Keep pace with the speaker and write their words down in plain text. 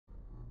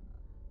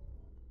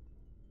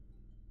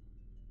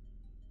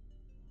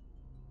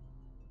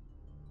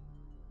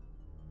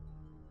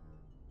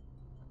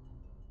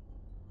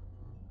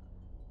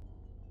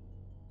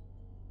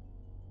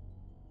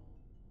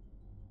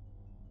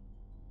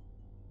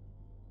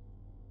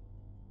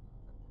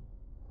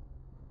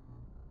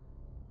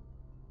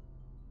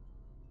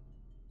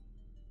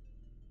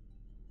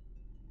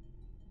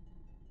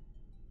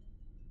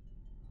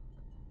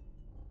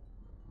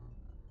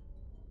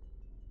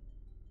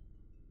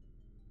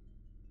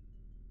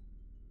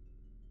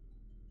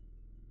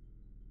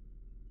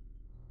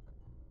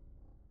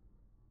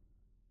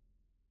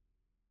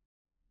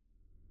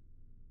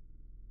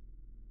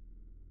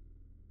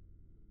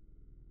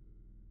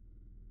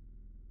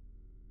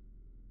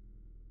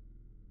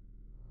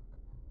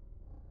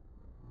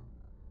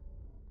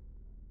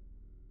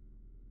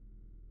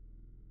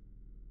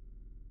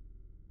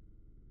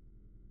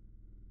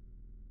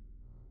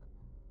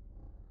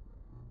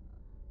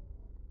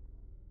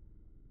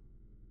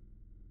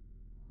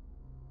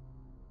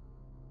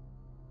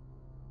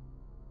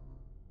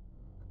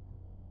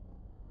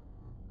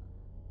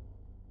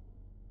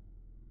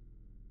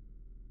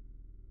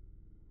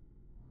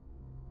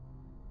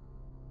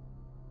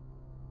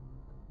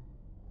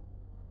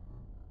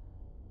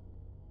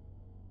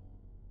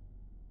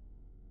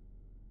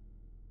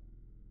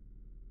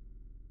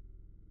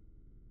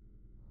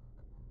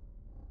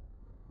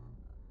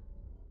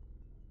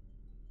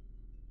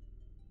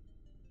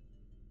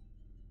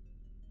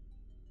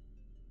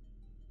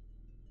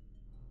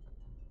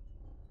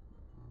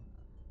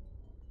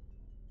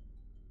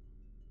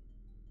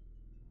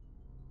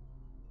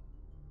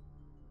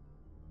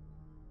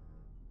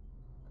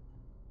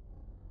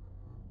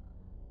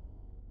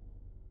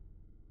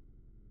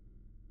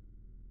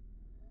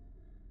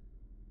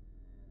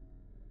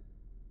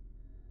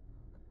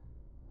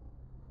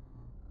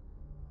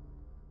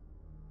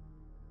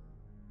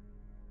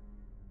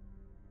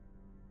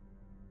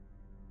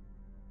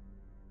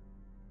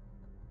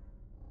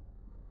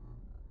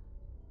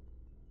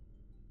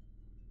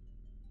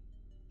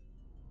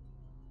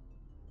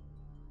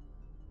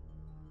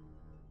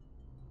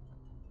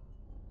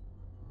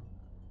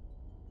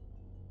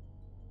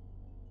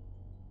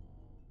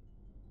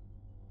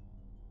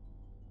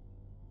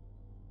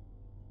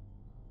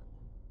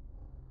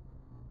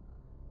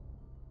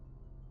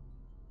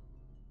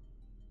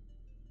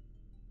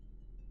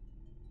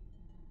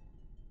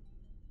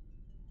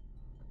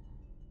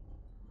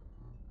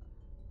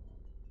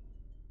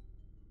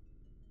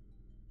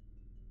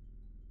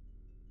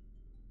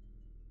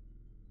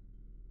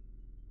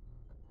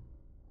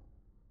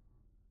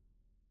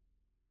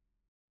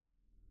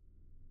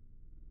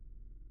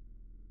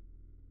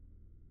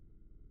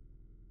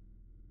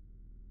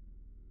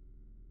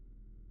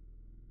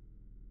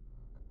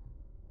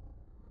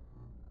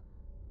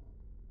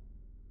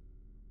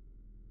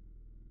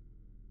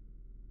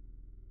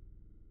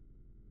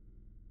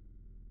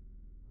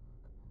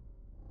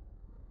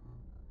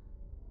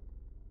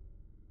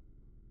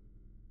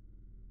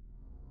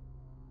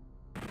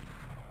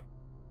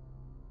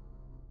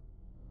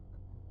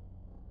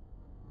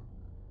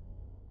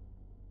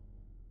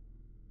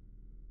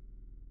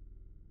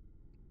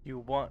You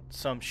want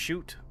some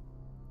shoot?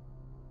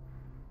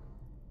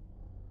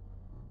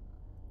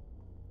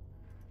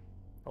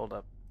 Hold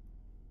up.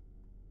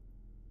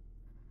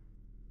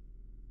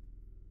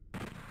 I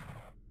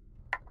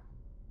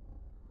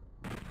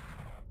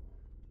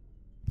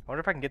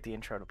wonder if I can get the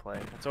intro to play.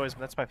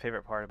 That's my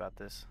favorite part about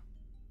this.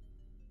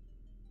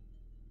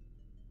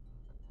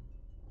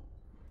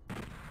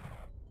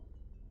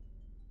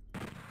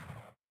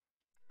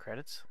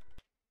 Credits?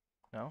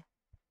 No?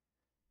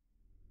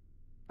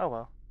 Oh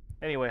well.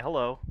 Anyway,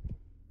 hello.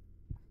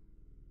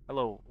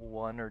 Hello,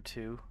 1 or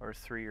 2 or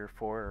 3 or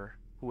 4 or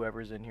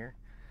whoever's in here.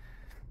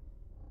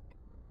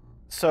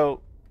 So,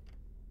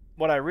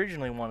 what I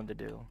originally wanted to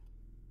do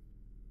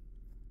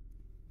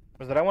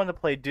was that I wanted to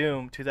play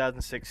Doom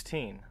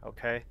 2016,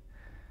 okay?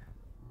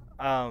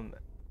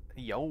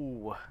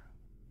 Yo.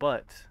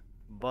 But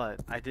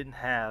I didn't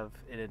have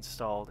it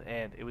installed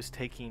and it was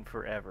taking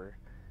forever.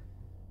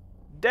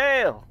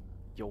 Dale!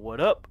 Yo, what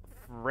up,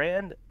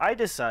 friend? I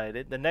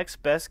decided the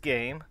next best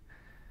game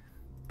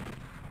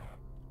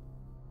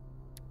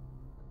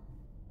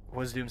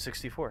was Doom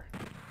 64.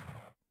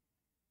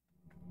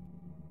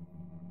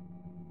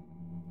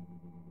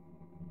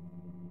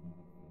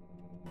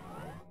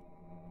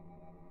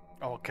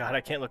 Oh god,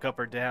 I can't look up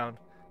or down.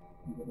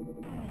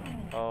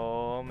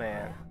 Oh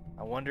man.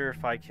 I wonder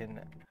if I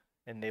can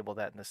enable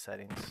that in the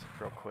settings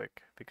real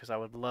quick, because I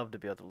would love to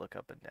be able to look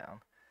up and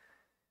down.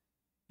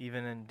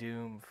 Even in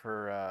Doom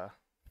for,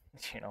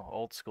 you know,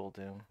 old school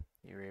Doom,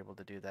 you were able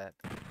to do that.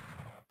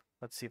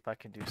 Let's see if I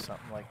can do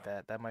something like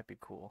that. That might be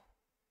cool.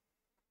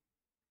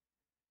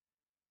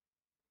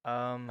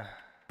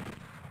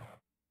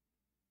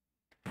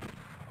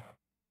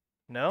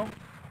 No?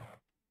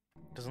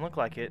 Doesn't look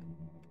like it.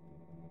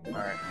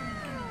 Alright.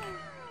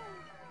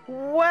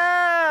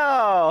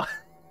 Wow!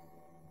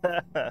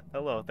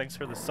 Hello, thanks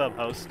for the sub,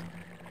 host.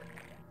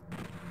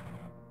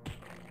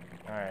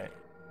 Alright.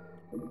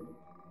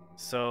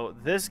 So,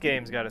 this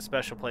game's got a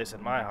special place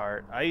in my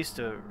heart. I used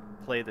to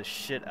play the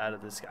shit out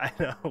of this guy.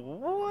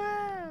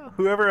 Wow!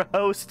 Whoever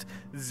host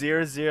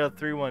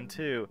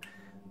 00312.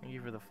 Thank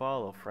you for the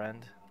follow,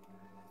 friend.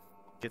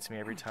 Gets me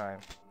every time.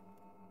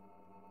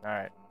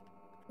 Alright.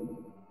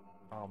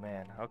 Oh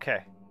man,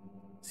 okay.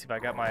 Let's see if I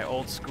got my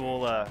old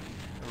school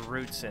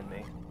roots in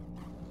me.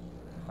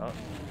 Oh.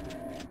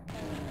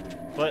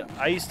 But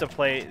I used to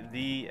play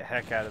the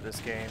heck out of this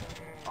game.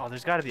 Oh,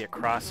 there's got to be a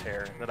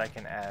crosshair that I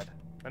can add.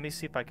 Let me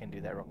see if I can do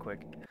that real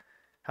quick.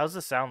 How's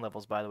the sound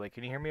levels, by the way?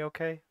 Can you hear me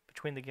okay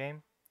between the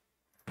game?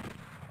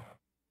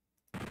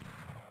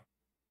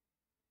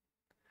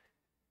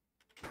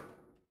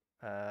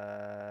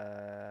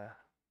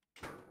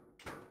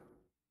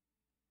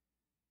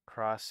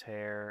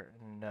 Crosshair,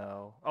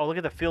 no. Oh, look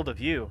at the field of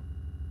view.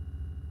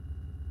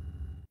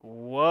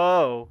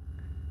 Whoa.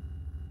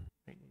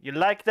 You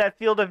like that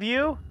field of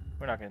view?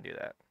 We're not going to do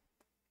that.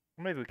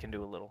 Maybe we can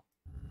do a little.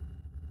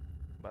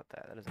 About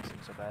that. That doesn't seem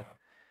so bad.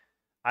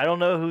 I don't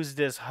know who's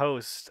this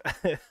host.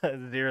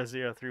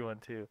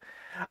 00312.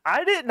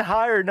 I didn't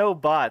hire no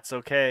bots,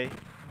 okay?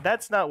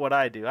 That's not what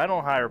I do. I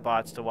don't hire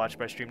bots to watch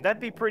my stream.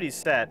 That'd be pretty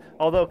sad.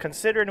 Although,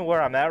 considering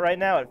where I'm at right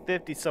now, at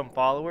 50-some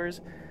followers,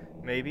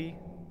 maybe.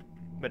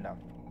 But no.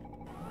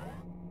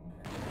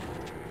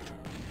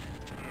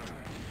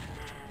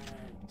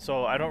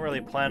 So, I don't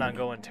really plan on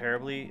going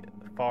terribly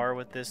far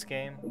with this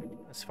game,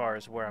 as far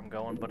as where I'm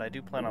going, but I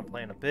do plan on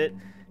playing a bit.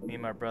 Me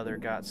and my brother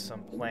got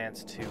some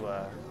plans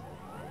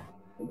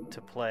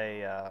to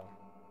play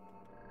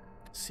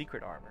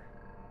Secret Armor.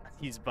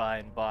 He's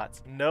buying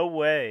bots. No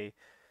way.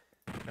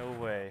 No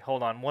way.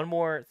 Hold on. One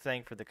more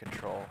thing for the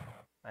control.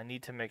 I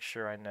need to make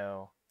sure I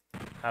know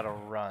how to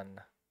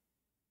run.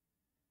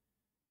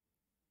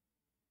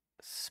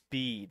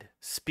 Speed.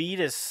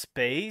 Speed is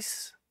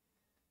space?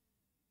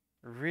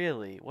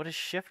 Really? What is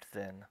shift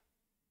then?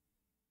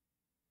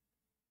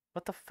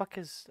 What the fuck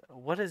is...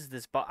 What is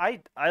this? I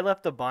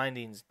left the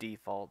bindings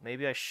default.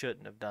 Maybe I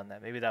shouldn't have done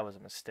that. Maybe that was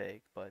a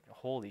mistake. But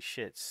holy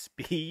shit.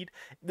 Speed?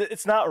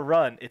 It's not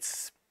run. It's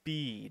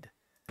speed.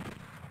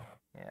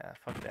 Yeah,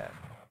 fuck that.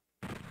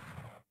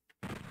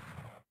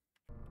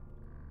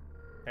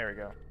 There we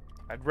go.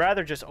 I'd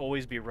rather just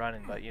always be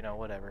running, but you know,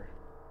 whatever.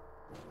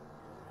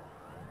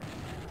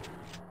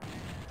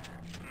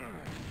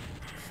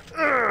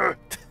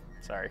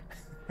 Sorry.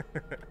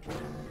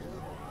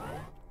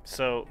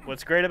 So,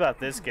 what's great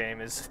about this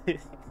game is...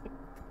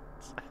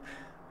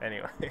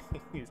 anyway,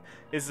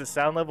 is the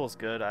sound level's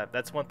good.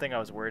 That's one thing I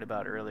was worried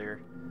about earlier,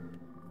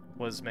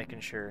 was making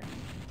sure.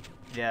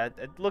 Yeah,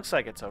 it looks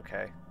like it's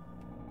okay.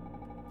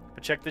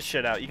 But check this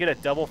shit out. You get a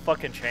double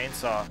fucking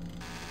chainsaw.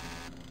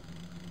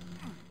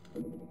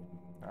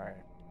 Alright.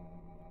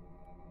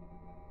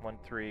 1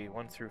 through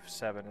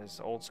 7 is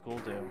old school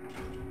Doom.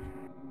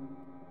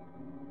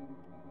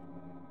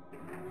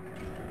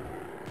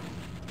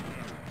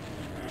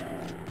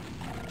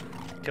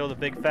 Kill the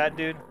big fat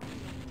dude.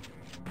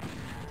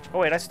 Oh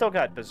wait, I still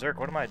got Berserk.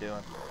 What am I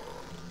doing?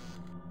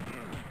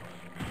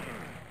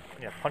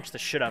 Yeah, punch the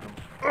shit out of him.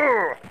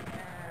 Ugh!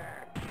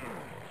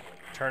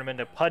 Turn him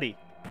into putty.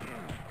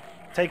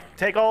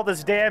 Take all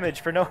this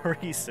damage for no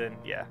reason.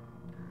 Yeah.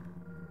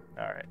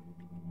 All right.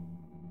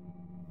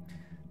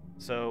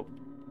 So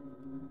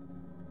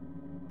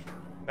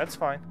that's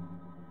fine.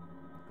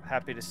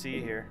 Happy to see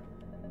you here.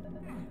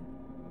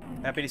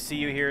 Happy to see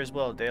you here as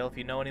well, Dale. If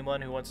you know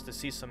anyone who wants to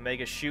see some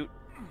mega shoot,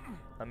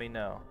 let me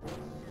know.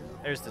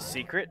 There's the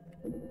secret.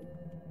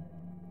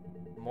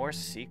 More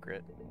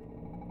secret.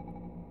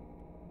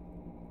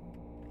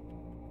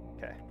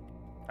 Okay.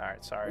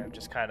 Alright, sorry. I'm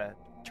just kind of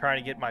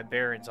trying to get my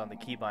bearings on the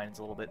keybinds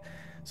a little bit.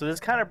 So this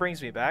kind of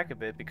brings me back a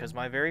bit because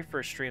my very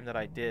first stream that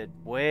I did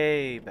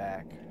way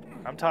back,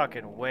 I'm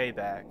talking way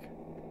back,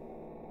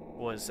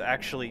 was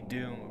actually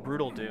Doom,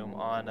 Brutal Doom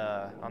on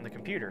the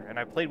computer. And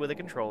I played with a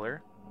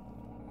controller.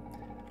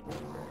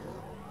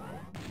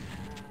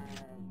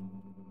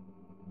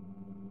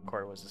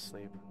 Corey was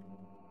asleep.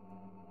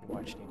 He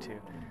watched me too.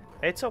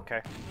 It's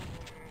okay.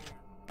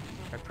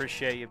 I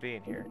appreciate you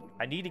being here.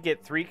 I need to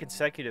get 3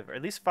 consecutive, or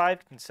at least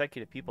 5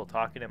 consecutive people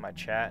talking in my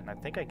chat, and I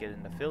think I get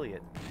an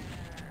affiliate.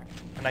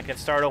 And I can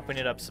start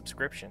opening up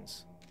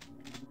subscriptions.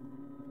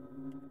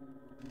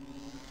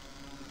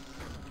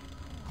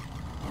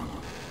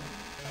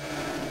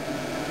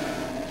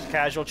 Just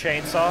casual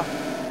chainsaw.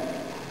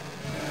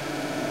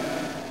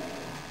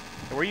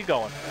 Hey, where are you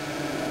going?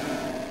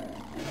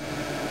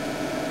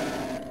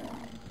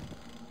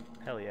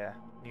 Hell yeah.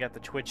 You got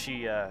the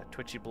twitchy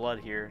blood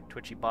here,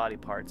 twitchy body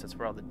parts. That's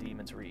where all the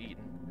demons were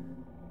eaten.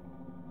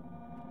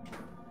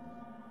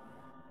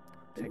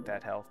 Take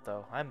that health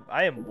though.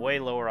 I am way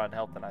lower on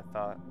health than I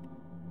thought.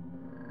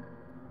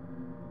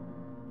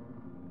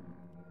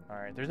 All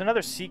right, there's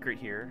another secret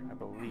here, I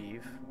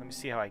believe. Let me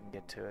see how I can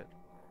get to it.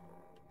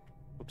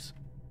 Oops.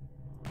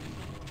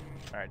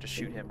 All right, just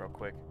shoot him real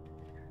quick.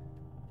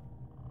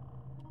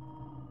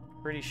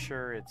 Pretty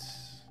sure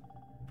it's.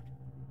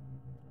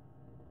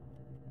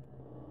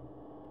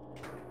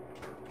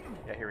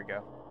 Yeah, here we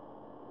go.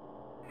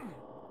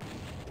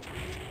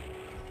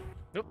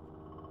 Nope.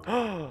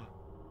 Oh!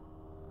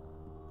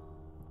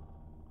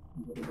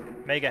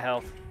 Mega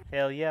health.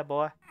 Hell yeah,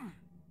 boy.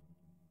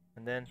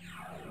 And then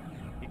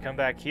you come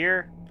back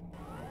here.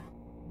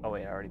 Oh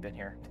wait, I already been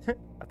here.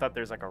 I thought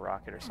there's like a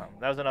rocket or something.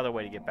 That was another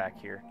way to get back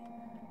here.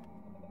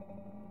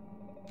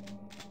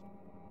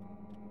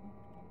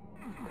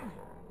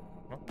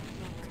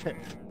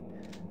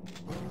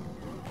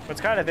 What's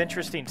kind of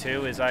interesting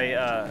too is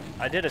I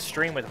did a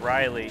stream with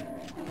Riley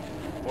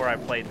where I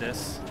played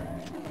this.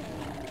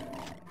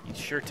 You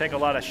sure take a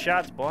lot of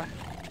shots, boy.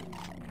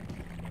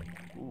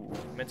 Ooh,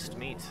 minced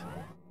meat.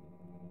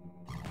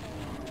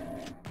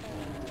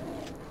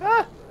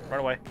 Ah! Run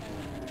away.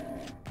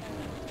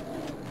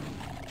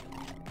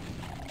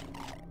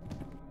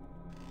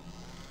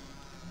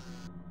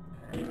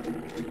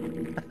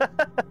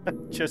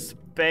 Just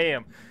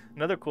bam.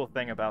 Another cool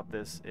thing about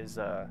this is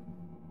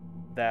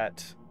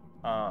that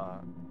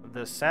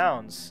the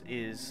sounds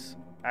is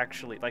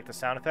actually like the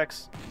sound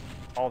effects,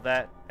 all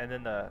that, and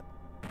then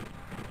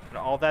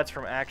all that's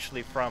from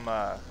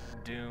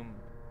Doom,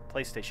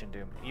 PlayStation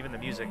Doom, even the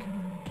music.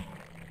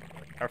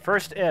 Our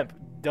first imp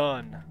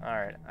done. All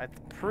right, I'm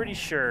pretty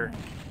sure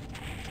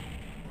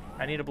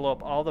I need to blow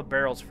up all the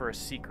barrels for a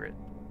secret.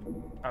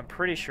 I'm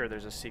pretty sure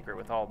there's a secret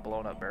with all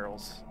blown up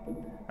barrels.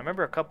 I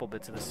remember a couple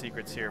bits of the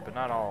secrets here, but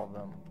not all of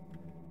them.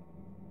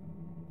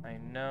 I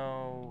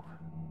know.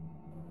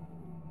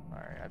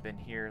 Alright, I've been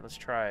here. Let's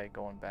try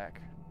going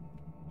back.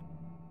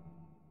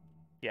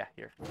 Yeah,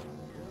 here.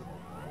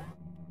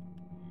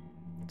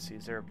 Let's see,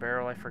 is there a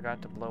barrel I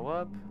forgot to blow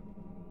up?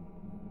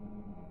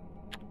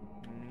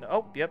 No,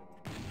 oh, yep.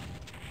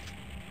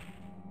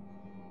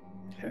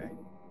 Okay.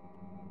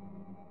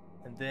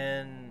 And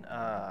then,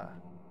 I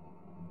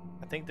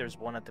think there's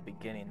one at the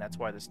beginning. That's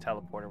why this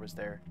teleporter was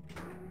there.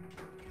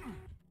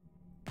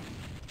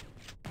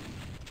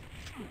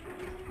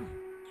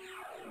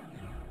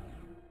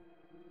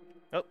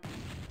 Oh.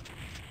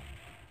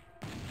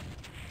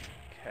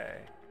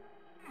 Okay.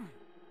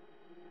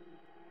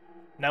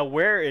 Now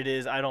where it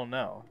is, I don't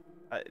know.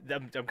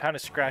 I'm kind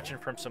of scratching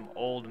from some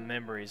old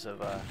memories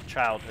of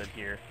childhood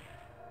here.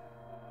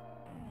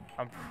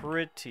 I'm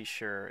pretty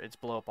sure it's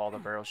blow up all the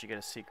barrels, you get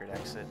a secret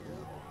exit.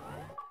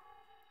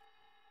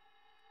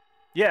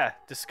 Yeah,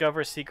 discover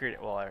a secret.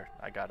 Well,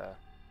 I got a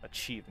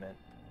achievement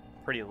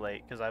pretty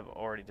late because I've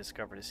already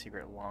discovered a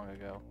secret long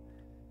ago.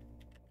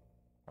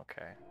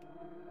 Okay.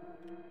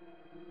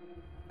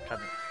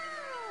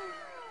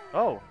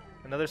 Oh,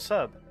 another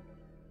sub.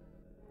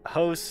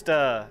 Host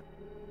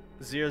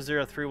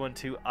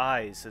 00312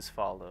 Eyes is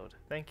followed.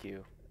 Thank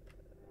you.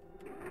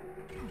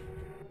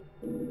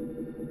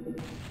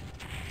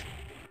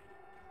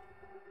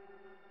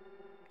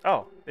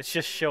 Oh, it's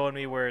just showing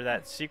me where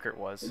that secret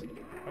was.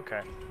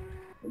 Okay.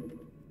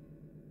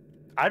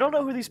 I don't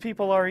know who these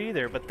people are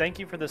either, but thank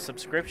you for the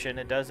subscription.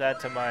 It does add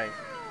to my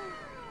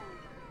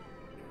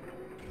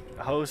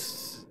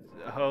host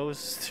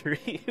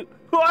 3.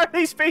 Who are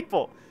these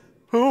people?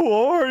 Who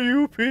are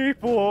you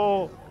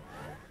people?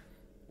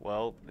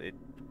 Well, it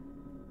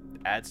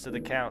adds to the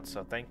count,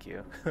 so thank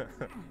you.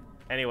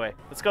 Anyway,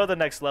 let's go to the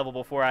next level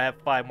before I have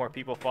 5 more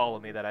people follow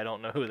me that I don't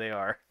know who they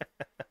are.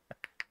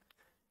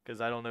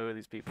 Because I don't know who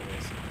these people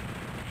is.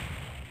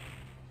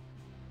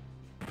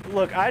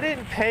 Look, I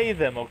didn't pay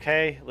them,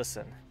 okay?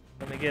 Listen,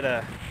 let me get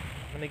a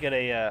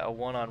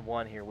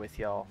one-on-one here with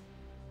y'all.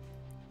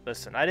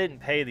 Listen, I didn't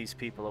pay these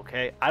people,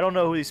 okay? I don't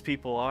know who these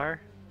people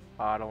are.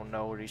 I don't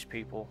know these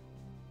people.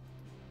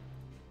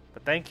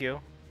 But thank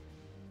you.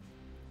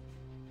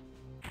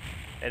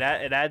 It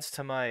adds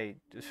to my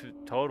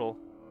total.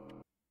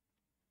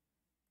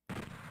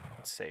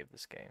 Let's save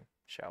this game,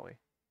 shall we?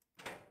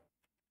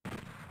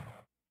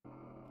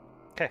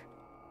 Okay.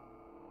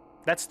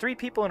 That's 3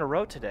 people in a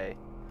row today.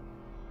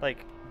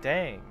 Like,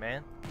 dang,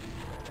 man.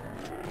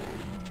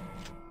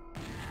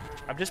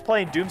 I'm just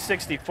playing Doom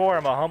 64.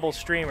 I'm a humble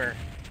streamer.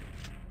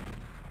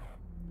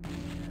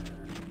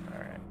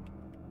 Alright.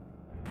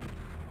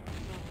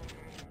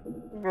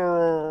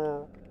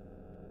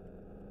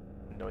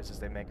 The noises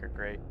they make are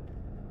great.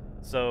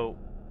 So,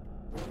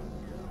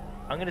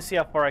 I'm going to see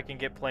how far I can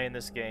get playing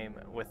this game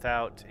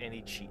without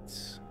any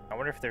cheats. I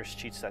wonder if there's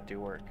cheats that do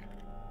work.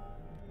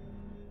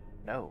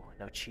 No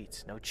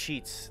cheats. No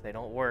cheats. They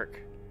don't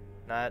work.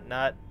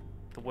 Not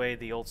the way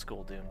the old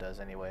school Doom does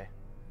anyway.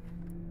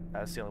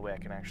 That's the only way I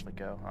can actually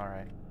go.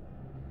 Alright.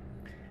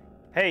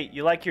 Hey,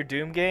 you like your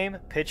Doom game?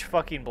 Pitch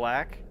fucking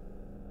black?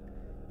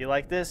 You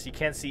like this? You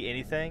can't see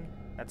anything?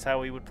 That's how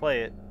we would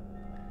play it.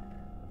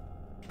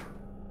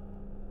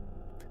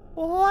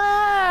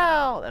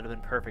 Wow! That would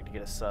have been perfect to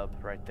get a sub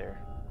right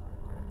there.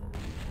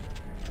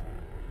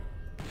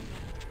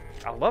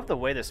 I love the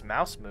way this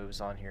mouse moves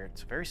on here.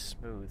 It's very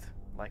smooth.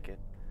 I like it.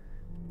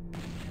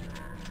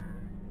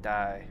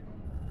 Die.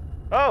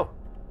 Oh!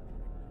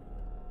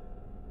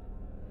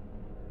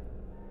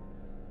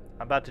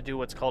 I'm about to do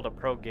what's called a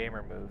pro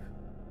gamer move.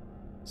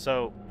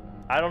 So,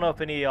 I don't know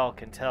if any of y'all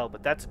can tell,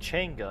 but that's a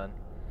chain gun.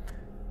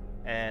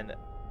 And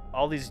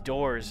all these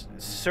doors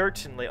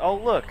certainly... Oh,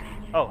 look!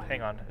 Oh,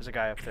 hang on. There's a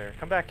guy up there.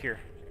 Come back here.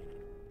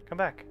 Come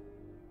back.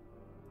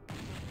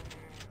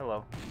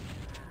 Hello.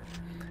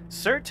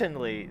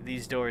 Certainly,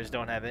 these doors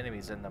don't have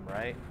enemies in them,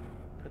 right?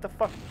 What the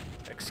fuck?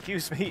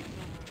 Excuse me.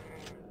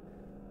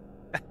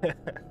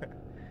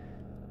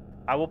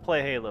 I will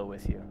play Halo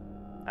with you.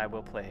 I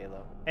will play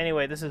Halo.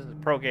 Anyway, this is a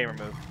pro gamer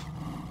move.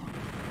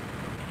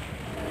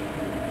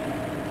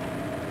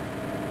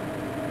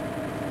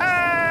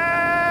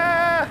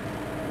 Ah!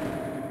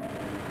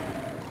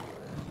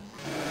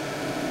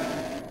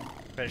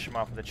 Finish him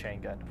off with a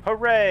chain gun.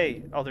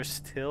 Hooray! Oh, there's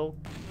still...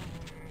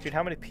 Dude,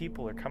 how many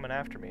people are coming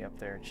after me up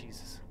there?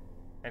 Jesus.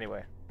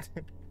 Anyway,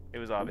 it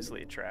was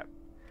obviously a trap.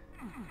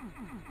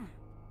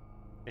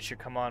 It should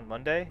come on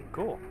Monday?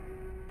 Cool.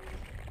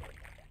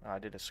 Oh, I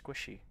did a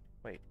squishy.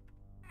 Wait.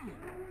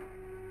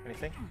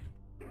 Anything?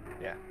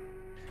 Yeah.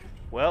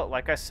 Well,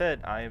 like I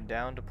said, I am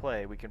down to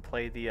play. We can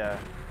play the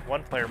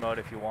one-player mode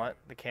if you want,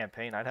 the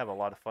campaign. I'd have a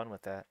lot of fun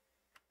with that.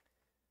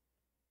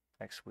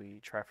 Next we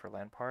try for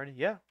LAN party.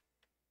 Yeah.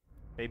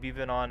 Maybe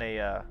even on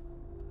a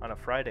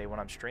Friday when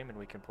I'm streaming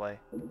we can play.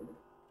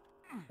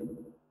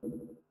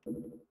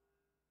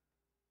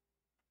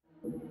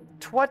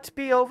 Twat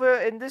be over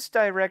in this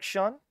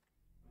direction?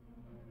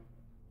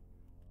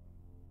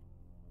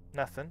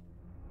 Nothing.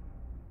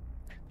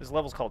 This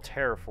level's called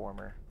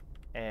Terraformer,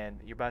 and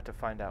you're about to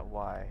find out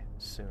why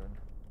soon.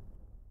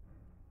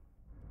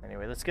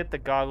 Anyway, let's get the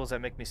goggles that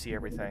make me see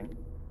everything.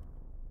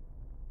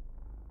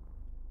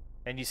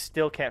 And you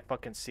still can't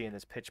fucking see in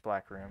this pitch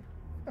black room.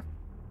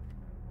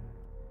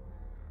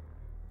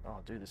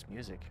 Oh, dude, this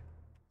music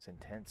is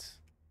intense.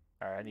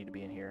 Alright, I need to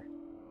be in here.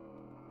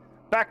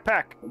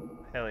 Backpack!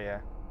 Hell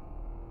yeah.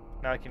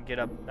 Now I can get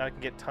up. Now I can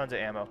get tons of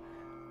ammo.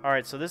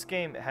 Alright, so this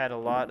game had a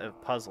lot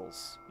of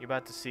puzzles. You're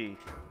about to see.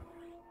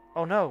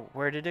 Oh no,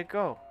 where did it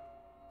go?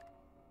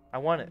 I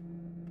want it.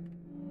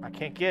 I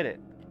can't get it.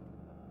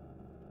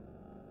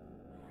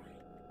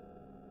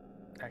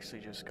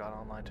 Actually just got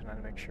online tonight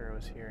to make sure it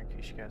was here in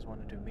case you guys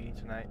want to do a meeting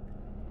tonight.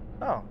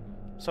 Oh,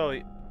 so,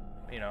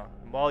 you know,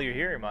 while you're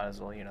here you might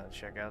as well, you know,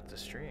 check out the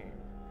stream.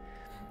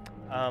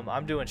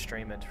 I'm doing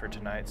streaming for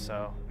tonight,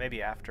 so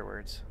maybe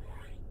afterwards.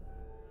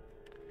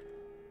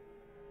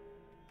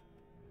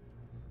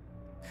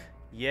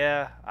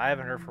 Yeah, I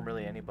haven't heard from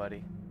really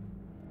anybody.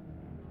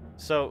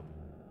 So,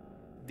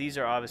 these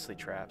are obviously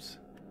traps.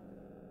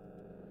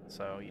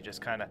 So, you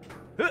just kind of...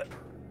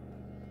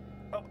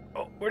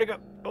 Oh, where'd it go?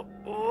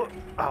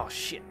 Oh,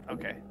 shit.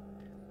 Okay.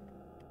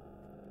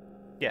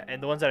 Yeah,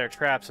 and the ones that are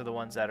traps are the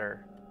ones that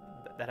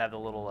have the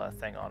little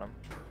thing on them.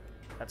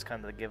 That's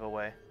kind of the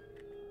giveaway.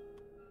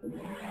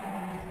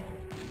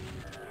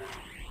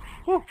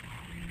 Woo!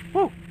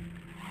 Woo!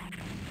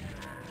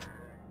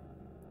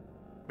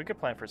 We could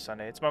plan for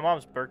Sunday. It's my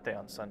mom's birthday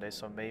on Sunday,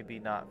 so maybe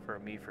not for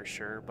me for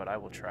sure, but I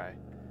will try.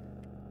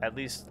 At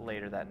least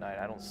later that night.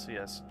 I don't see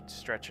us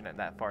stretching it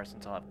that far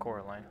since I'll have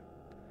Coraline.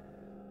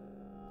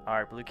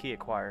 Alright, blue key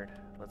acquired.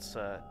 Let's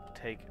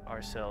take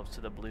ourselves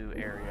to the blue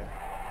area.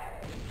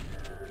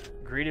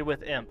 Greeted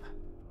with imp.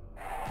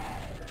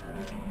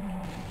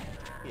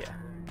 Yeah.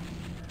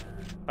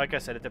 Like I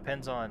said, it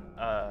depends on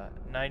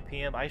 9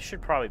 p.m. I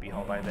should probably be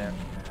home by then.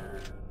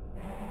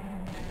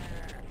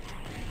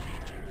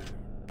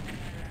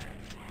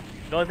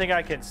 The only thing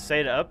I can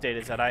say to update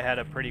is that I had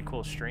a pretty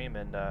cool stream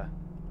and it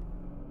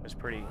was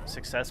pretty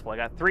successful. I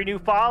got 3 new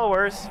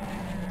followers.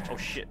 Oh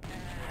shit.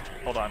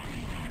 Hold on.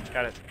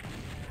 Gotta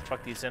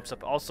fuck these imps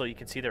up. Also, you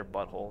can see their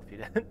butthole if you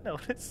didn't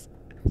notice.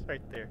 It's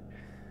right there.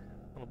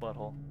 Little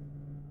butthole.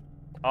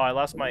 Oh, I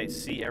lost my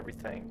see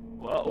everything.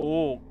 Whoa,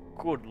 oh,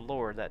 good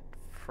lord, that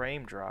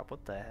frame drop.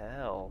 What the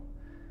hell?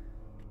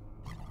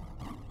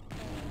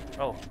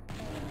 Oh.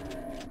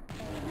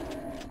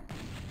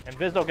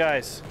 Inviso,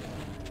 guys.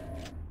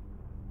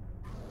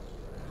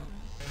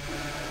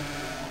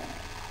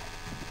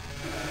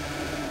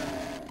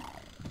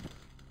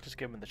 Just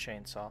give him the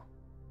chainsaw.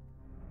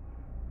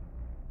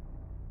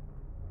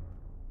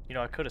 You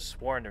know, I could have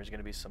sworn there was going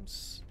to be some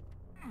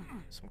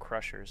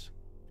crushers.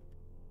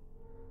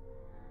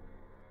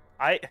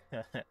 I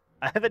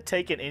haven't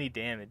taken any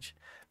damage.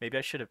 Maybe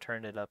I should have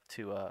turned it up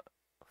to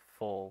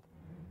full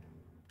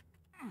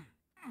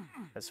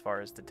as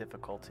far as the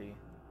difficulty.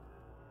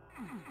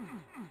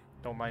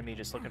 Don't mind me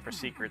just looking for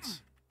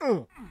secrets.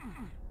 That's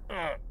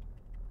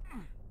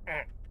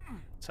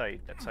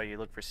how you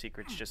look for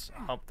secrets. Just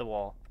hump the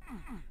wall.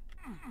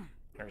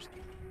 There's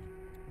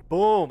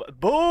boom,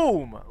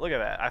 boom. Look at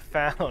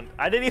that.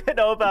 I didn't even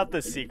know about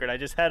this secret. I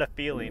just had a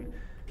feeling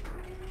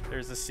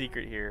there's a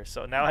secret here.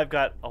 So now I've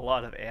got a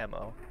lot of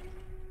ammo.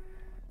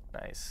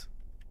 Nice.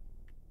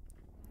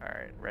 All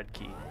right, red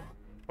key.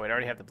 Wait, I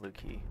already have the blue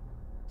key.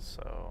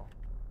 So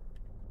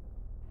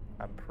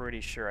I'm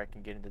pretty sure I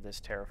can get into this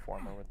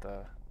terraformer with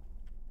the...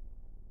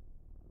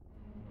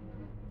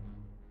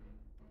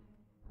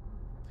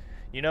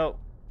 You know,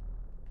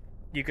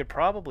 you could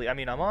probably... I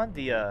mean, I'm on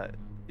the...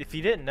 if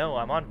you didn't know,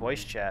 I'm on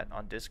voice chat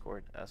on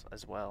Discord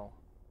as well.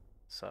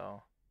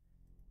 So...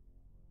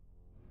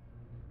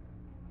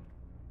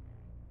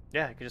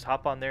 yeah, you can just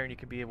hop on there and you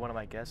can be one of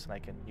my guests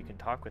and you can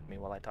talk with me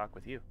while I talk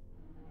with you.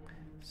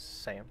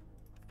 Sam,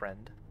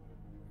 friend.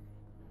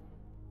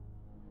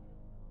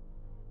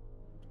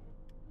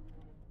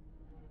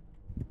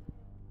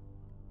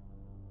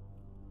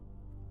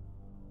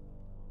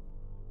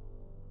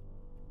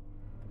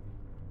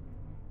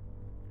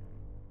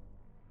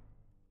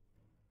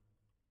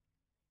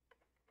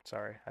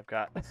 Sorry, I've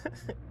got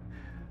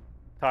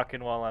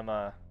talking while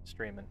I'm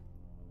streaming.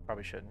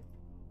 Probably shouldn't.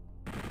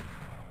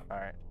 All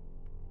right.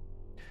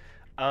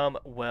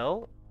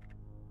 Well,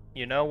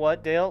 you know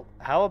what, Dale?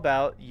 How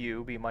about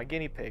you be my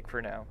guinea pig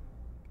for now?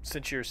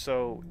 Since you're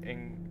so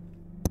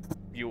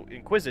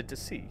inquisitive to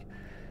see.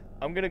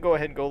 I'm gonna go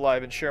ahead and go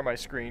live and share my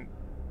screen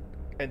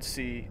and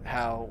see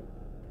how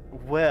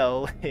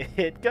well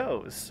it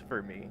goes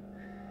for me.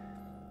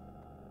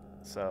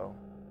 So,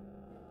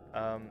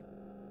 have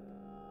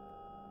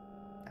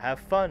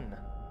fun.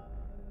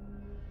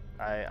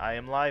 I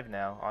am live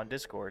now on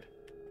Discord.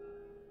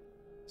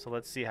 So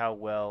let's see how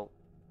well...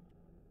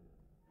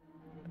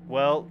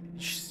 Well,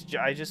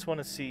 I just want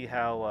to see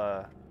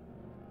how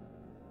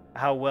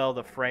well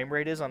the frame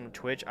rate is on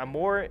Twitch. I'm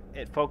more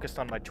focused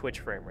on my Twitch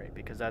frame rate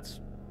because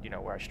that's, you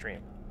know, where I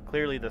stream.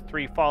 Clearly, the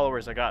 3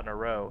 followers I got in a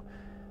row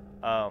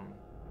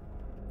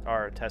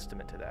are a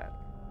testament to that.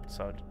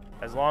 So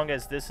as long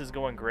as this is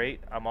going great,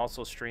 I'm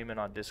also streaming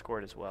on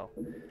Discord as well.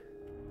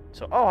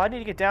 So, oh, I need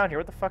to get down here.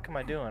 What the fuck am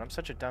I doing? I'm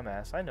such a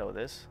dumbass. I know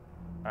this.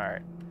 All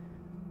right.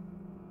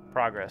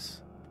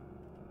 Progress.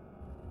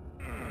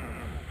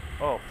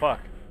 Oh, fuck.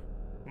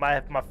 My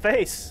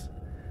face!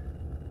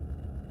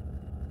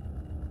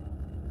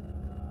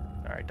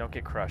 Alright, don't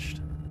get crushed.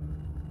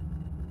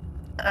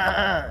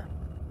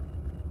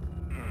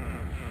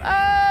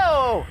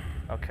 Oh!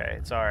 Okay,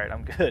 it's alright,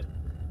 I'm good.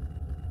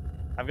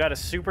 I've got a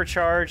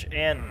supercharge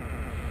and...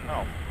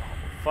 Oh,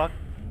 fuck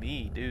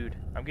me, dude.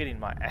 I'm getting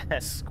my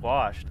ass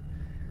squashed.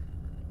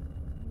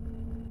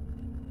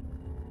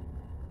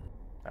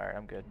 Alright,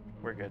 I'm good.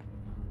 We're good.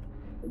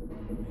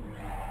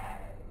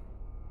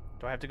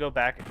 Do I have to go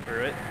back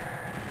through it?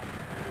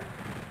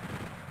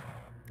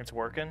 It's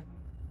working?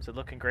 Is it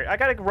looking great? I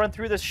gotta run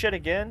through this shit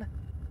again?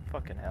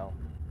 Fucking hell.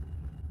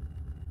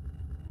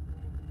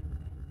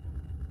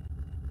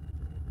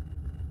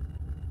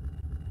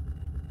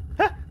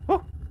 Ah!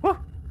 Woo! Woo!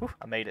 Woo!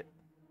 I made it.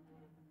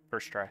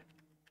 First try.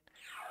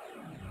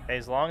 Hey,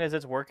 as long as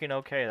it's working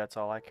okay, that's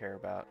all I care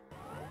about.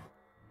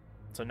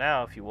 So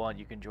now, if you want,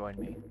 you can join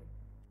me.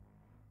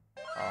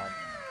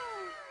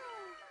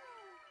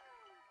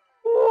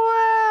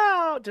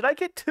 Wow! Did I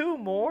get 2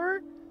 more?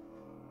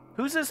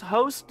 Who's this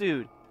host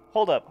dude?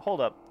 Hold up,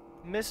 hold up.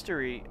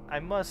 Mystery, I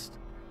must...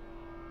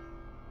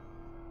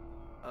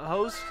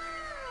 Host?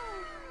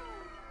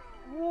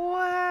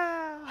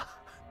 Wow!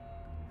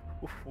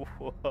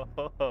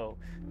 Whoa,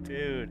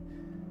 dude.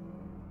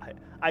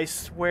 I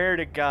swear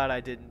to God I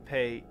didn't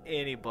pay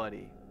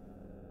anybody.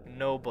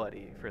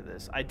 Nobody for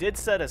this. I did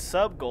set a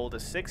sub goal to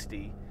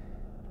 60.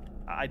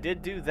 I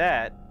did do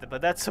that,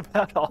 but that's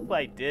about all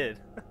I did.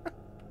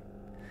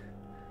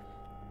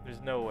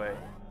 There's no way.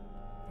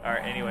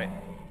 Alright, anyway.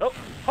 Oh!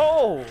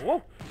 Oh!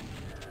 Whoa!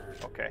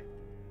 Okay.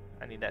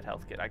 I need that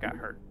health kit. I got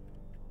hurt.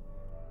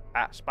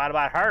 Ah, spot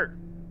about hurt.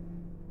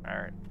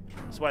 Alright.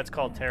 That's why it's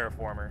called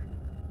Terraformer.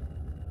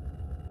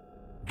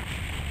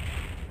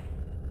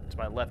 It's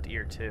my left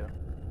ear, too.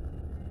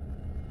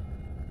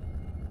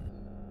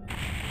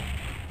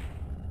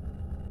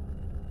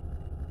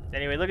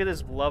 Anyway, look at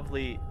this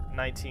lovely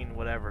 19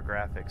 whatever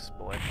graphics,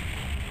 boy.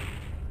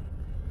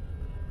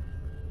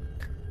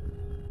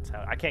 That's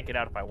how, I can't get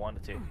out if I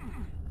wanted to.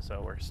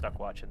 So we're stuck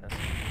watching this.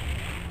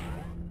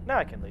 Now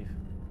I can leave.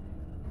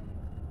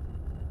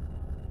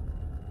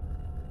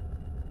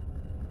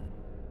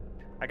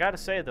 I gotta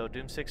say though,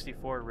 Doom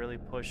 64 really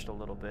pushed a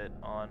little bit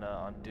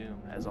on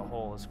Doom as a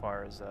whole, as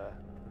far as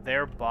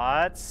their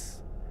bots.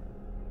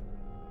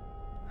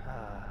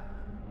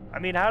 I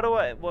mean,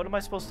 what am I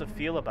supposed to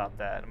feel about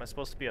that? Am I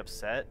supposed to be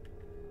upset?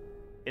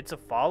 It's a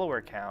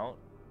follower count,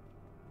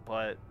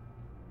 but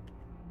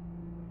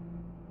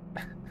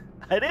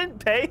I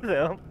didn't pay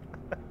them.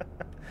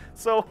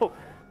 So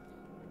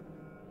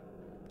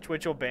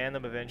Twitch will ban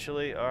them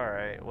eventually. All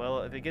right.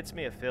 Well, if it gets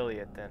me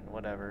affiliate, then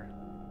whatever.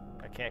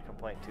 I can't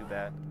complain too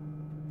bad.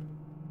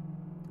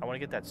 I want to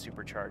get that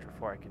supercharge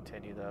before I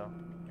continue, though.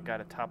 I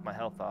gotta top my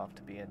health off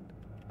to be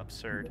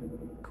absurd.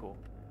 Cool.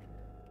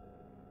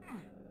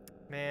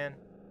 Man,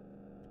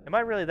 am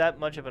I really that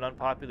much of an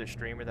unpopular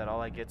streamer that all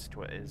I get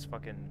is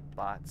fucking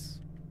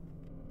bots?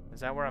 Is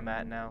that where I'm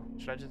at now?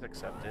 Should I just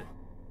accept it?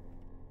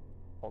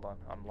 Hold on,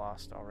 I'm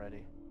lost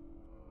already.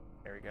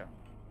 There we go.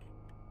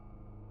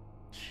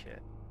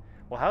 Shit.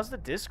 Well, how's the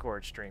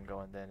Discord stream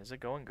going then? Is it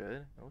going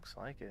good? It looks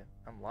like it.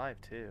 I'm live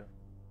too.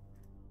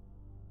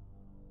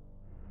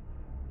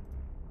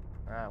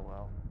 Ah,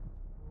 well.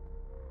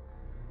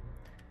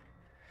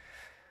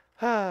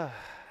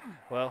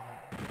 Well.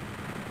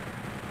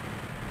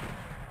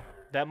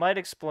 That might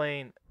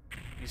explain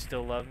you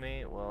still love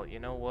me. Well, you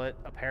know what?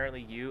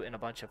 Apparently you and a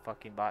bunch of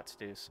fucking bots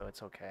do, so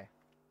it's okay.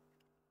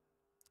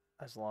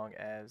 As long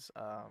as,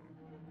 I'm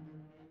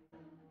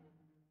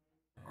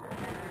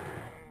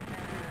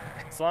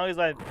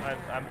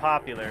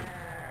popular.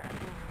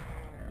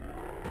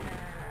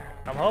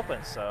 I'm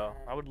hoping so.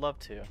 I would love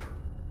to.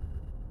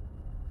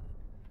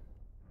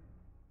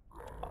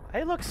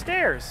 Hey, look,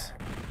 stairs!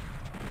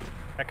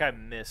 That guy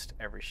missed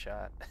every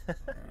shot.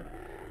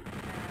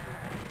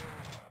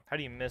 How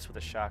do you miss with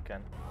a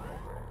shotgun?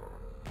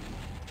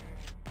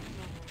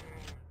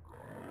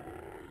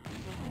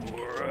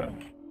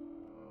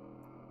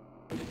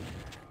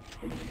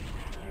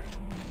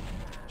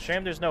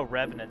 Shame there's no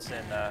revenants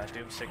in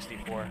Doom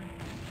 64.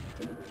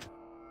 And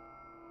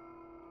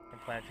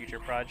plan future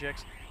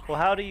projects. Well,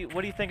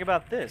 what do you think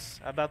about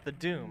this? About the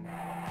Doom?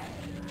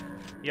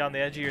 You on the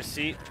edge of your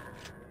seat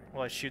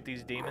while I shoot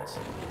these demons?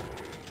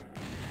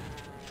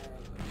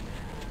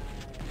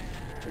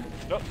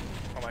 Oh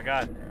my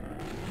god.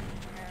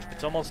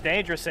 It's almost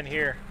dangerous in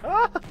here.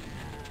 Ah!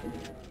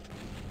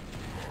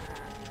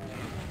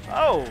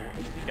 Oh,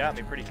 he got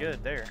me pretty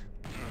good there.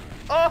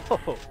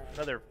 Oh,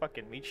 another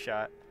fucking meat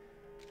shot.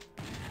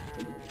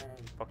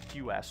 Fuck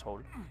you, asshole.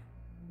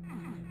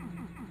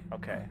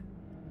 Okay.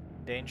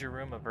 Danger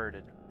room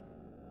averted.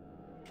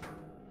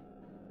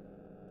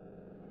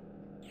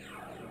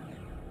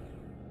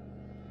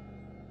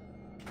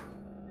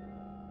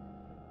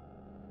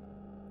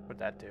 What'd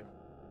that do?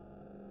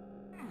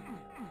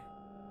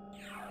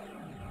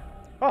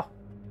 Oh,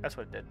 that's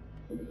what it did.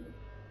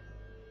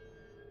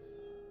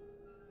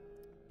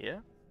 Yeah?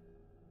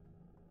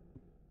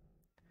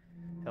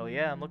 Hell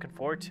yeah, I'm looking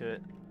forward to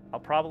it. I'll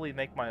probably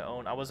make my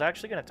own. I was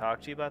actually going to talk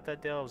to you about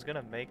that, Dale. I was going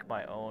to make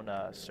my own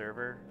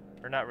server.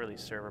 Or not really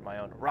server, my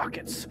own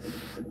rockets.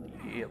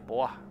 Yeah,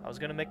 boy. I was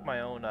going to make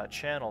my own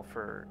channel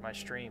for my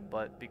stream,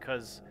 but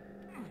because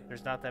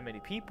there's not that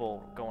many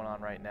people going on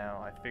right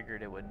now, I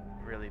figured it wouldn't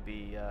really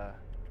be...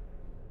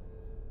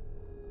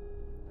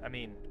 I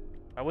mean,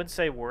 I wouldn't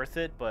say worth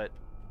it, but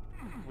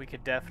we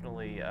could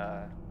definitely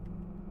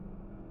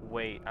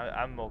wait.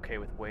 I'm okay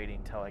with waiting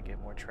until I get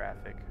more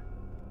traffic.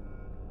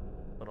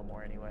 A little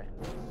more anyway.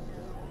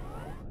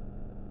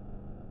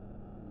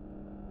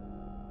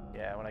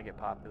 Yeah, when I get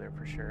popular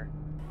for sure.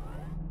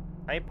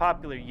 I ain't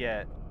popular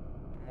yet.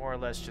 More or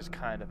less just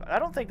kind of. I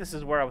don't think this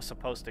is where I was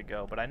supposed to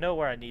go, but I know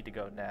where I need to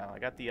go now. I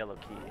got the yellow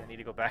key. I need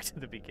to go back to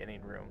the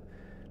beginning room.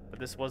 But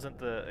this wasn't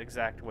the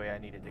exact way I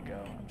needed to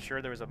go. I'm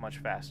sure there was a much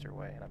faster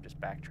way, and I'm just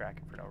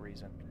backtracking for no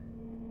reason.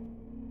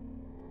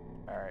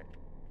 Alright.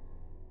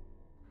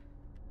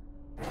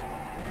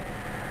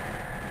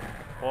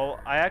 Well,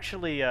 I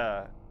actually,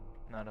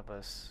 none of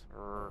us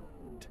are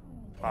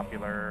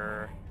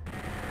popular.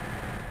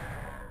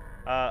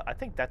 I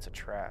think that's a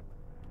trap.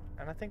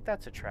 And I think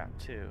that's a trap,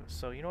 too.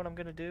 So, you know what I'm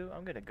gonna do?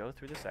 I'm gonna go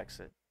through this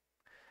exit.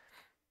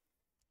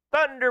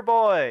 Thunder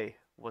Boy!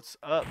 What's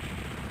up,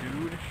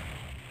 dude?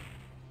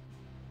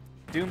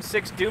 Doom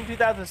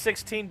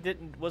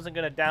 2016 wasn't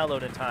gonna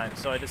download in time,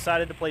 so I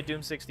decided to play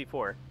Doom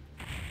 64.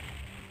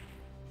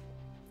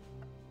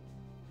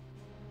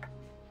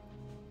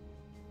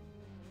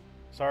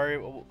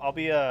 Sorry, I'll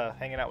be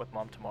hanging out with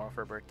Mom tomorrow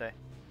for her birthday.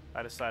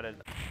 I decided,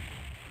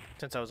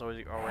 since I was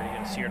already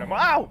gonna see her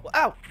tomorrow. Ow!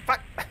 Ow! Fuck!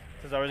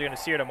 Since I was gonna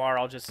see her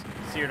tomorrow, I'll just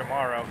see her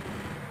tomorrow.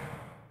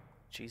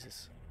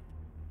 Jesus.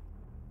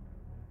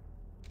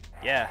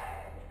 Yeah.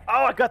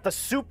 Oh, I got the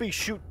soupy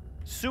shoot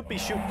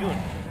doing.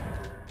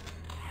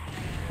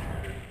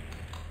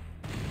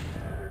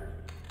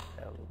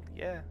 Hell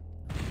yeah.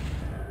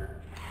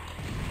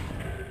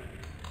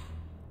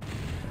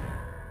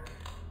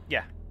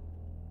 Yeah.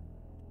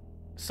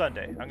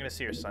 Sunday. I'm gonna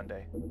see her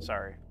Sunday.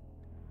 Sorry.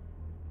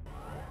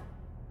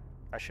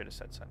 I should have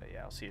said Sunday.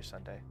 Yeah, I'll see you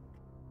Sunday.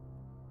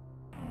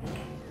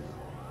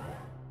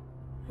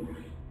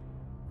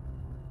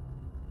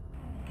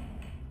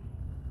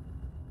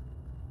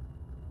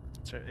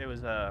 So it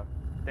was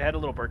they had a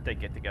little birthday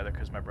get together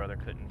because my brother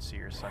couldn't see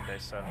her Sunday,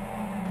 so.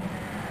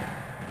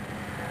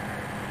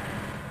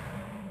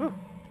 Whew.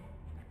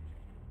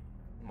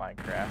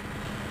 Minecraft.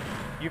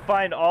 You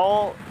find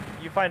all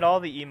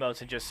the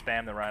emotes and just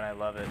spam the Ryan. I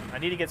love it. I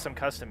need to get some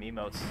custom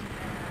emotes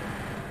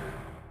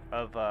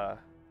of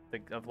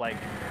like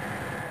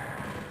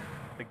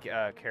the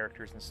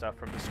characters and stuff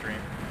from the stream.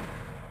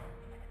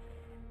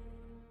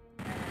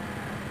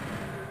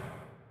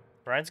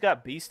 Ryan's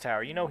got Beast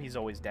Tower. You know he's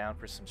always down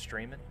for some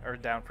streaming or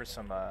down for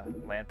some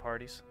LAN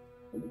parties.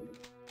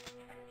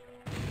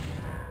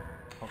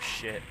 Oh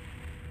shit!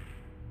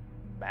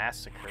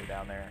 Massacre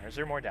down there. Is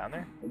there more down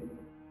there?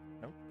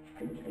 Nope.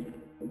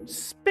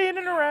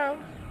 Spinning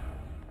around.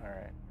 All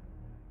right.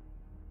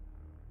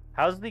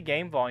 How's the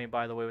game volume,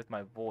 by the way, with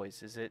my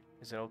voice? Is it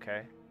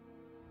okay?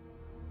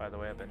 By the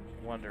way, I've been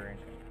wondering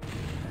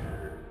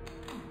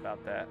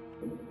about that.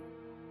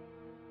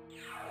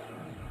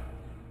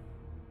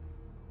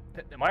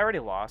 Am I already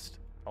lost?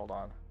 Hold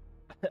on.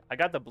 I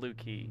got the blue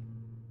key.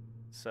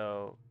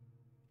 So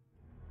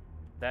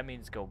that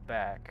means go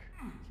back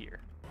here.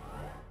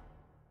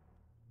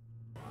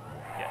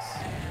 Yes.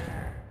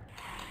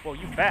 Whoa,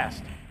 you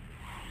fast.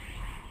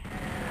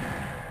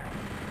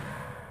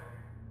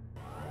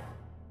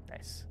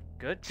 Nice.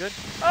 Good.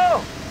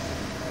 Oh!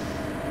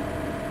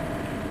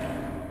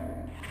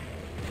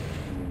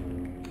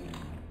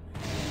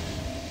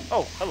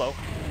 Oh, hello.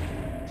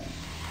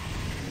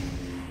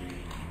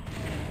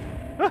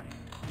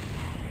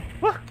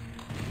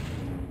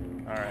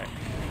 Alright.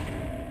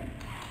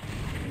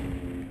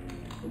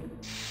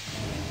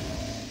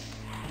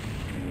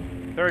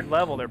 Third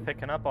level, they're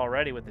picking up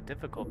already with the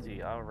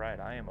difficulty. Alright,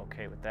 I am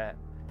okay with that.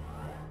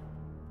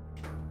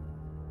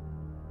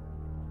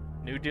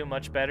 New Doom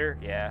much better?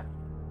 Yeah.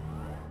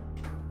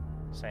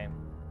 Same.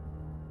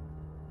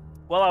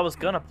 Well, I was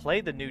gonna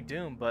play the new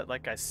Doom, but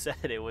like I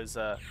said, it was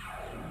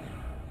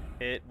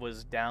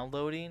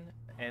downloading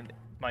and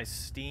my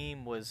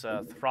Steam was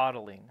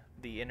throttling.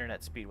 The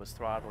internet speed was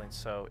throttling,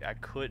 so I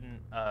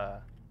couldn't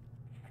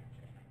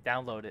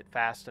download it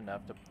fast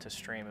enough to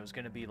stream. It was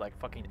gonna be like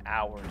fucking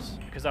hours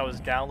because I was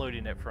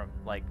downloading it from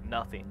like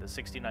nothing. The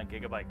 69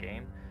 gigabyte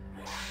game.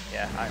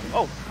 Yeah.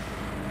 Oh.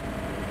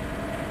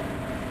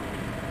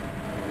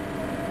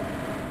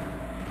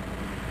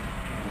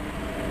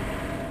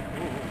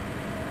 Ooh.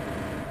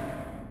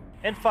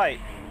 And fight.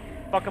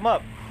 Fuck him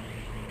up.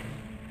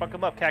 Fuck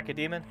him up,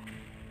 Cacodemon.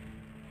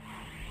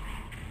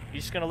 You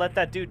just gonna let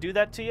that dude do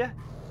that to you?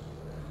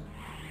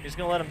 You're just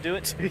gonna let him do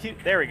it to you?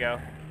 There we go.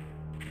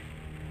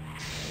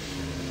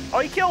 Oh,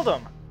 he killed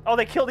him! Oh,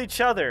 they killed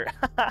each other!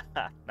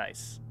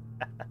 Nice.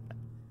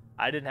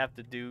 I didn't have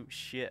to do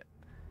shit.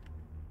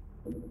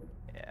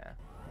 Yeah.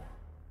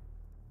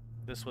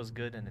 This was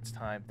good in its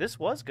time. This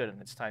was good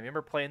in its time. You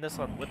remember playing this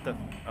on with the...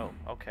 Oh,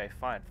 okay,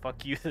 fine.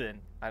 Fuck you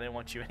then. I didn't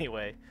want you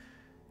anyway.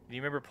 Do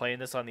you remember playing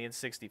this on the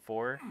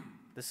N64?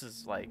 This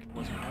is like...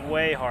 was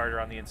way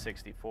harder on the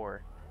N64.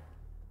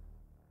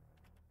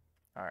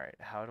 Alright,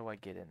 how do I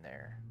get in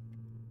there?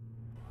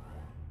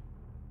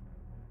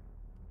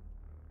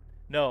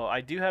 No,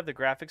 I do have the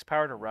graphics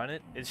power to run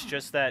it. It's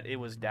just that it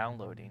was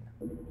downloading.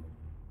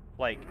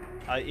 Like,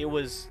 I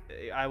was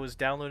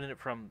downloading it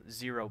from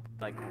 0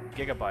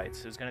 gigabytes.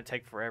 It was gonna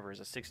take forever.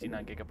 It's a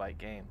 69 gigabyte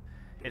game.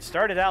 It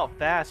started out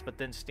fast, but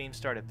then Steam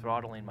started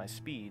throttling my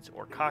speeds,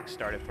 or Cox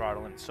started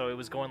throttling. So it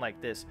was going like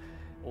this: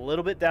 a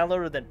little bit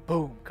downloaded, then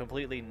boom,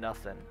 completely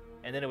nothing.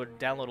 And then it would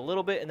download a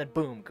little bit, and then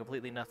boom,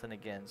 completely nothing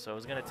again. So it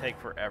was gonna take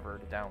forever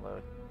to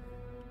download.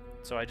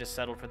 So I just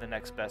settled for the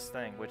next best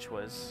thing, which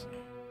was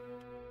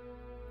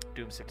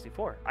Doom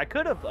 64. I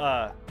could have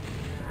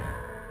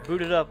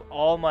booted up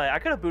all my... I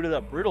could have booted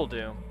up Brutal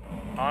Doom.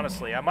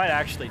 Honestly, I might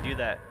actually do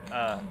that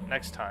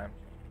next time.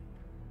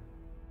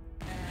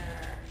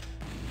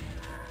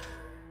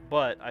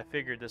 But I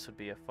figured this would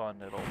be a fun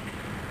little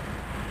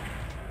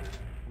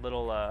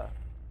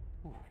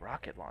ooh,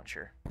 rocket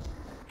launcher.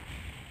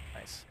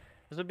 Nice.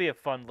 This would be a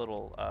fun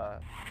little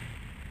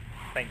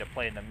thing to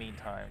play in the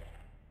meantime.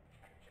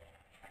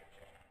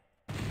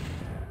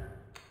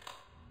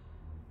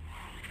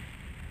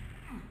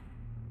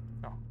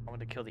 Oh, I want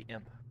to kill the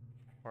imp.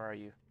 Where are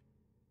you?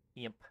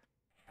 Imp.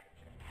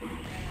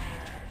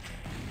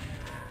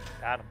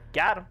 Got him.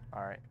 Got him.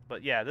 All right.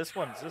 But yeah, this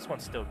one's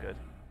still good.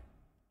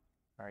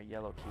 All right,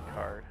 yellow key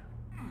card.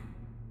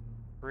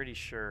 Pretty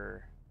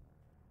sure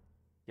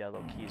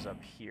yellow key's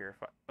up here.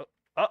 If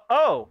I,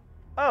 oh.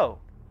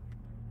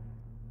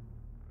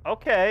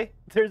 Okay,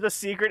 there's a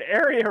secret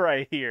area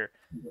right here.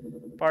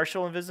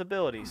 Partial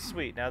invisibility.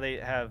 Sweet. Now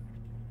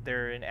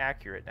they're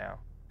inaccurate now.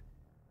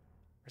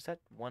 Where's that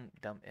one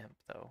dumb imp,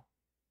 though?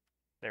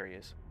 There he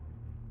is.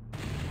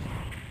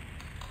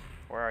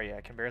 Where are you?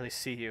 I can barely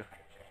see you,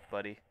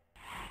 buddy.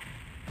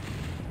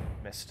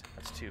 Missed.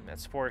 That's 2.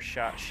 That's 4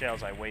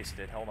 shells I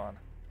wasted. Hold on.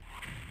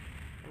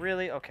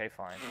 Really? Okay,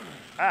 fine.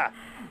 Ah!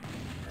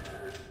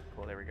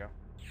 Cool, there we go.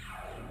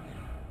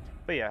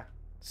 But yeah,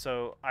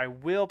 so I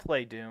will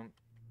play Doom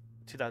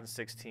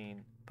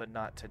 2016, but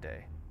not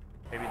today.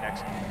 Maybe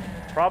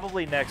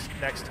probably next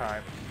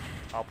time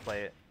I'll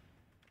play it.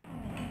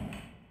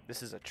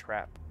 This is a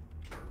trap.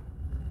 If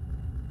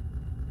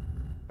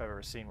I've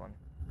ever seen one.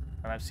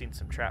 And I've seen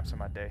some traps in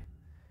my day.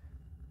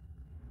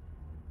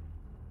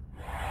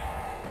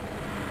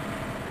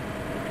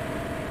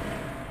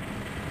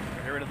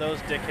 Get rid of those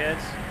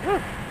dickheads.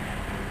 Woo!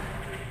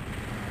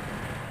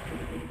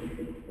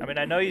 I mean,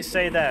 I know you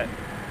say that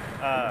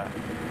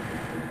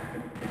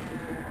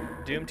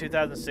Doom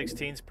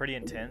 2016 is pretty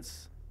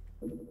intense.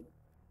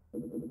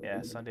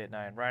 Yeah, Sunday at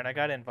 9. Ryan, I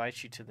gotta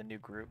invite you to the new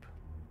group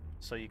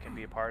so you can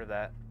be a part of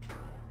that.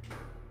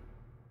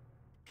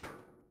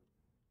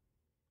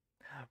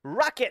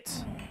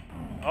 Rockets!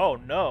 Oh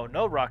no,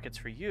 no rockets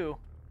for you.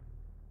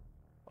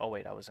 Oh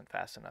wait, I wasn't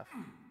fast enough.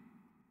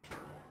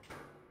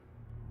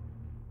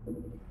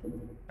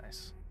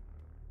 Nice.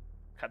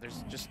 God,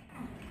 there's just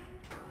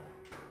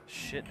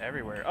shit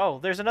everywhere. Oh,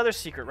 there's another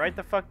secret right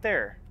the fuck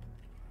there.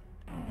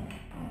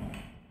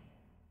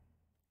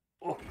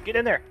 Oh, get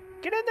in there!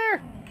 Get in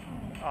there!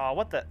 Oh,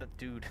 what the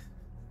dude.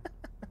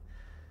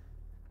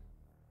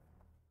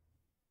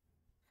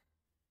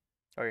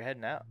 Oh, you're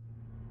heading out.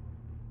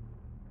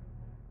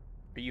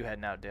 Are you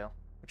heading out, Dale?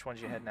 Which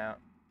one's you heading out?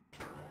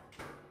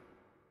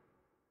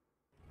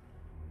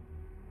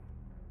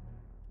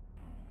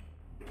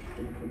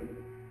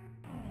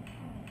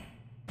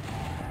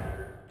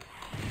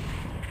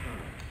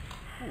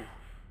 Ooh.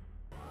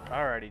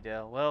 Alrighty,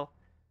 Dale. Well,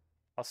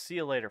 I'll see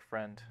you later,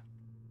 friend.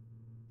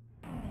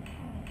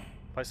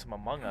 Play some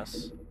Among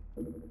Us.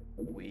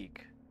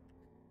 Weak.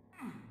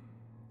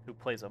 Who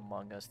plays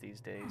Among Us these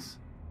days?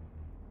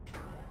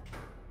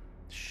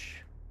 Shh.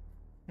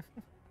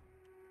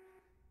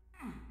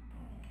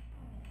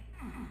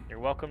 You're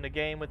welcome to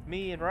game with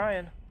me and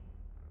Ryan.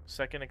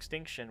 Second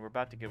Extinction. We're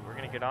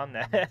gonna get on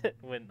that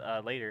when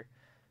later.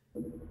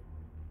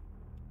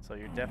 So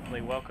you're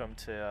definitely welcome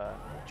to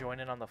join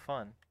in on the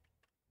fun.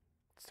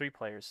 It's 3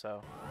 players,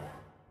 so.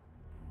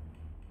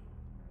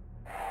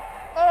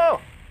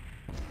 Oh!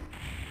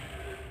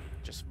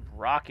 Just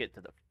rocket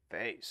to the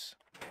face.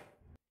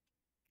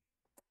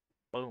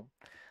 Boom.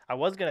 I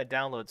was gonna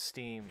download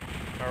Steam,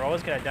 or I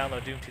was gonna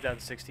download Doom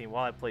 2016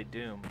 while I played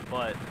Doom,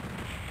 but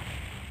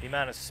the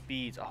amount of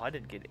speeds. Oh, I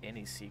didn't get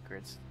any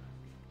secrets.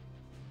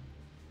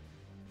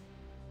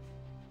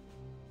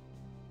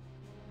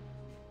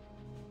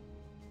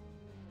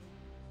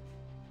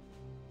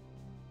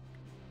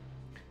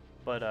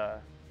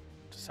 But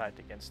decided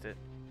against it.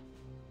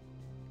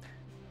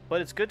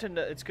 But it's good to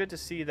know, it's good to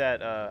see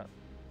that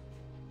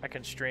I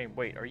can stream.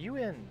 Wait, are you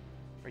in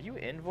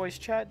voice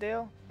chat,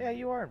 Dale? Yeah,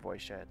 you are in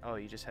voice chat. Oh,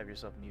 you just have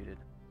yourself muted.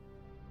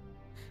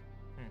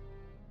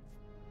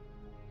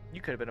 You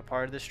could have been a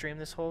part of the stream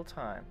this whole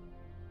time.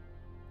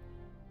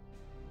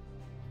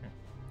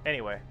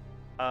 Anyway,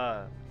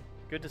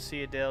 good to see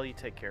you, Dale. You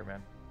take care,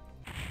 man.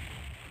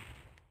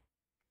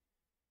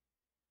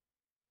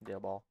 Dale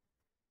ball.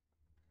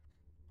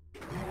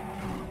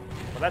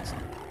 Well, that's...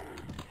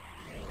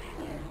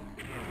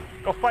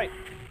 Go fight!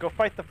 Go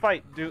fight the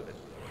fight,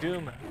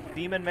 Doom.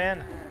 Demon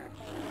man.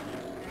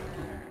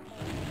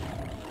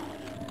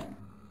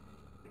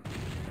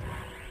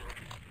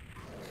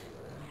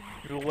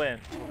 Who will win?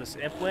 Will this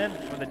imp win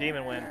or the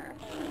demon win?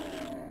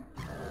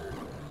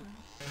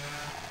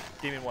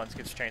 Demon wins,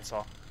 gets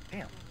chainsaw.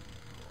 Damn.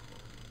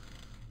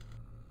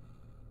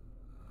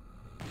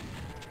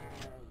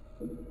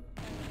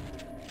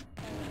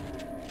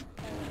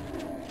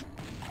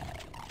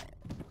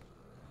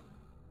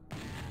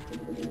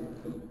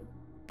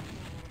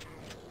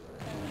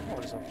 Oh,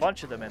 there's a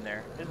bunch of them in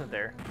there, isn't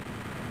there?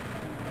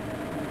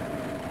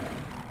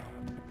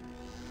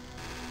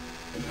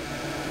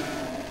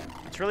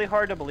 It's really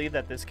hard to believe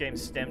that this game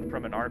stemmed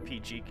from an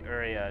RPG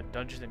or a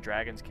Dungeons and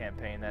Dragons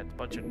campaign that a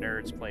bunch of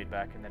nerds played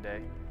back in the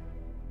day.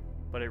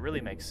 But it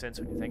really makes sense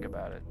when you think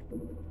about it,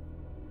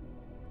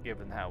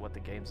 given what the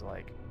game's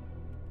like.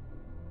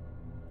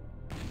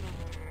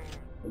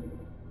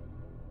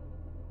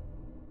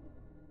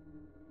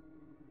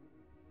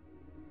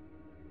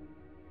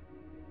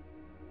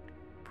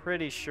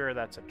 Pretty sure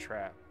that's a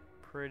trap.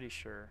 Pretty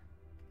sure.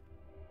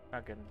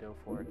 Not gonna go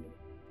for it.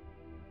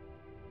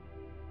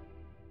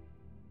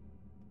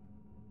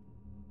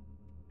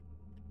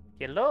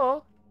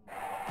 Hello?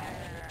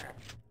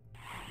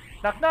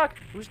 Knock knock!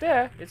 Who's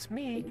there? It's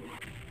me.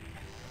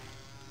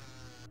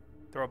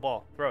 Throw a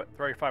ball. Throw it.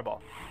 Throw your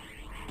fireball.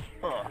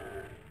 Ugh.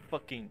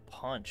 Fucking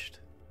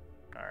punched.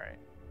 Alright.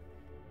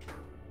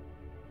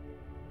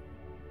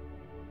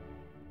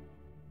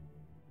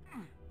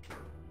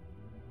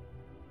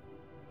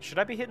 Should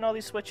I be hitting all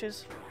these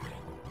switches?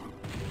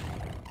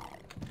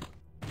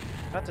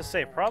 Not to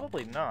say,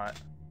 probably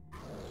not.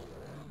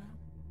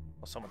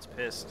 Well, someone's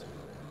pissed.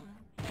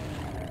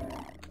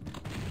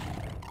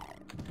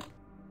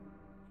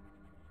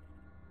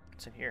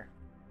 What's in here?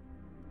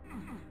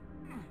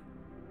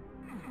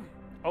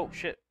 Oh,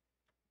 shit.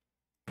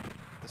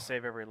 To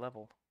save every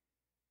level.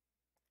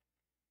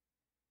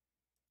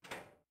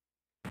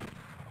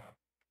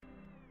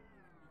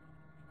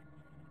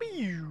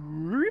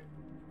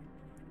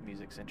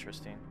 Music's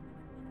interesting.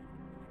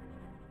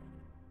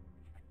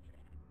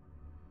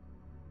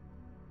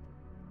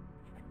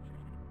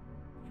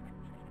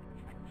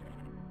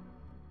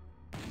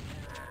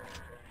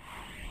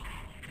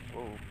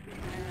 Whoa.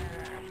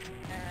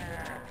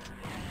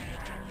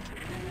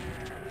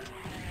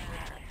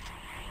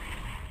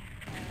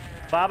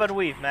 Bob and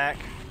weave, Mac.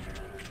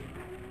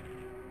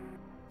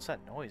 What's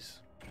that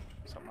noise?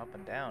 Something up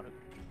and down.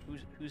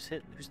 Who's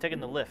taking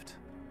the lift?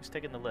 Who's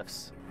taking the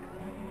lifts?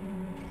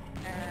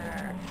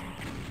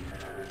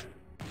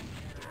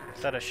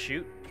 Is that a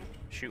shoot?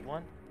 Shoot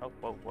one? Oh,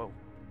 whoa, whoa.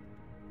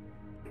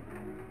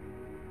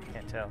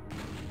 Can't tell.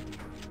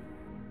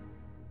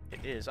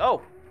 It is.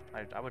 Oh!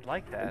 I would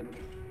like that.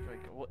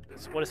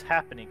 What is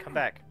happening? Come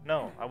back.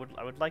 No, I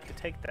would like to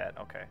take that.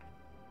 Okay.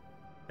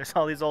 There's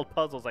all these old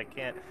puzzles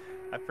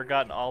I've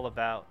forgotten all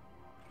about.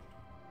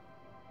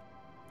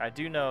 I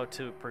do know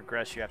to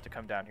progress you have to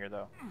come down here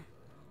though.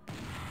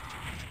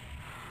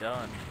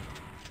 Done.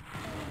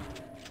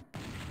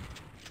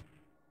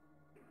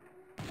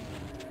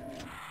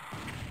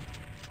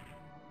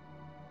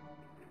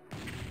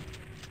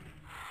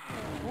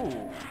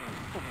 Ooh.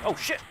 Oh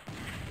shit!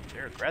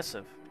 They're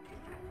aggressive.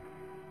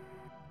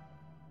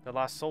 The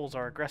lost souls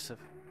are aggressive.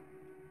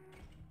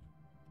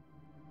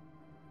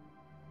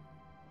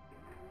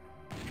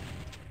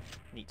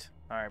 Neat.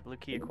 Alright, blue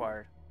key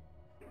acquired.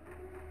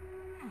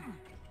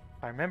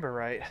 If I remember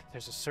right,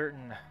 there's a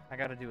certain... I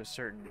gotta do a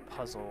certain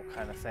puzzle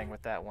kind of thing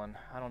with that one.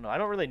 I don't know. I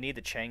don't really need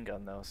the chain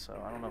gun though, so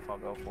I don't know if I'll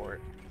go for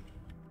it.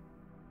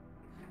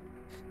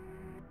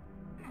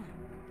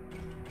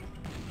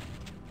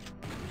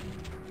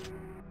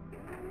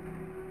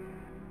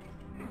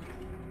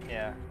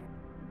 Yeah.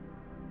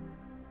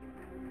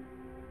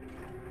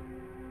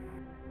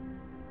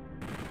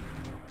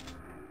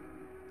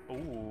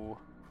 Ooh.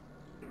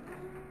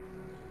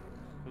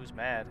 Who's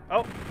mad?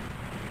 Oh!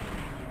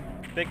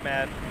 Big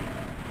mad.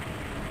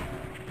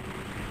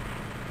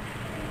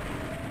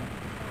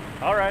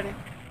 Alrighty.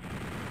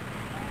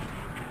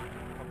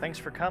 Well, thanks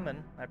for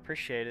coming. I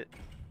appreciate it.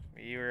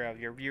 Your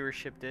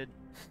viewership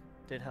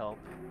did help.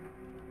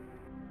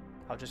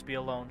 I'll just be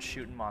alone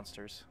shooting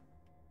monsters.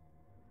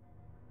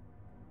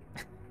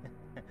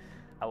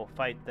 I will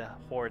fight the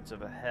hordes of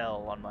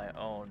hell on my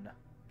own.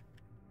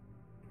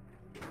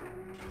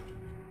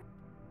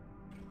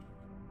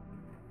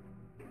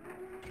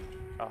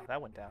 Oh,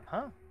 that went down,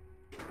 huh?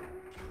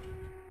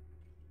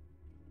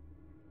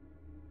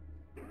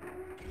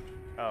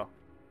 Oh,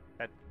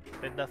 that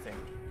did nothing.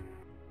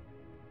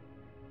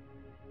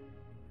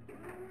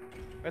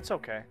 It's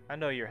okay. I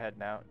know you're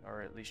heading out,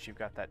 or at least you've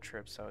got that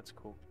trip, so it's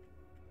cool.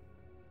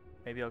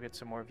 Maybe I'll get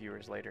some more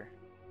viewers later.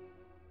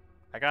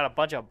 I got a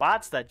bunch of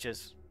bots that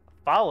just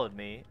followed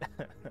me.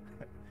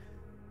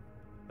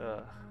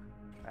 Ugh.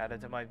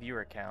 Added to my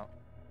viewer count.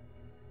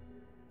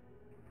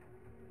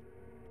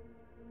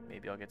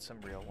 Maybe I'll get some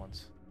real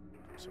ones.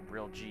 Some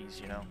real G's,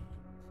 you know.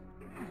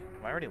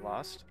 Am I already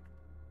lost?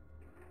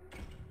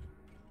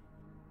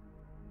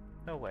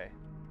 No way.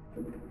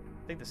 I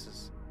think this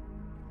is...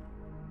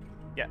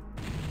 Yeah.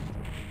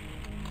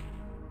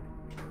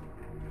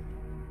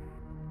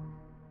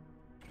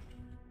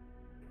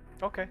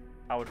 Okay.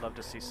 I would love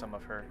to see some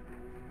of her.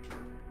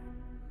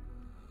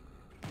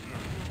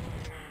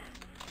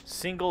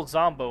 Single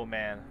Zombo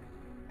man.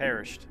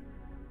 Perished.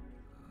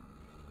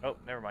 Oh,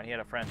 never mind. He had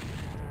a friend.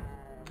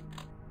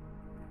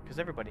 Because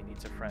everybody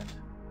needs a friend.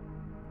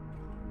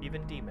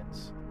 Even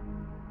demons.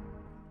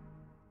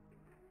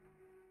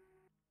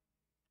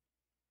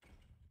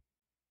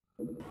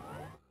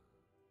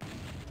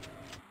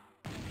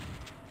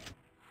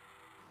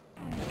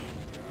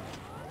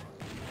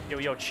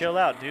 Yo, chill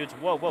out, dudes.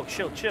 Whoa, whoa,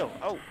 chill.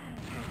 Oh.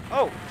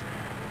 Oh!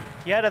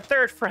 You had a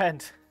third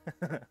friend!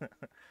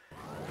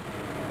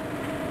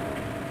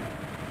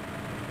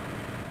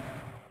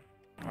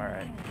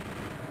 Alright.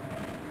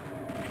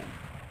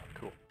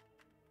 Cool.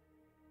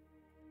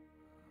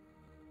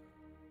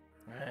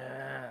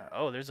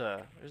 Oh, there's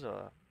a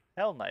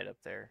Hell Knight up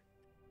there.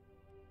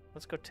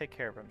 Let's go take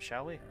care of him,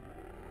 shall we?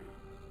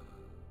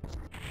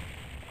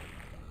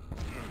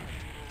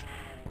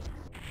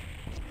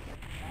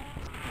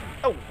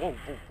 Oh, whoa.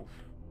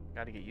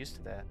 Gotta get used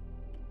to that.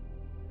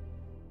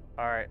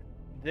 Alright.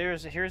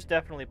 Here's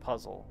definitely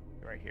puzzle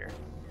right here.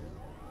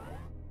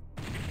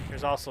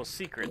 There's also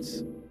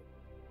secrets.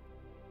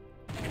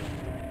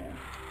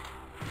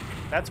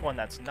 That's one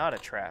that's not a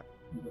trap.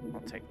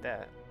 I'll take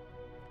that.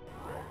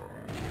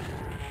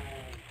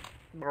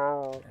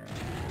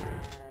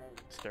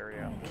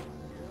 Stereo.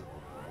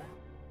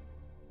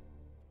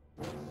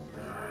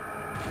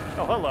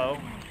 Oh, hello.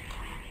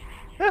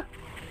 Ah,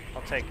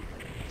 I'll take.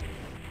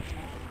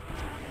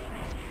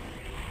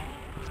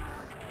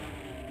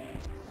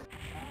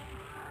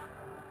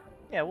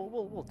 Yeah,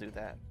 we'll do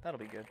that. That'll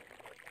be good.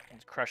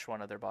 Let's crush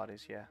one of their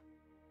bodies. Yeah.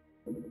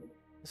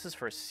 This is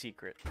for a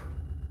secret.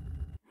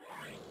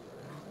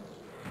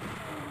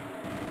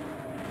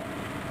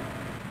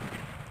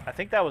 I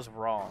think that was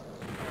wrong.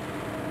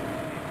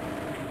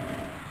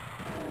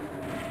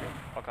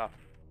 Fuck off.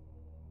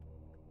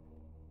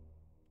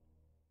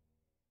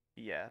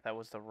 Yeah, that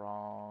was the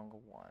wrong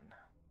one.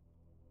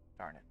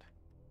 Darn it.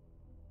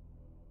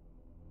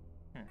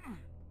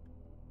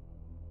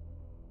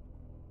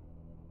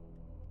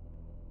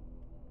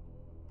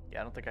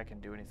 Yeah, I don't think I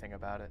can do anything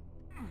about it.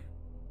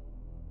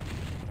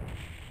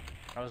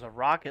 That was a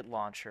rocket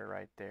launcher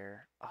right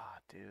there. Ah, oh,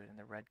 dude, and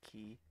the red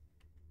key.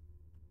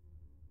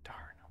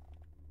 Darn.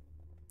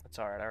 That's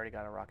alright, I already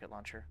got a rocket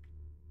launcher.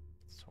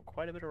 So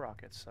quite a bit of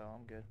rockets, so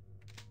I'm good.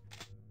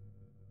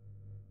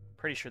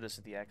 Pretty sure this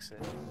is the exit.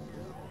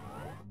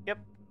 Yep.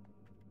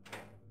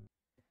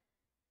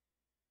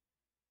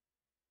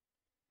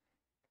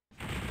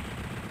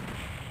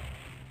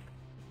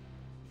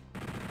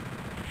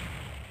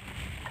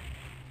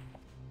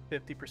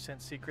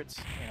 %50 secrets,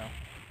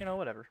 you know,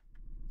 whatever.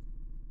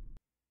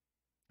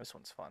 This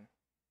one's fun.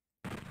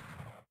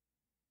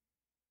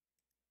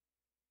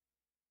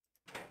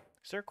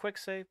 Is there a quick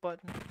save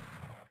button?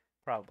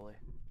 Probably.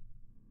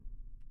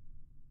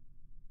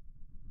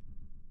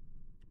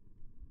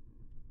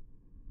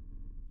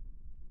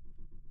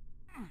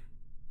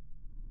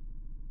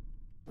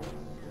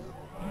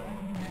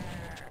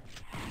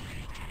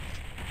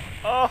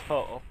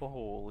 Oh,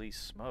 holy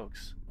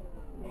smokes.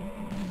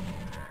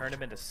 Turn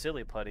him into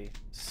silly putty.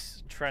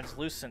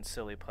 Translucent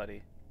silly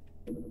putty.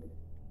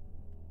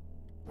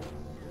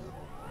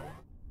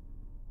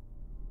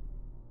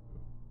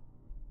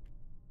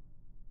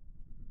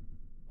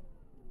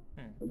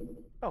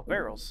 Oh,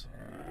 barrels.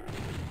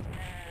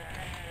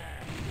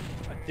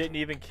 I didn't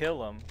even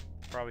kill him.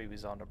 Probably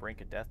was on the brink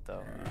of death,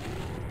 though.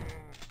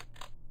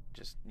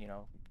 Just,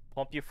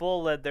 pump you full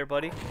of lead there,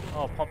 buddy.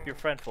 Oh, pump your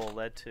friend full of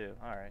lead, too.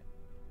 Alright.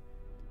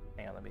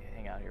 Hang on, let me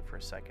hang out here for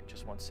a second.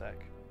 Just one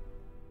sec.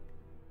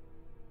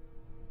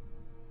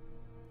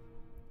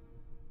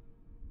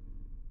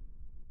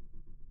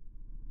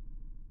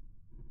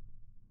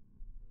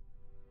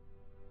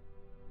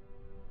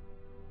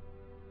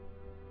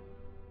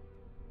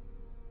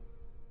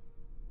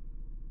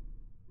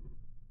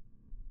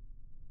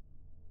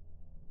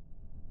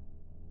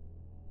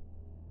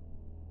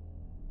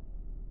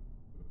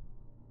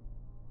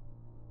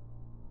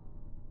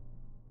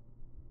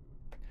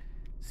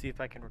 See if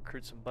I can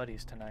recruit some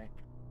buddies tonight.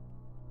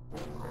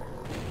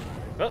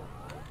 Oh!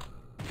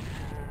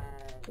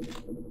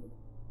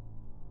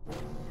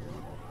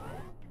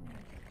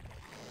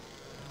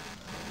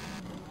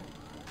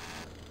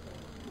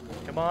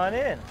 Come on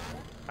in.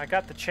 I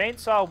got the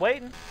chainsaw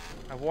waiting.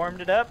 I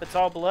warmed it up. It's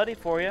all bloody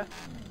for you.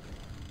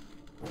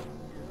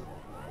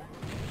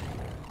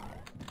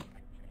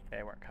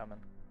 They weren't coming.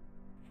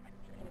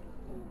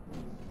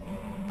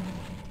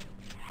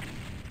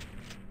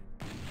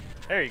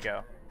 There you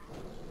go.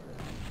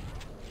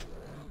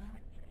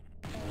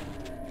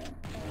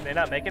 Can they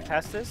not make it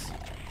past this?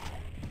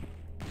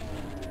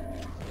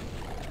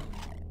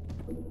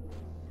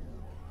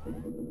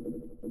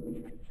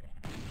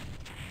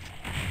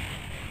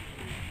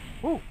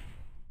 Woo!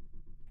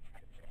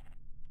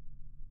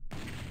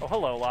 Oh,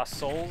 hello, lost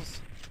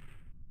souls.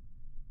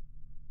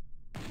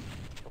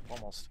 Oh,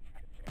 almost.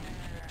 Did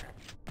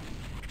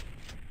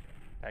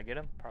I get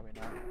him? Probably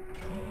not.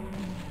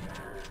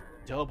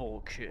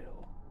 Double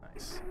kill.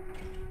 Nice.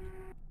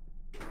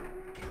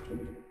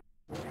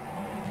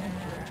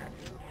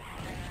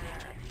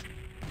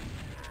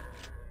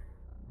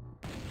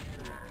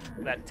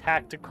 That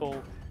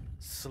tactical,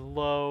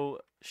 slow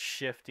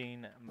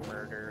shifting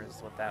murder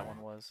is what that one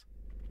was.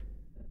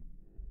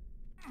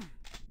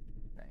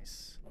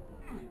 Nice.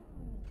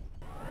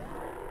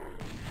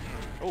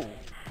 Oh,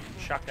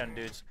 shotgun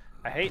dudes.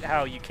 I hate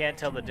how you can't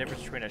tell the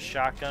difference between a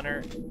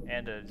shotgunner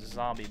and a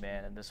zombie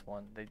man in this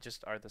one. They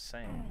just are the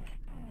same.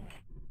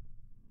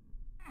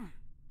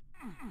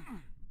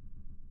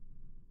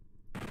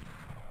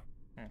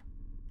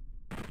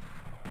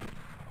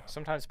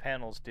 Sometimes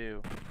panels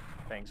do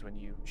things when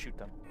you shoot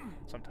them.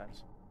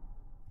 Sometimes.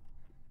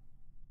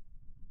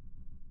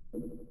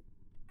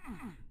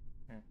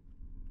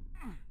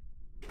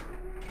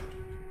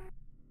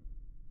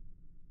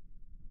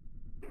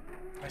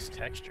 Nice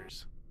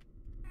textures.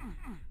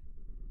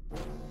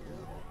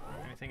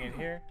 Anything in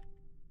here?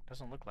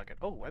 Doesn't look like it.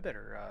 Oh, I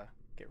better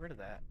get rid of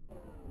that.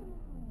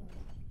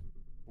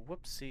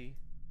 Whoopsie.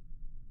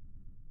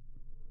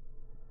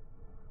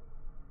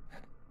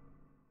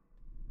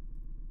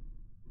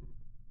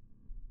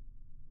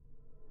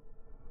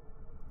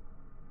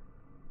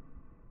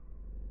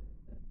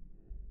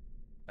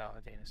 Oh,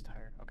 Dana's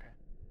tired. Okay.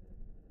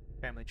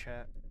 Family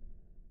chat.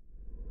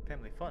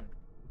 Family fun.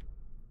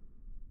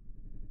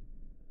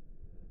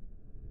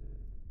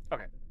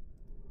 Okay.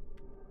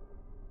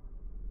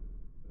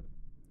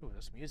 Ooh,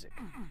 this music.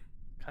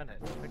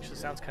 Actually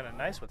sounds kind of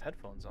nice with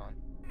headphones on.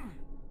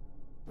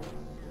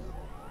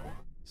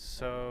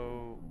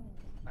 So,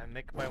 I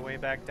make my way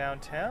back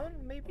downtown,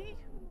 maybe?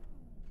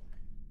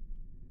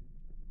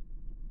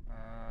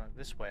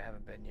 This way I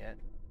haven't been yet.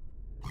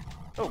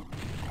 Oh!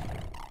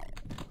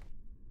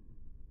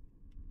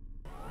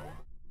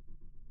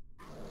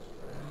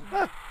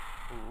 Ah!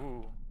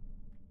 Ooh.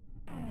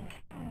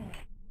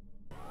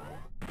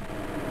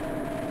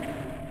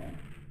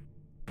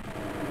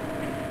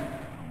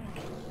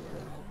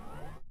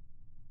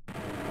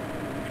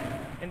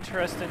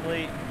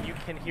 Interestingly, you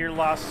can hear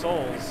lost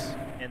souls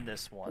in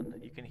this one.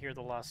 You can hear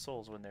the lost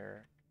souls when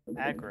they're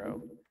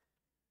aggro,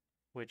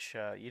 which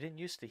you didn't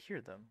used to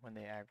hear them when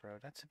they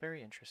aggro. That's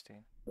very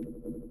interesting.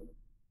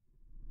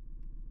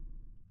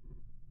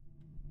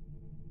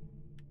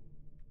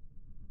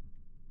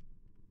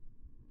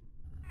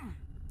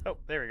 Oh,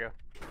 there we go.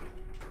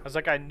 I was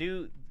like, I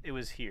knew it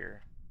was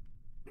here.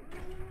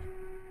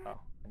 Oh,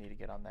 I need to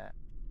get on that.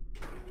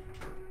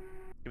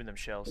 Give me them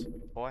shells,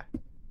 boy.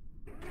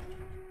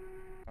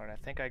 Alright, I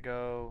think I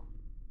go...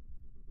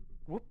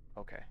 Whoop,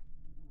 okay.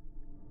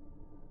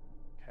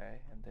 Okay,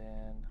 and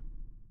then...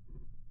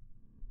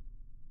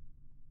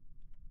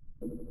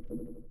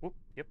 Whoop,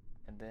 yep,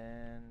 and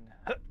then...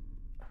 Huh!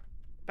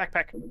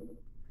 Backpack!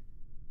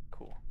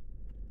 Cool.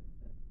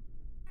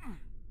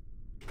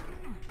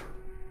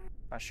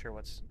 Not sure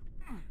what's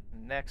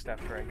next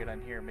after I get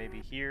on here. Maybe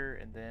here,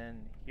 and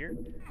then here?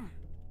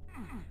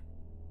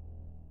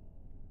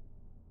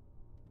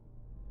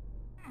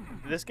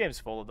 This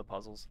game's full of the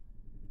puzzles.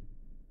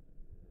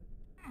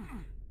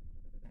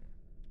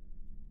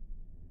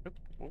 Oop,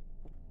 whoop,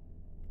 whoop.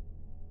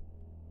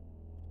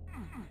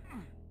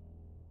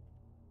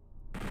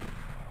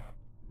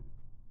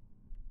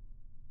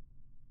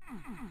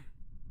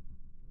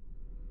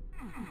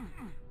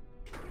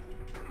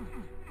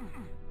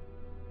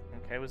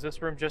 Okay, was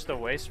this room just a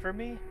waste for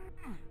me?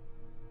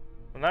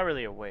 Well, not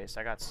really a waste.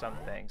 I got some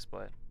things,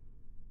 but...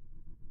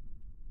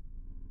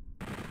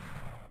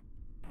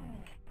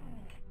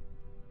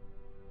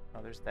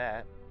 Oh, there's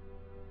that.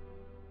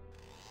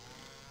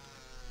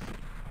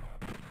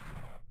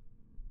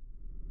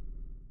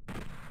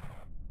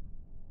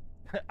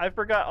 I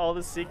forgot all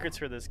the secrets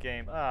for this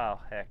game. Oh,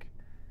 heck.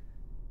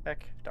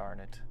 Heck darn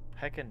it.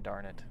 Heckin'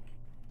 darn it.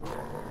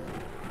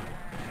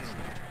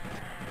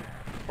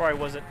 Probably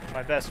wasn't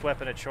my best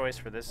weapon of choice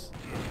for this.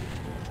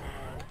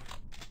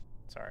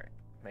 Sorry.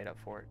 Made up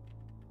for it.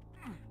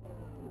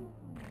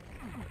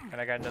 And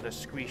I got another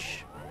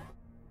squeesh.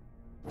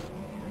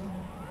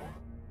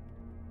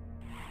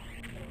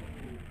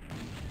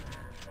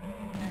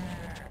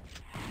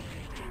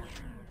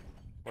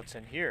 What's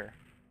in here?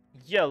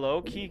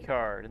 Yellow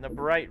keycard in the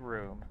bright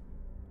room.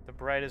 The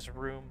brightest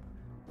room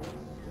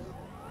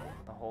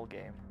in the whole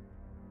game.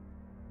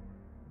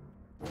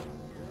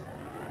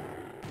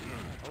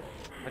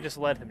 I just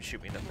let him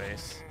shoot me in the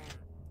face.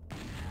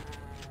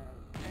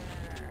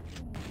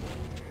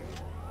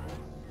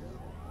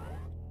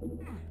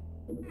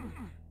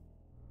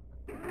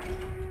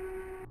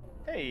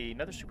 Hey,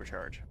 another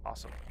supercharge.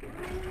 Awesome.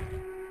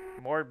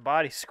 More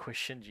body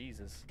squishing,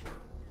 Jesus.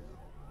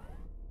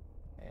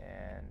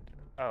 And...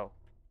 oh.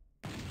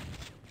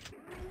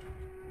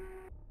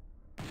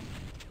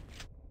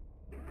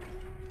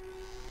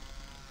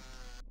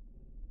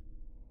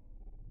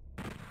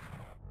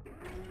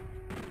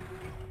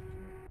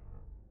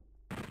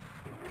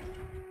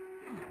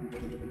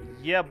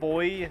 Yeah,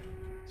 boy.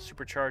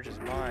 Supercharge is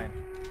mine.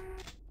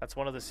 That's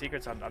one of the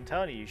secrets. I'm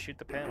telling you, you shoot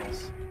the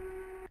panels.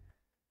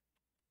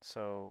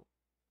 So...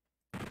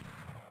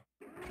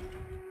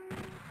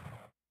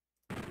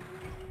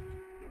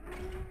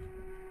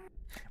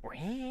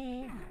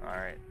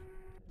 Alright.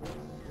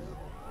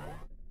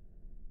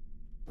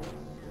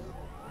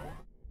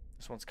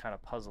 This one's kind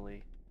of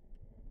puzzly.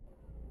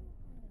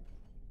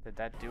 Did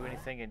that do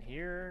anything in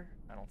here?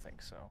 I don't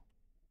think so.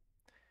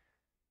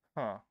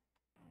 Huh.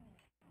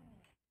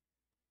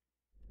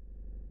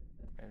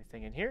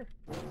 Anything in here?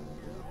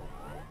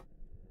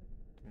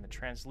 In the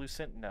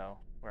translucent? No.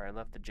 Where I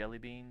left the jelly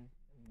bean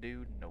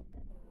dude? Nope.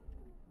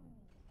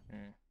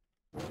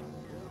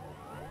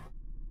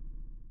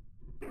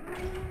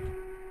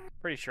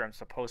 Pretty sure I'm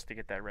supposed to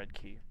get that red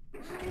key.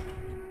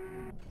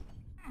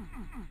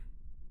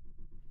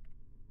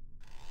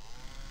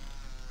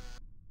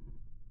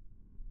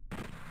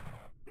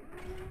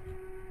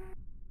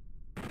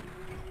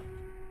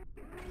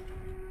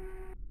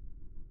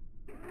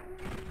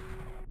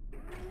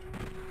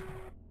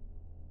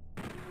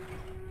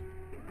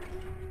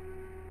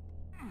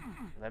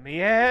 Let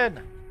me in!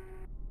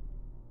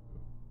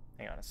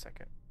 Hang on a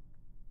second.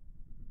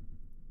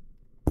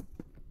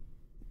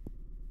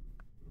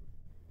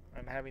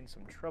 I'm having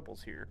some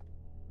troubles here.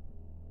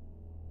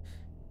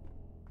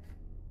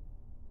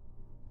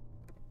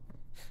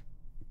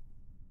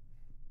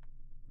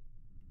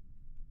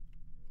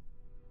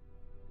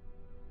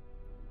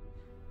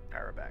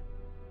 Alright, we're back.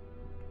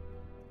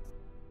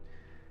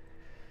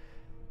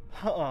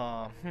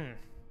 I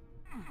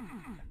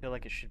feel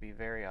like it should be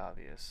very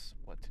obvious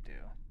what to do.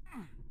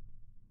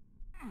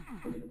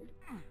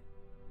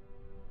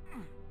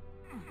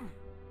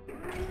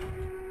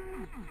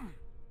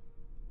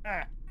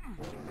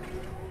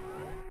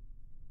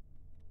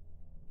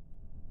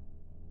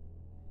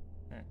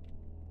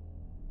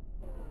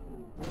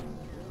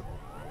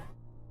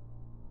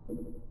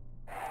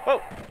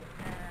 Whoa!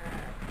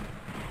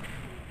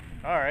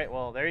 Alright,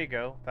 well, there you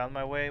go. Found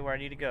my way where I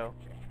need to go.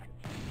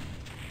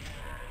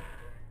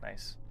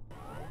 Nice.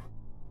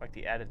 Like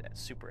the added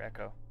super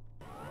echo.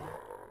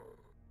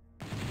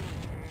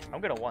 I'm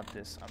gonna want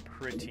this, I'm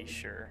pretty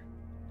sure.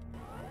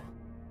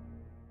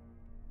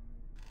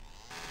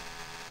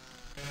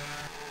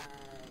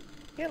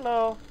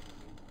 Hello!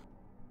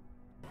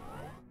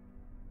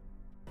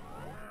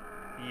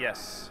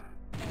 Yes.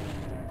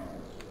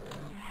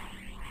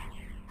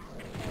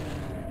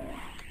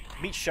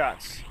 Meat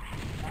shots.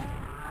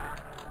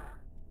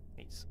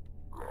 Nice.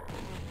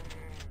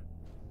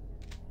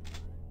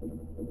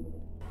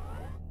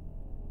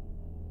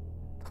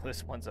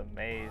 This one's a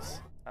maze.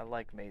 I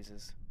like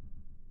mazes.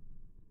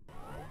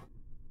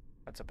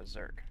 That's a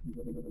berserk.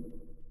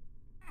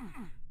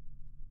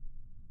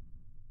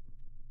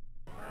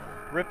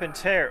 Rip and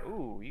tear.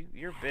 Ooh,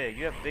 you're big.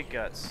 You have big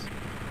guts.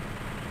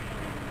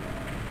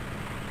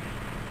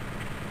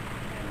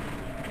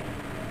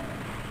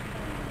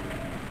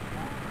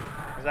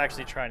 I was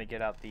actually trying to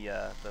get out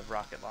the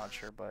rocket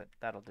launcher, but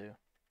that'll do.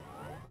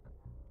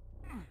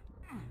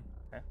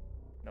 Eh?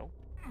 No?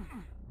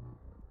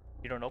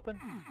 You don't open?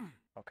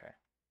 Okay.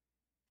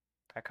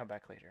 I come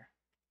back later.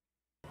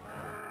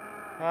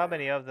 How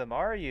many of them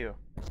are you?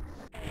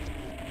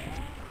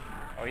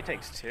 Oh, he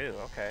takes 2.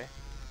 Okay.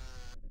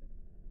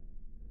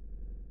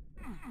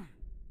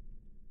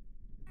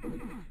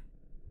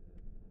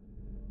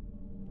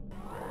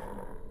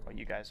 Oh,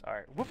 you guys.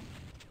 Alright. Whoop.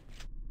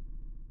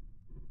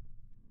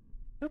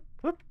 Whoop,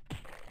 whoop.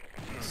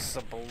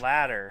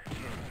 Splatter.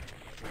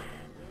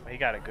 Well, he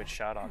got a good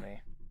shot on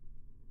me.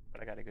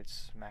 But I got a good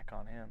smack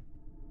on him.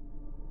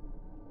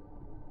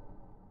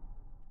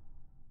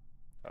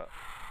 Oh.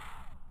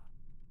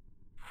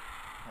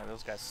 Yeah,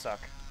 those guys suck.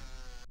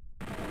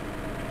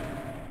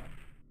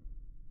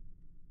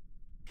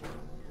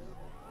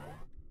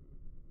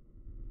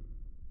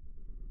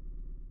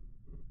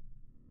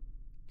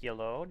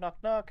 Yellow, knock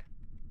knock.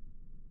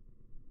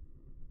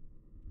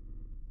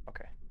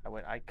 Okay,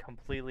 I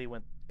completely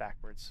went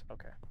backwards.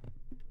 Okay.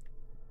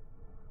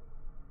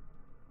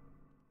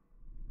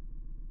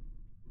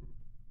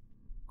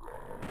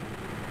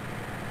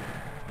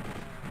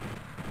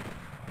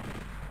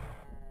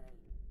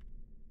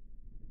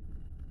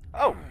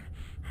 Oh!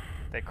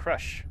 They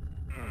crush.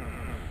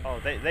 Oh,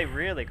 they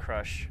really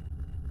crush.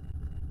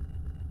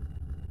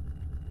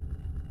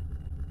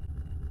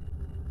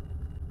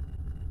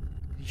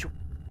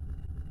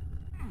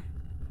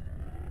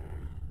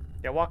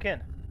 Yeah, walk in.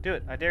 Do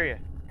it. I dare you.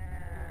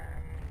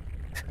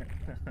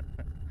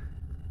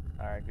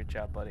 Alright, good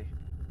job, buddy.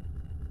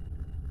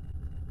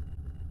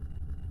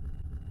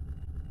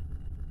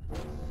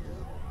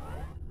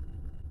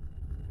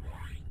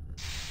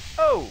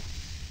 Oh!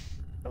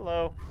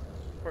 Hello.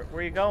 Where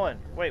are you going?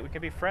 Wait, we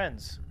can be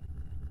friends.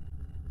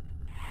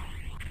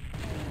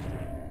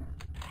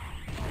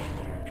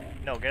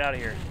 No, get out of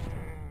here.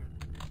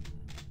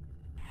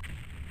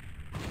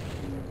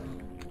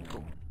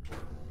 Cool.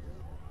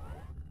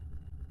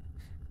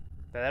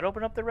 Did that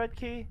open up the red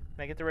key?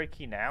 Can I get the red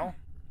key now?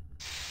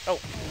 Oh.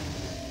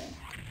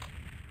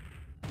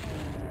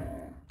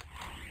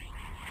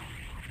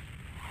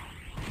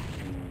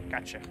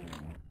 Gotcha.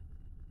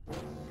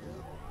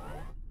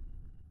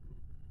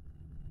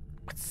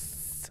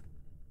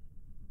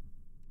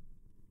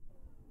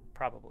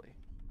 Probably.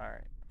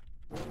 Alright.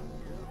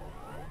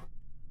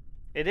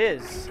 It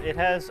is. It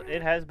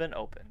has been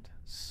opened.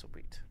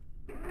 Sweet.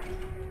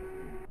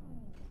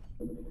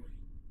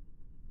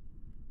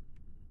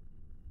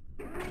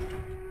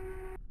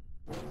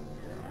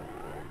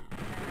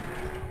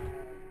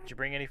 Did you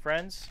bring any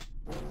friends?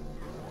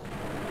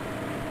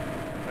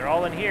 They're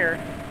all in here.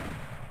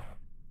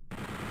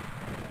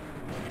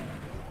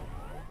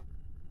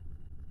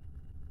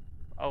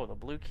 Oh, the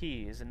blue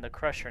key is in the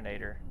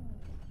Crushernator.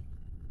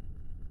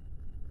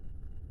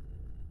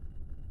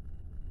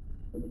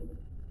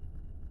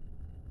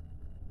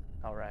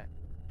 Alright.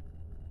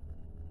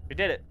 We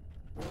did it.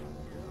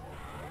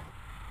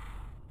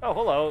 Oh,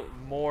 hello.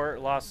 More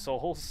lost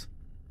souls.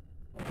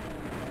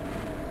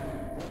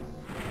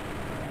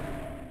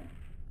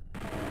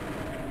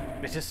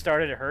 They just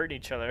started hurting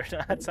each other.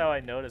 That's how I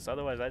noticed.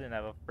 Otherwise, I didn't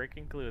have a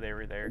freaking clue they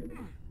were there.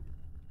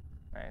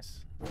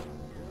 Nice.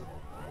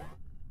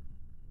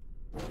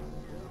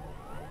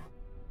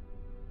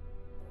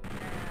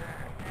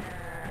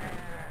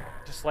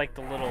 Just like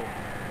the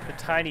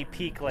tiny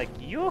peak, like,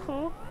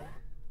 yoo-hoo!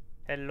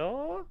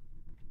 Hello?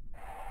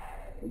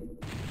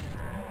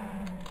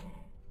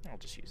 I'll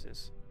just use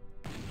this.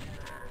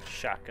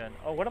 Shotgun.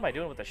 Oh, what am I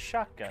doing with a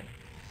shotgun?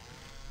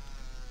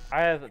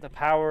 I have the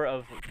power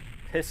of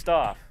pissed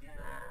off.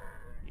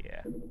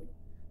 Yeah.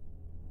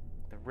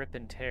 The rip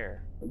and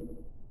tear.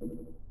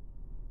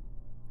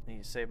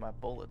 Need to save my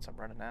bullets. I'm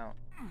running out.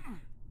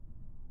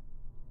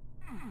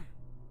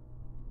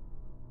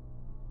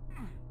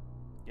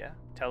 Yeah.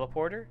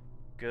 Teleporter?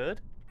 Good.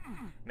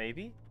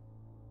 Maybe.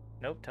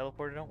 Nope,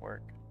 teleporter don't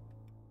work.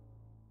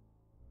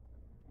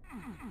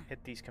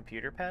 Hit these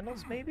computer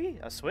panels, maybe?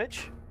 A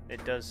switch?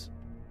 It does.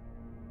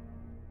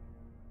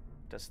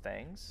 does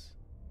things.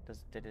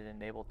 Did it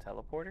enable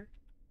teleporter?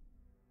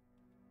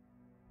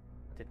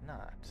 Did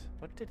not.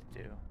 What did it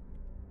do?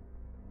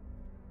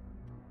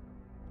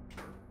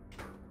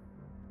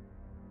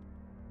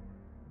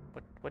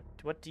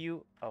 What do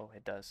you... Oh,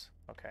 it does.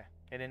 Okay.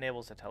 It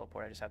enables a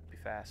teleport. I just have to be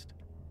fast.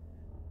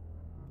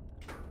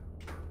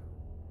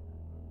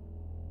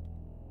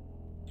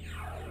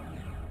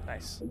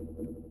 Nice.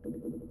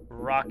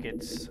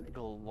 Rockets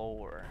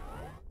galore.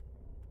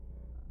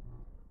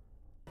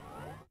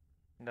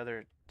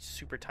 Another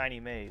super tiny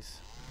maze.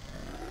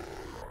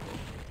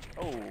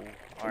 Oh,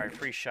 alright,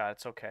 free shot.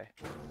 It's okay.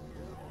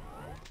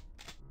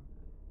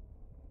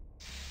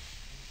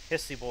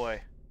 Hissy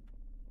boy.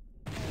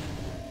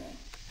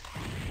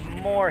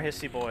 More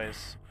hissy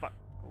boys. Fuck.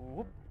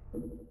 Whoop.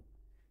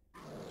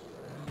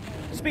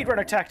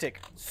 Speedrunner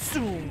tactic.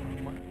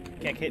 Zoom.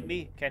 Can't hit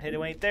me. Can't hit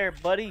who ain't there,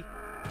 buddy.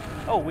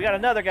 Oh, we got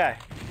another guy.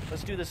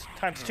 Let's do this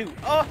times 2.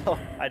 Oh,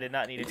 I did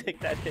not need to take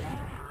that hit.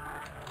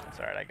 It's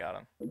alright, I got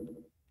him.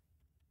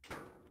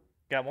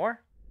 Got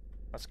more?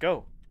 Let's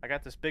go. I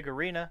got this big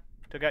arena.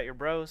 Took out your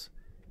bros.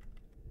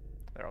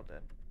 They're all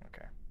dead.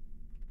 Okay.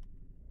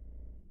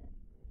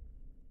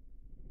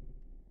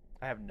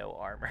 I have no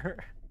armor.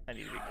 I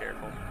need to be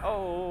careful.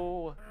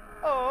 Oh!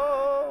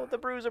 Oh! The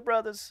Bruiser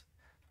Brothers!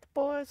 The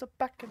boys are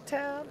back in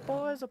town.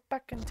 Boys are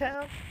back in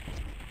town.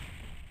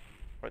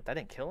 What, that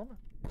didn't kill him?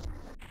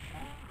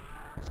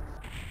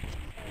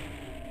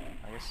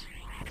 I guess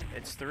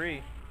it's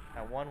 3.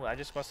 That one, I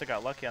just must have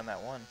got lucky on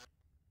that one.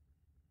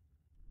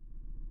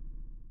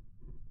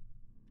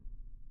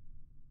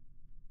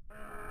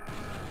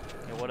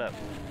 Yo, what up?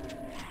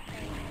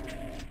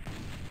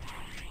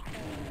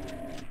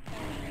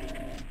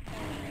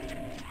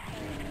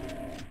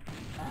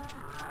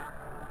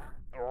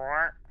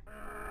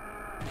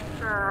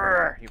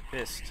 You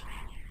pissed.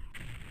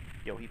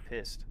 Yo, he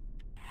pissed.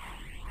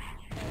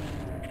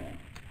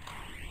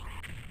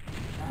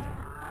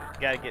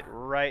 Gotta get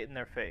right in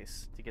their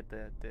face to get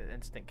the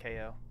instant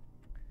KO.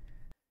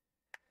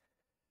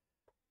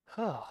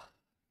 Oh.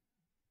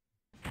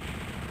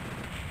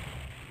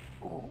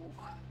 Ooh.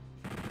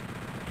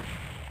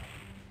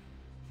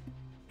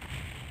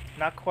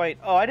 Not quite.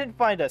 Oh, I didn't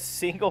find a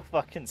single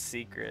fucking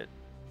secret.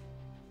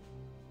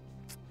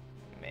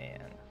 Man.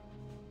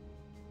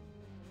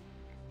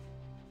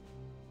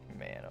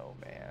 Man, oh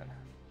man.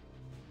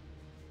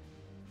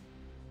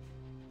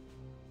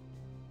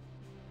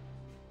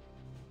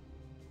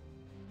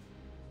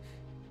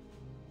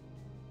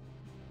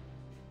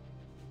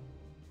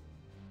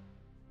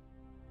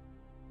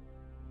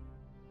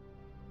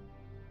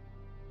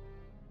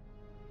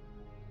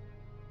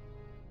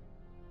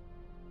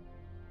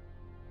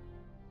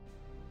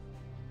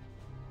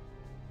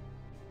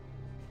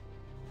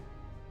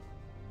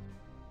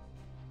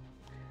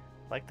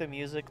 Like the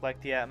music, like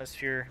the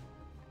atmosphere.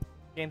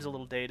 Game's a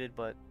little dated,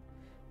 but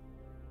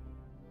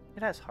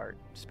it has heart,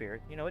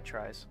 spirit. You know, it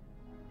tries.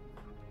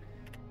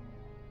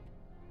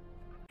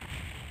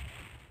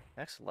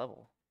 Next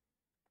level.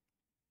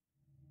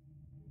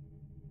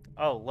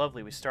 Oh,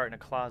 lovely. We start in a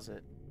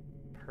closet.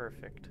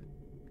 Perfect.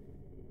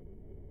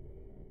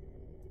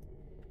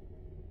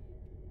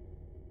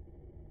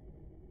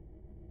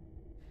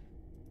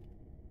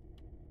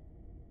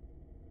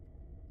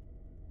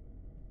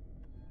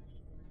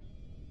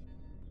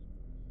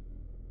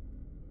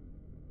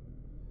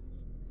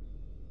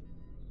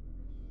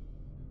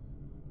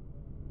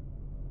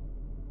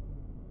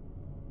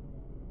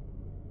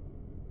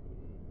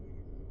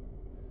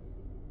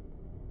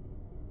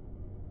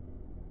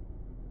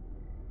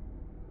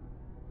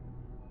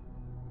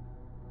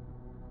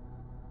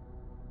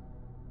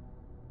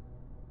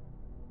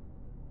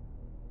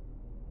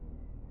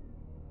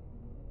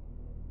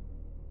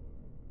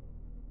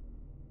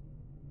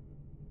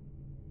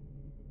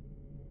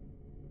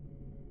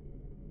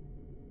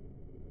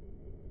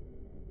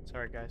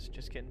 Sorry guys,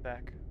 just getting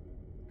back.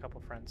 A couple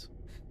friends.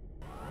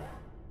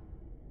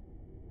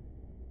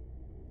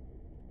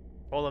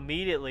 Well,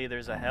 immediately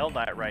there's a Hell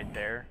Knight right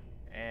there,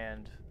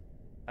 and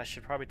I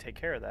should probably take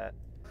care of that.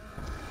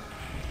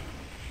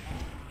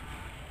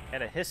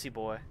 And a hissy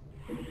boy.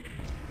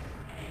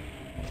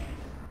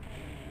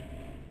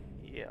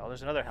 Yeah, oh,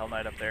 there's another Hell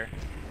Knight up there.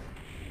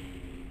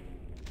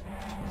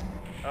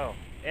 Oh,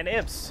 and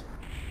imps.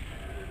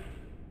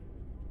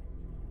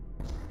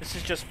 This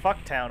is just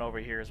Fucktown over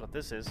here is what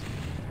this is.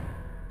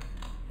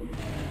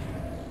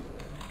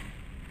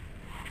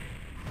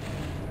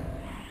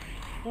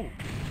 Ooh.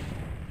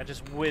 I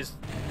just whizzed.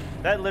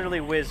 That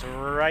literally whizzed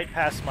right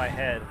past my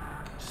head.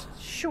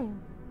 Just shoo.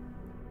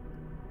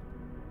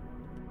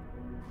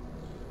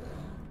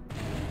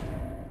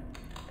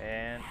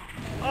 And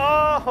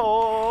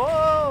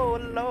oh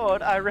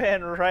Lord, I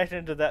ran right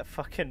into that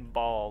fucking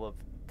ball of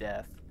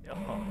death.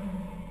 Oh,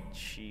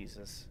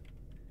 Jesus.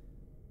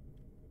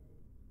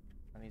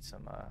 I need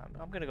some.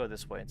 I'm gonna go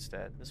this way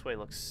instead. This way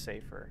looks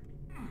safer.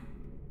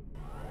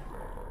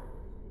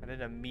 I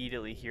didn't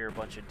immediately hear a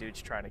bunch of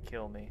dudes trying to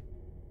kill me.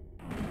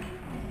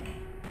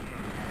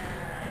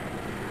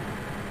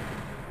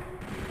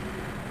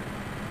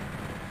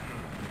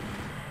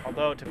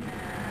 Although, to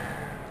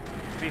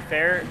be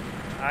fair,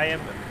 I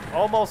am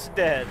almost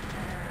dead.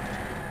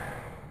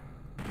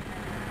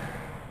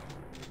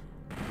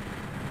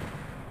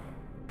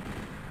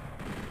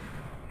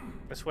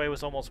 This way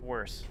was almost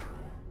worse.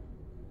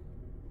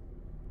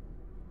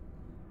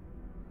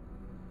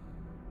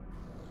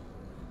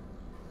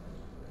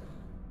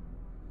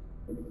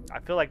 I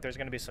feel like there's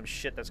gonna be some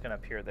shit that's gonna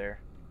appear there.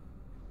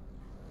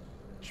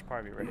 Should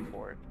probably be ready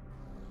for it.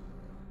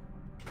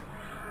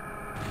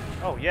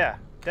 Oh yeah,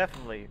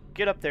 definitely.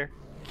 Get up there.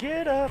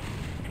 Get up!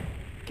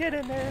 Get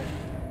in there!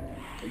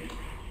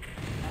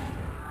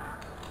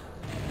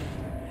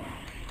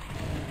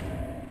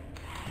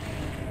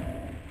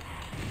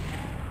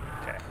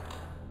 Okay.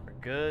 We're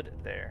good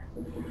there.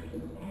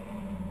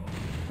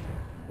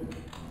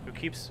 Who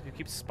keeps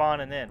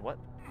spawning in? What?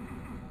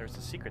 There's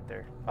a secret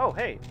there. Oh,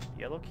 hey!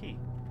 Yellow key.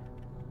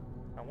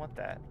 I want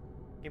that.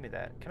 Give me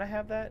that. Can I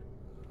have that?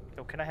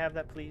 Oh, can I have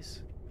that,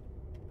 please?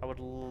 I would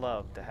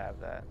love to have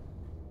that.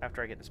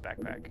 After I get this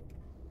backpack.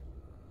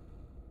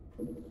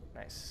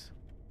 Nice.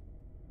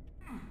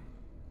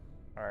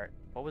 Alright.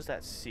 What was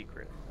that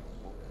secret?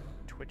 Ooh,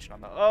 twitching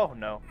on the... Oh,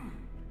 no.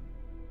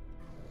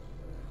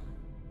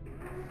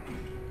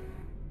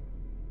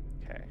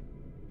 Okay.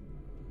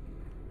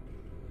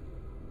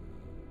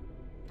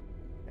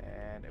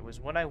 And it was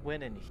when I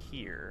went in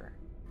here.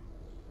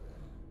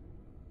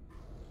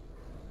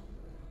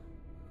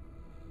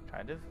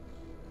 Kind of.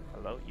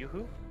 Hello,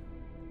 yoo-hoo?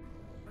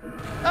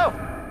 Oh!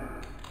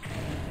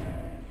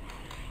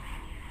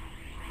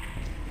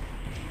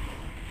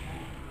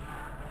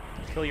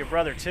 Kill your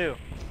brother, too.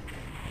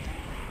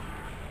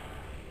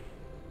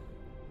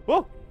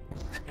 Whoa!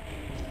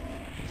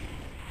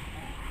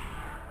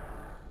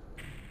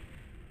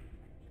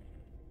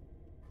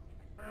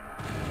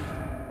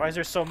 Why is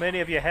there so many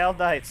of you Hell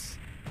Knights?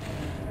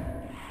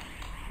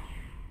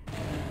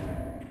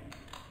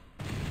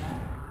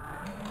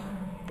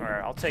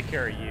 Alright, I'll take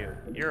care of you.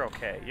 You're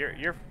okay.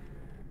 You're...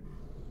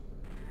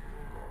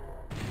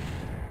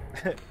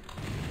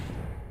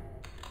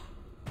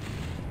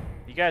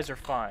 You guys are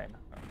fine.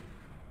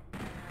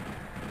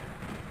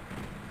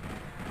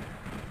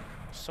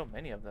 So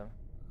many of them.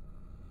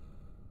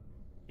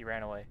 He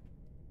ran away.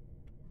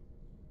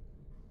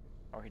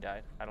 Or he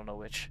died. I don't know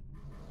which.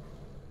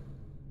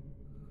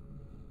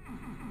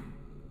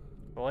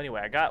 Well,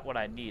 anyway, I got what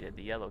I needed,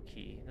 the yellow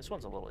key. This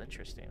one's a little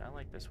interesting. I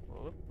like this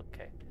one. Whoop,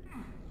 okay.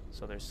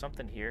 So there's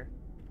something here.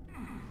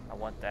 I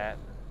want that.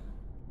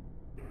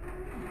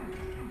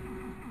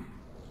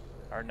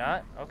 Or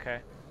not? Okay.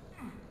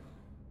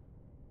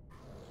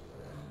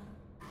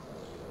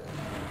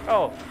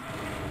 Oh!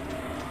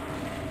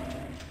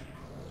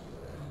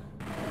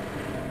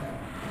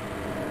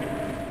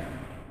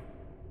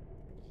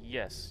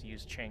 Yes,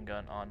 use chain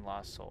gun on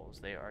lost souls.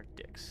 They are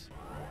dicks.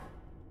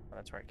 Well,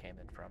 that's where I came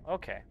in from.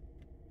 Okay.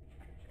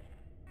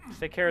 Let's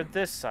take care of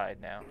this side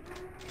now.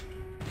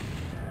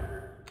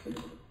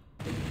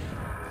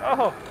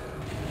 Oh!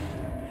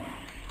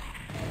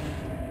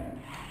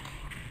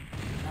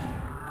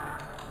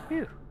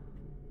 Phew.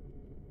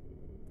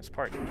 This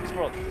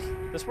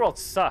world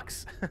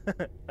sucks.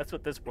 That's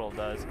what this world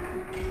does.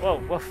 Whoa,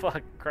 whoa,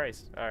 fuck,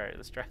 Christ. Alright,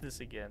 let's try this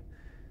again.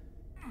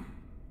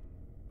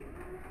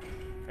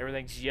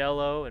 Everything's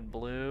yellow and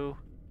blue.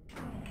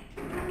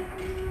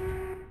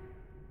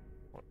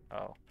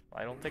 Oh,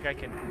 I don't think I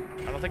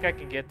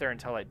can get there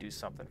until I do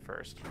something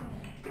first.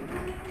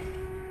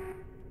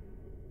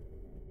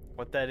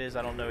 What that is,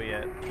 I don't know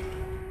yet.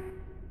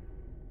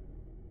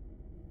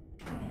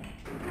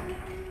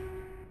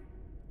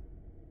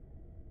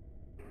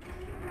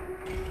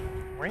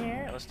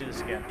 Let's do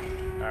this again.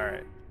 All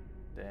right.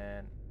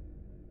 Then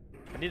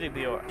I need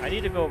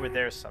to go over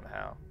there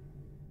somehow.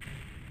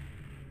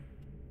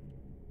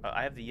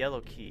 I have the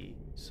yellow key,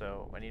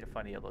 so I need to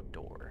find a yellow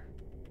door.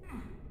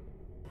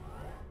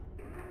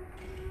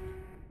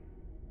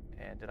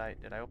 And did I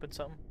open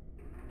something?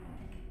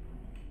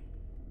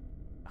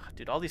 Ugh,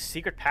 dude, all these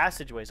secret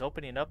passageways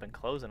opening up and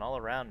closing all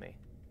around me.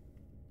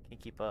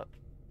 Can't keep up.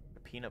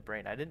 The peanut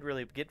brain. I didn't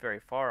really get very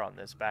far on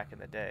this back in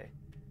the day.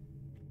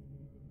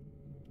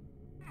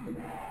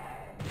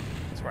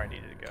 That's where I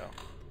needed to go.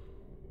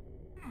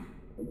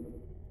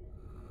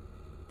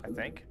 I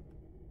think.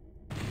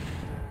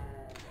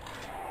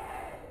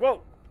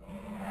 Whoa!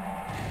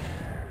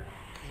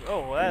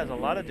 Oh, well, that is a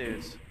lot of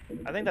dudes.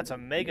 I think that's a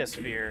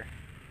megasphere.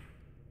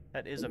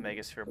 That is a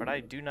megasphere, but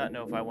I do not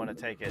know if I want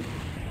to take it.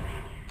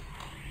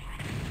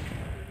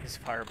 These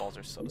fireballs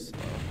are so slow.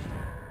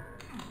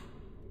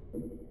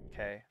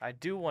 Okay, I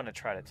do want to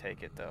try to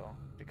take it, though,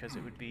 because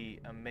it would be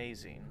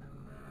amazing.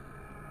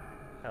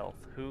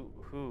 Health.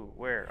 Who,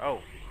 where? Oh!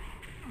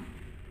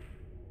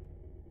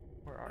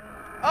 Where are you?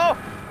 Oh!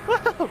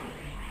 Woo!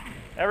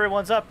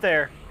 Everyone's up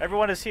there.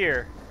 Everyone is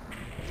here.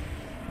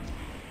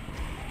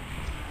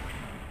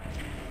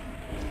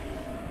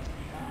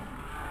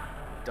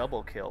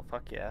 Double kill.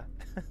 Fuck yeah.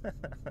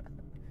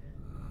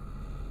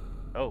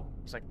 Oh,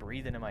 it's like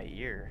breathing in my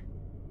ear.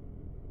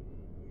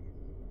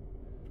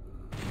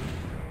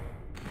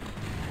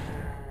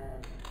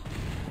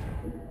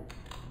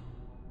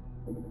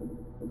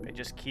 They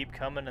just keep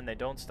coming and they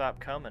don't stop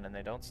coming and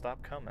they don't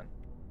stop coming.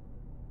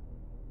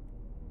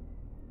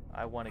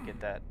 I want to get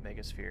that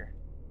Megasphere.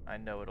 I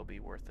know it'll be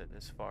worth it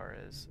as far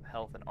as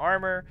health and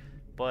armor,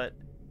 but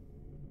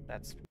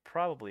that's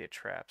probably a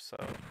trap, so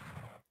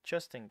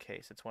just in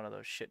case it's one of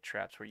those shit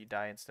traps where you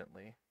die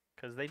instantly.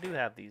 Because they do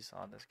have these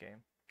on this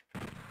game.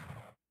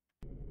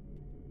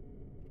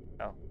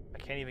 Oh, I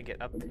can't even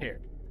get up there.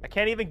 I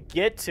can't even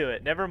get to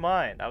it. Never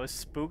mind. I was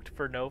spooked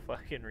for no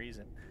fucking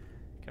reason.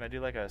 Can I do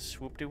like a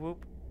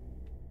swoop-de-whoop?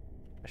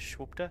 A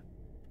swoop-da?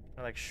 Can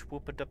I like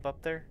swoop it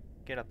up there?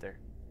 Get up there.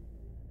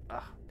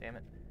 Ah, damn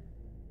it.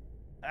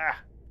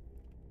 Ah!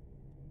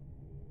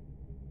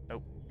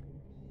 Nope.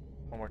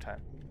 One more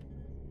time.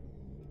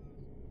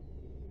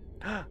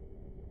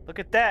 Look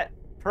at that!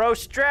 Pro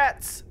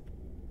strats!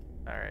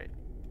 Alright.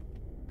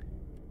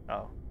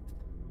 Oh.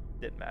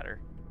 Didn't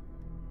matter.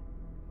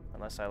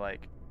 Unless I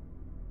like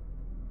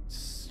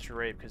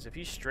strafe, because if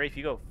you strafe,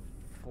 you go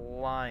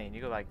flying.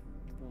 You go like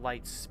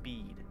light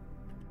speed.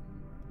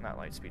 Not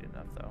light speed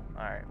enough though.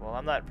 Alright, well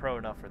I'm not pro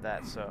enough for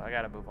that, so I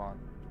gotta move on.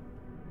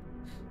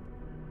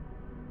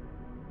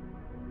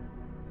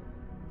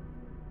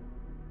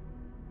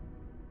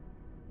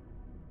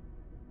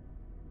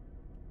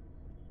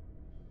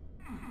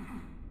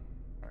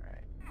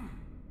 Alright.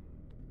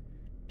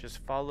 Just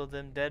follow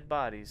them dead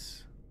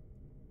bodies.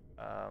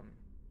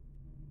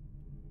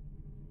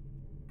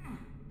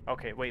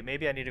 Okay, wait,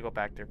 maybe I need to go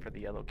back there for the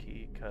yellow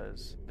key,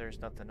 because there's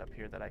nothing up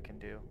here that I can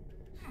do.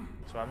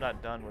 So I'm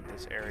not done with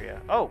this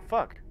area. Oh,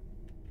 fuck!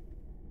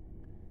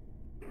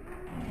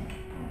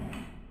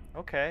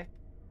 Okay.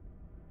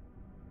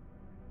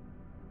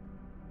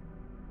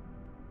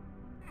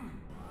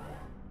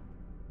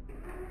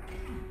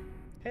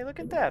 Hey, look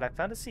at that! I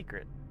found a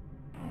secret.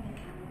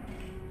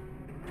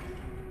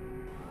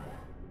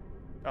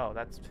 Oh,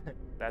 that's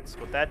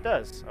what that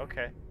does.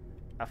 Okay.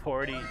 I've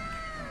already...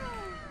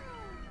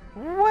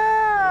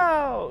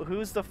 Wow!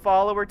 Who's the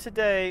follower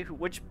today?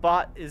 Which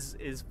bot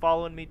is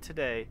following me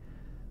today?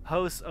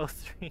 Host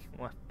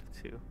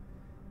 0312.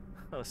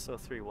 Host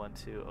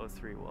 0312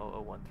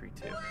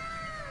 03000132.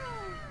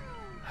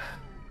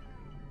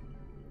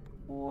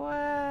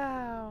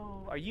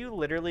 Wow! Are you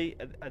literally...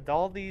 Are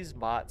all these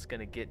bots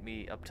gonna get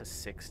me up to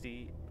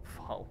 60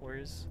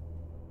 followers?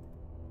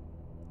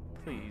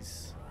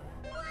 Please.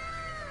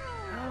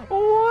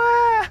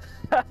 Wow!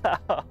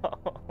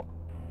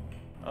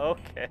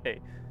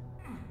 Okay.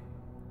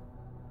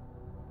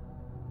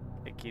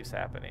 It keeps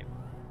happening.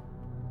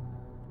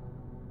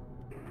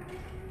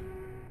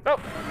 Oh!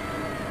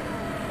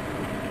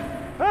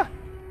 Ah!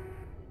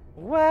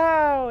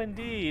 Wow,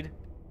 indeed.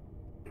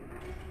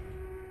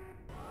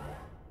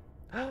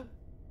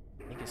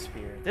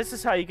 Megasphere. This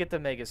is how you get the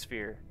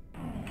Megasphere.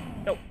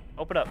 Nope.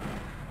 Open up.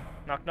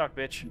 Knock, knock,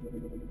 bitch.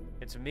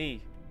 It's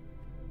me.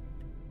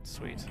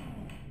 Sweet.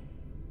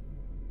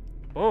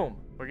 Boom.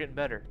 We're getting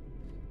better.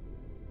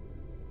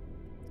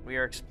 We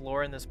are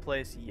exploring this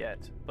place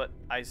yet, but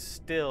I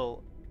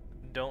still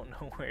don't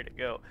know where to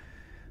go.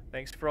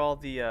 Thanks for all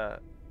the,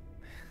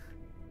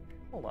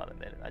 Hold on a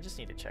minute. I just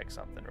need to check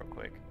something real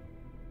quick.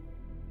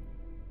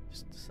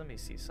 Just let me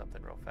see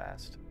something real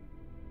fast.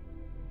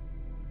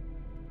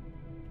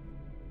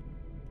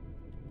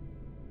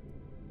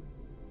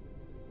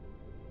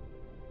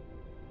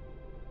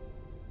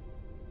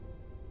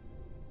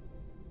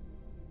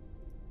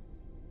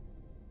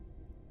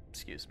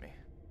 Excuse me.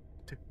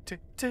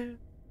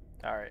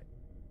 Alright.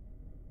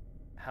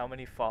 How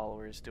many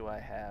followers do I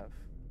have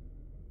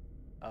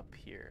up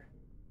here?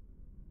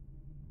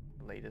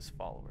 Latest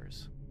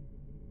followers.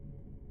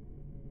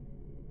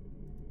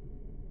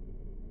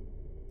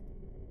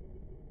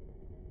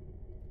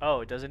 Oh,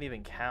 it doesn't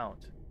even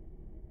count.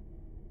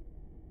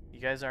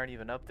 You guys aren't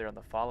even up there on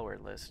the follower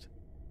list.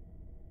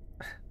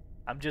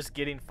 I'm just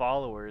getting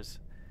followers.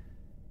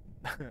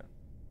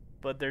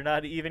 But they're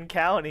not even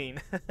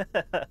counting.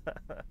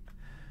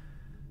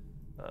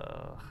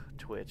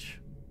 Twitch.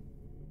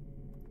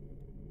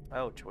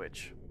 Oh,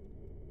 Twitch.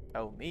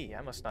 Oh, me.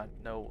 I must not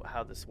know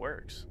how this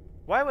works.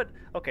 Why would...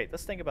 Okay,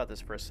 let's think about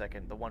this for a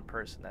second. The one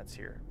person that's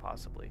here,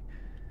 possibly.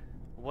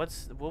 What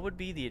would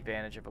be the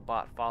advantage of a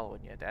bot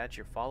following you? To add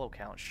your follow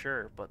count,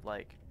 sure, but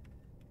like,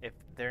 if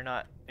they're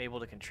not able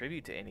to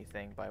contribute to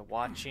anything by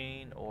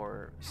watching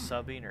or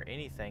subbing or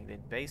anything,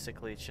 then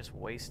basically it's just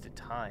wasted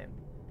time.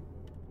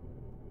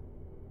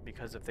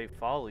 Because if they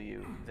follow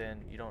you,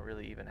 then you don't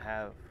really even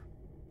have...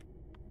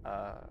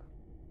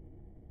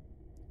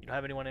 you don't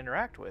have anyone to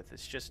interact with.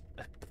 It's just,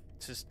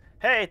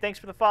 hey, thanks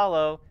for the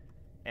follow,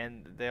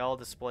 and they all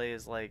display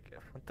as like,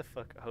 what the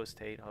fuck,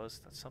 host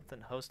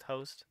something, host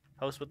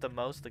with the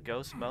most, the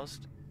ghost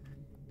most,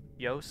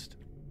 Yoast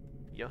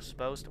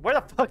most. Where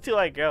the fuck do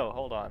I go?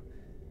 Hold on,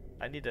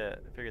 I need to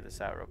figure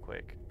this out real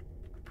quick.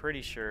 I'm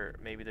pretty sure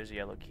maybe there's a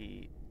yellow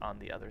key on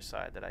the other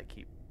side that I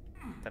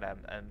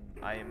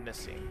am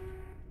missing.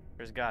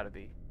 There's gotta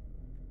be.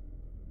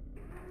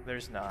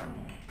 There's not.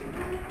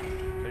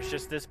 There's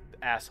just this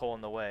asshole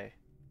in the way.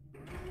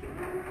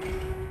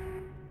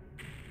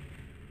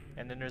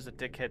 And then there's a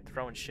dickhead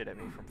throwing shit at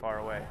me from far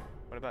away.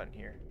 What about in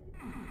here?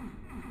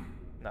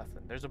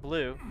 Nothing. There's a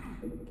blue.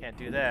 Can't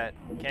do that.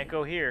 Can't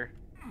go here.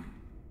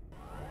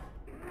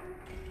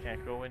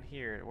 Can't go in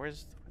here. Where the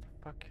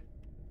fuck?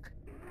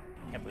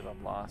 Can't believe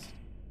I'm lost.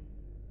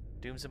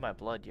 Doom's in my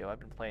blood, yo. I've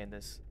been playing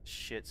this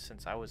shit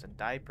since I was in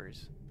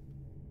diapers.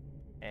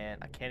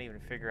 And I can't even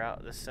figure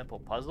out this simple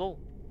puzzle.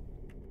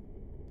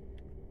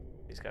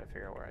 He's got to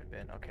figure out where I've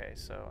been. Okay,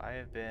 so I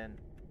have been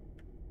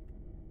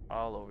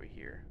all over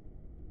here.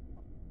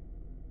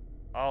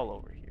 All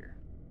over here.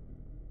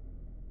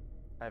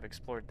 I've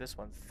explored this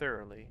one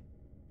thoroughly.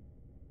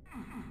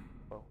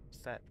 Oh, what's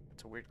that?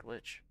 It's a weird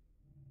glitch.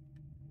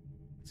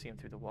 See him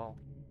through the wall.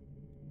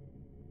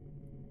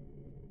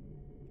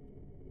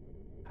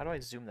 How do I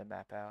zoom the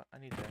map out? I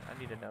need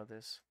to know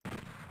this.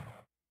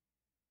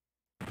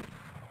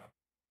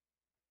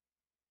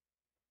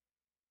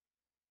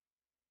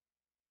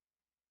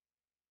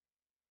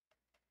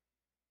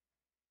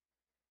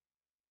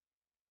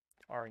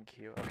 R and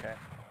Q, okay.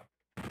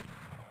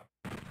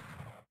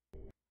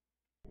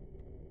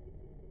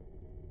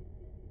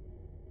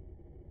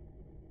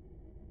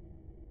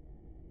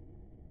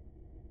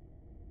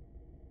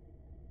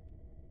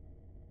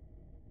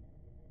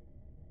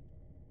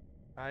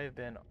 I've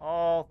been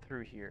all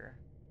through here.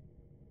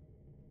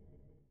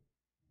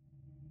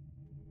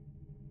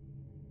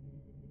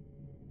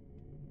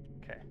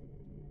 Okay.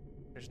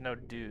 There's no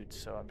dudes,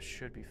 so I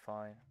should be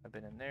fine. I've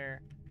been in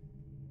there.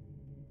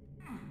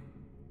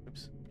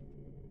 Oops.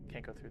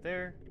 Can't go through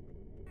there.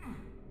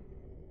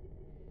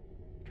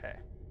 Okay.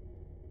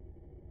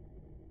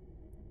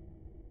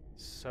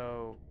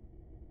 So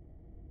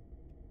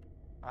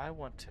I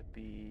want to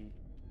be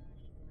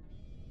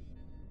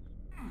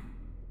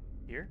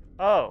here.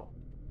 Oh!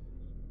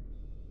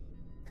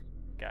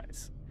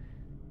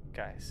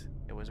 Guys,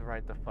 it was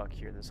right the fuck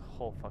here this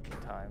whole fucking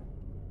time.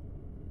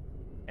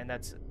 And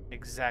that's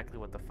exactly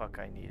what the fuck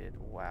I needed.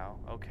 Wow,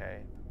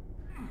 okay.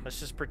 Let's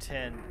just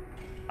pretend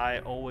I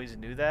always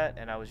knew that,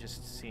 and I was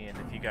just seeing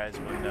if you guys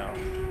would know.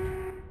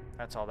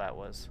 That's all that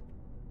was.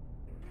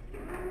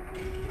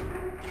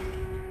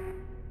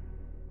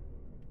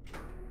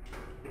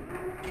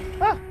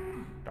 Ah!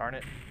 Darn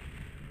it.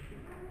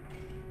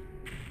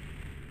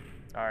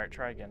 Alright,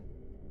 try again.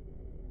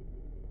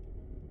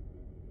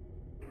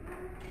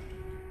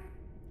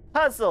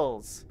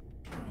 Puzzles!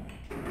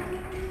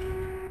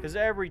 Because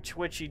every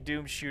twitchy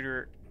Doom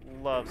shooter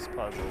loves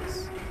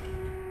puzzles.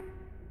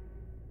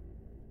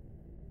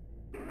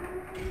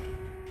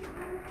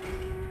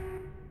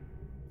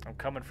 I'm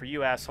coming for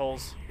you,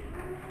 assholes.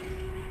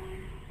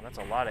 Well, that's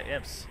a lot of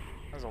imps.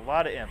 That's a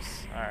lot of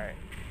imps. Alright.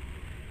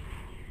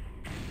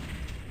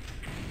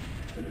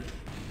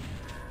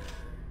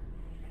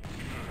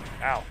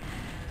 Ow.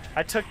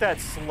 I took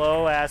that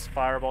slow-ass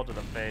fireball to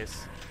the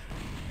face.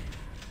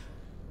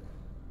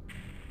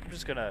 I'm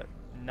just gonna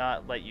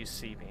not let you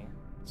see me,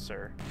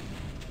 sir.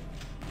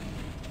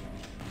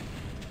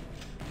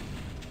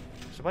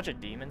 There's a bunch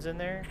of demons in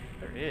there?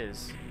 There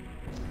is.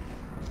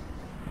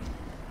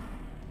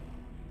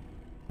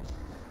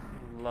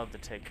 Love to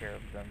take care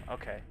of them.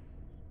 Okay.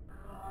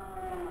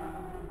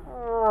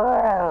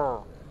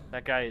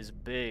 That guy is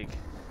big.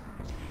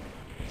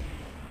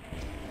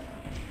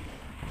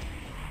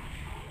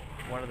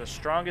 One of the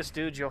strongest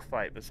dudes you'll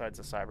fight besides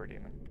a cyber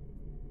demon.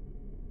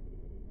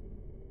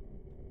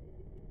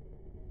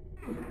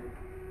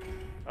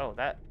 Oh,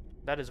 that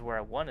is where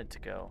I wanted to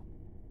go.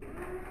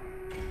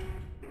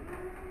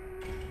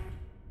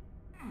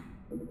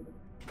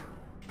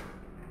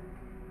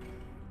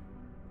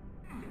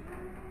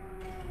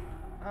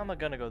 I'm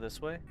gonna go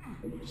this way.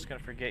 Just gonna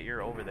forget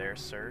you're over there,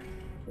 sir.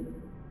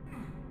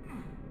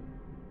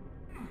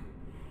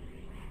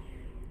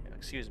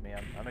 Excuse me,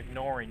 I'm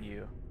ignoring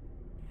you.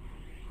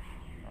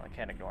 Well, I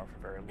can't ignore him for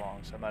very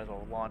long, so I might as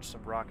well launch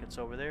some rockets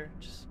over there.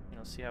 Just, you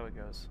know, see how it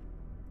goes.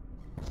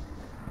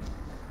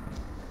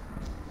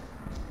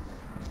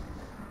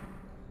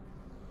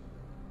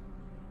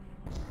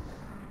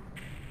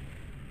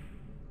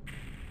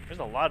 There's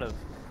a lot of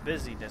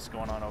busyness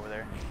going on over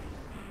there.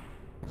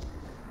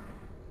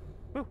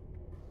 Woo!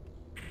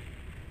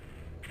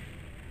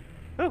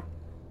 Woo!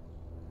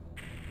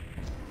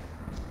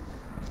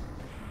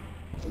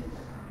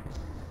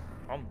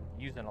 I'm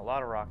using a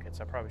lot of rockets.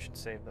 I probably should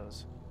save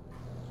those.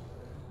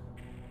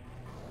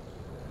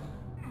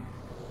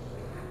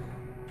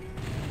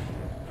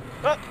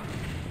 Oh!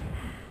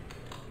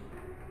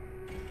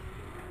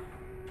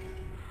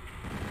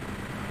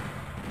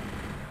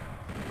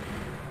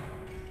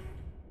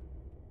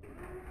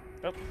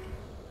 Oh.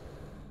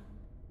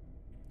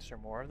 Is there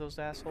more of those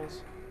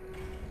assholes?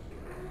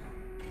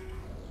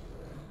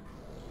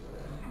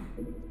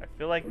 I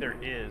feel like there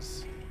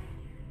is.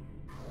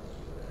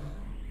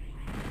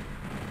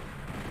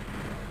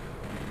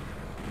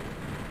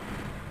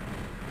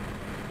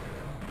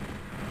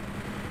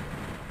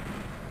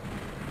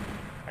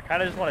 I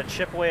kind of just want to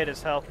chip away at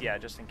his health, yeah,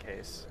 just in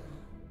case.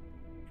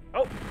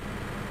 Oh!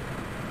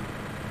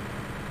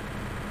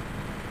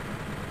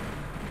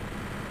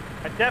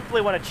 I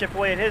definitely want to chip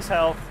away at his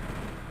health.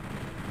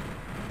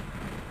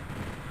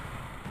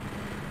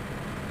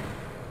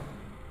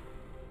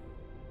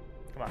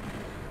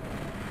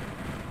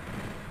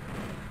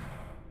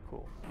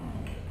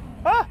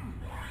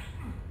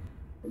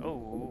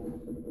 Oh.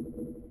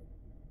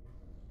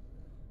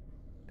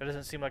 That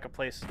doesn't seem like a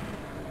place...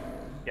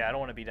 Yeah, I don't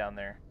want to be down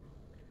there.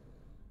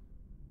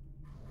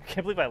 I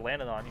can't believe I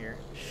landed on here.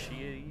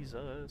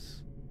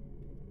 Jesus.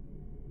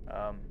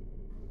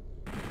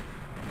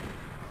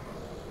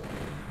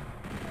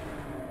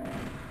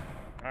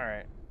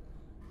 Alright.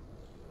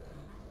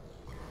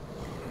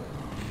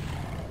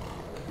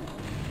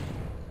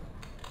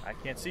 I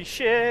can't see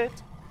shit!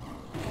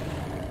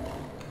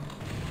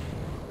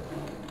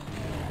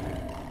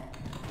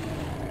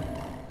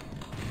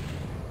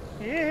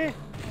 Yeah.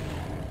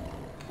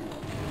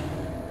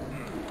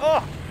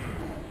 Oh!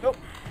 Nope.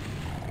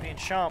 Being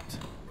chomped.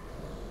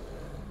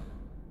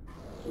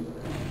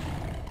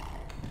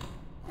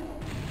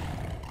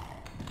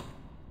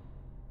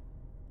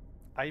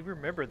 I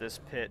remember this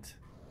pit.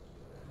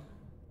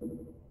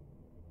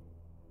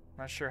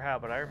 Not sure how,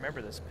 but I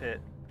remember this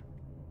pit.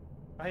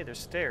 Oh, hey, there's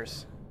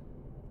stairs.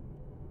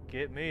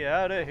 Get me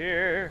out of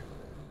here.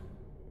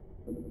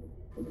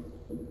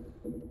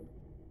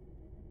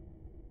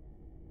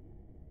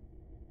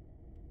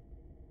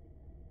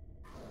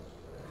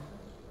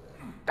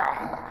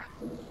 Ah.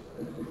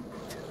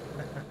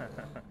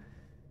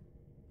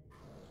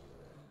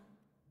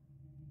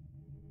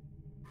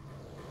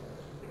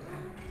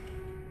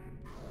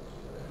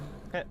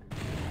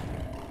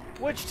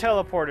 Which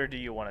teleporter do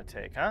you want to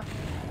take, huh?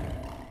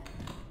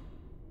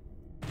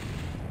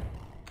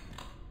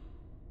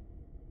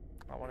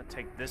 I want to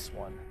take this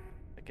one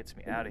that gets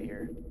me out of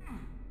here.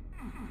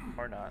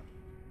 Or not.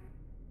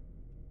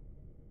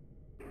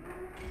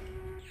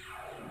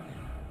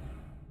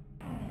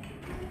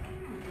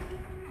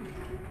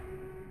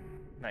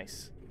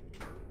 Nice.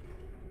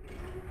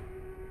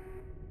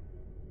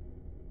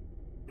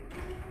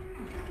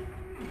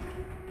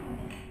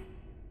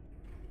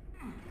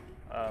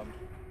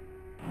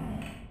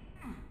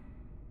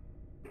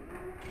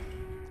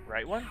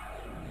 Right one?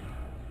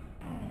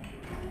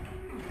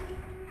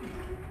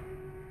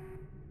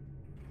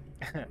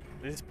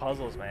 These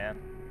puzzles, man.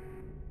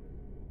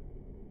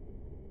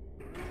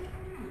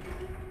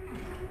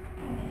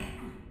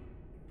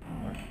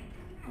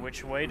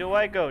 Which way do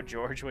I go,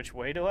 George? Which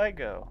way do I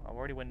go? I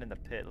already went in the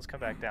pit. Let's come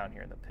back down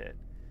here in the pit.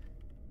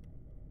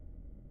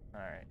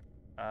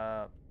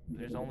 Alright.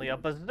 There's only a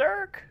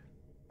berserk!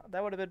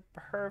 That would have been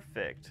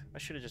perfect. I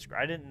should have just...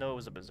 I didn't know it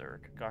was a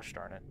berserk. Gosh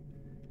darn it.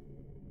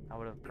 I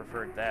would have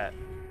preferred that.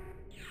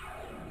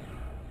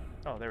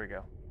 Oh, there we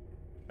go.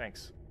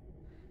 Thanks.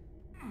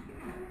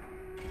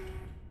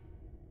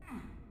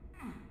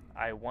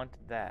 I want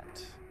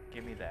that.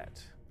 Give me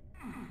that.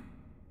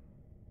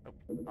 Oh,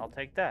 I'll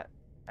take that,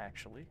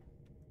 actually.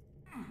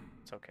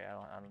 It's okay,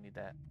 I don't need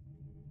that.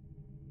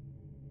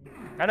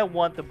 I don't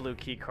want the blue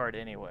key card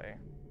anyway.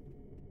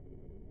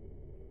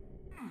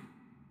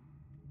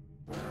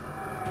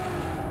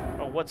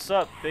 Oh, what's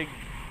up, big,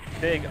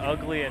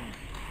 ugly, and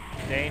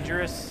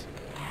dangerous?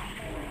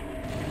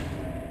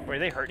 Wait, are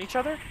they hurting each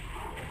other?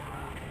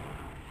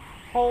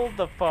 Hold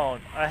the phone.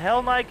 A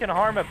Hell Knight can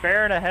harm a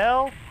bear in a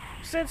hell?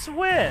 Since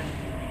when?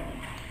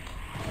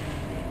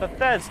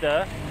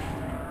 Bethesda.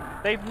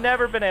 They've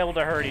never been able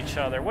to hurt each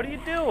other. What are you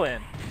doing?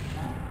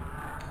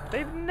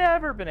 They've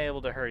never been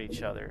able to hurt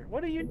each other.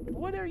 What are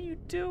you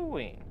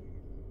doing?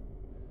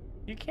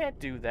 You can't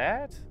do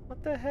that.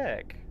 What the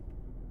heck?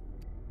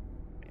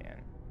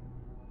 Man.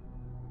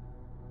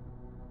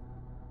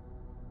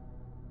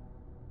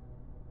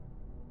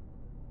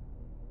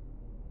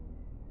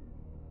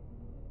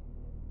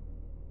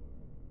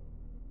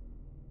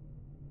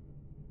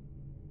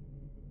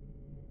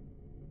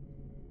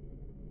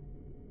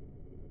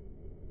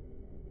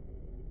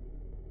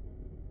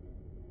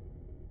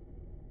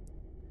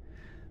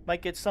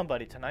 Might get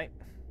somebody tonight.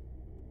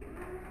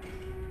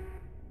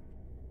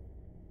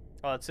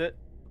 Oh, that's it?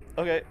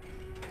 Okay.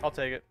 I'll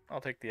take it.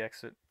 I'll take the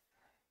exit.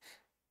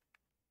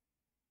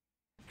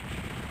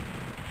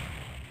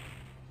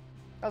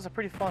 That was a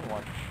pretty fun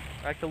one.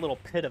 I like the little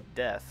pit of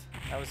death.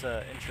 That was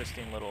an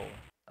interesting little,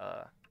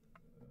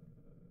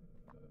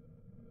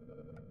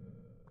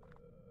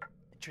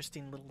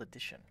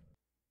 addition.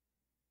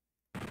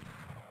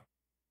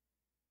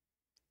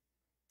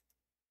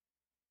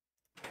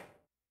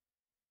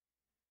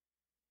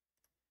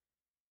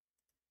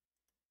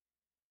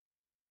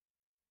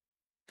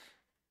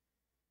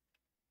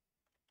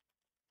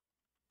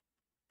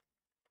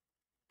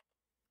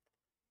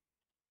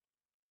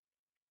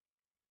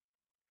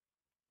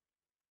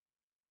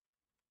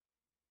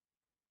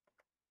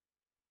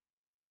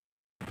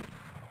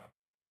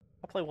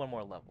 I'll play one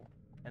more level,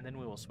 and then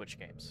we will switch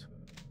games.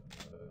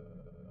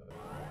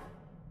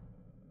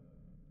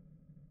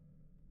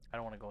 I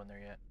don't want to go in there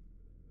yet.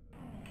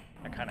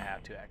 I kind of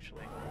have to,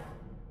 actually.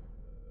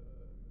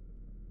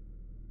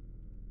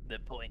 The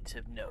point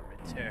of no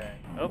return.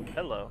 Oh,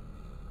 hello.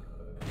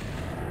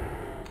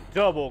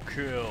 Double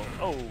kill.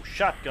 Oh,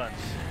 shotguns.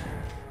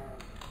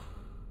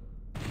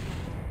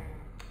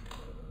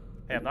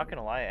 Hey, I'm not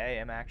gonna lie, I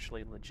am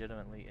actually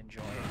legitimately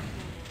enjoying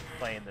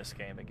playing this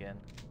game again.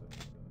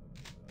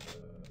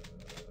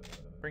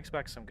 Brings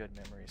back some good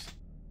memories.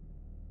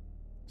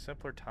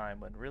 Simpler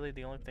time when really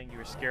the only thing you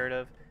were scared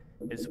of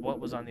is what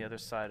was on the other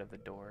side of the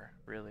door,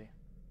 really.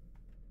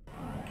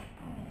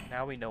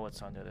 Now we know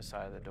what's on the other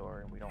side of the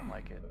door and we don't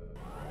like it.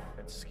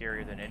 It's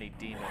scarier than any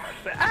demon.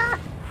 Ah!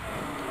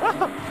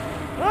 Oh!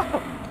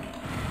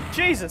 Oh!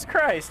 Jesus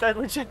Christ, that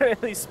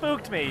legitimately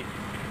spooked me.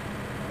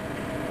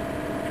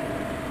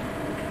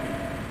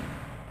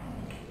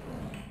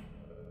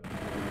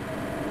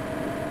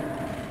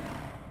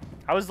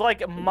 I was like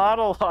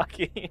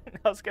monologuing.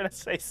 I was gonna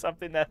say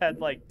something that had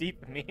like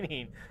deep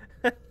meaning.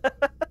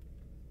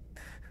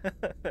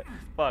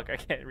 Fuck, I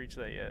can't reach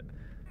that yet.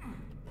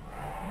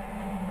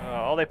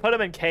 Oh, they put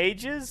them in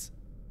cages?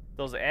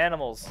 Those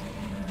animals.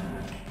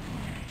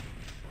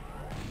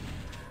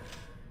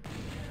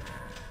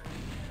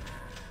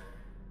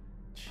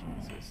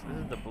 Jesus, this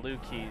is the blue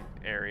key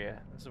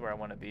area. This is where I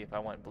want to be if I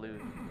want blue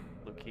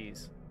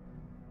keys.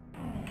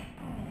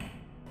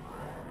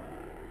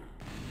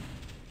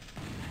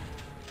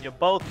 You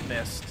both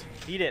missed.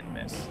 He didn't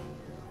miss.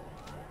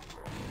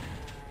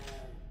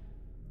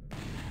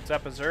 Is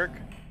that Berserk?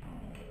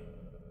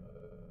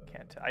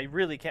 Can't tell. I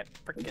really can't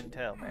freaking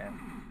tell, man.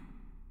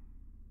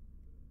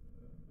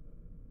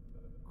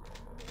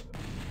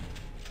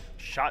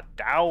 Shot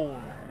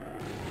down.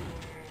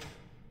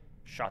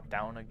 Shot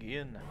down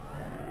again.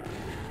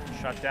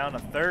 Shot down a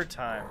third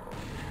time.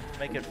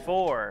 Make it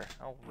 4.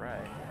 All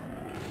right.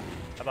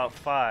 How about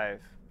 5?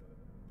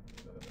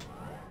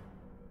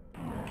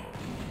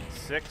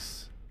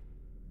 6.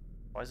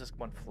 Why is this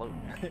one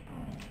floating?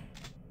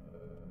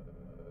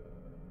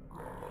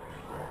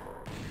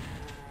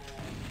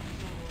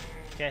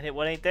 Can't hit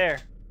what ain't there.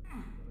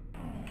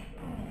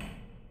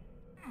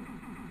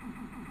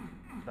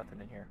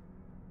 Nothing in here.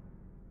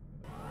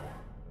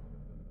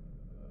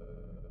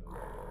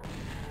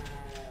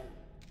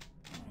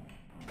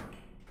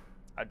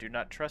 I do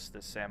not trust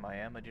this, Sam.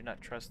 I do not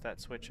trust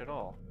that switch at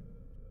all.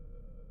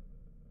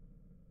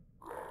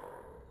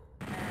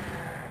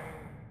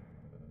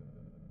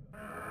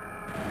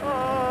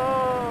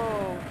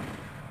 Oh!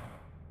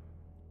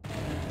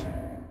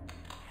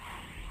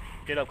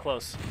 Get up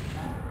close.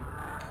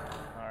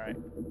 Alright.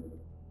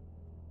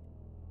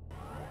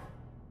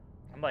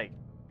 I'm like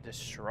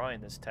destroying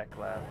this tech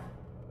lab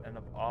and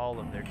of all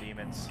of their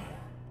demons.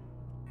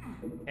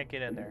 Can't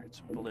get in there. It's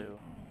blue.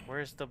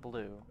 Where's the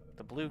blue?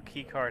 The blue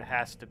key card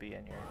has to be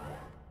in here.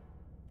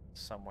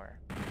 Somewhere.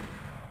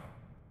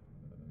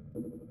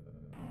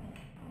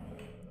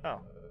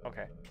 Oh,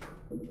 okay.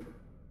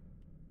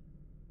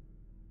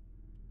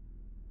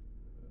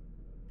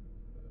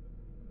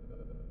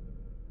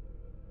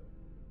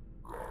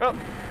 Oh!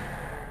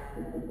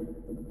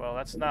 Well,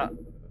 that's not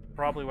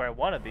probably where I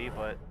want to be,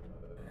 but...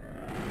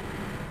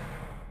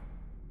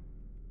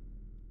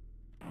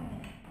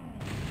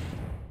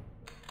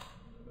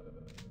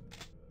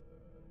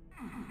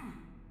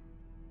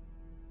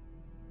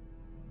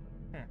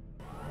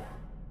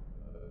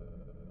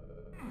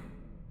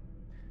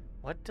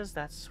 What does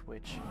that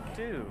switch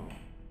do?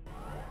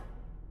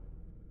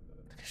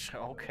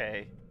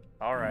 Okay.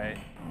 Alright.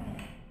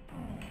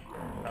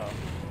 Oh.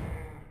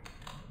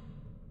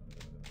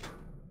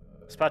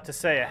 I was about to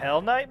say a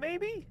Hell Knight,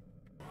 maybe?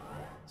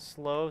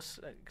 Slow,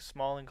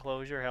 small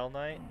enclosure Hell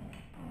Knight?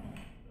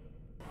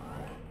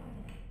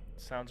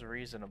 Sounds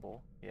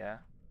reasonable, yeah.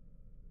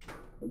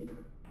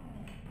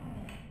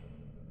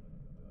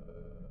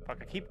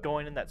 Fuck, I keep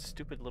going in that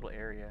stupid little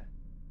area.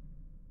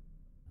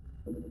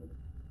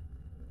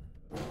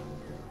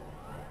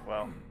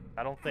 Well,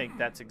 I don't think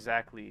that's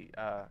exactly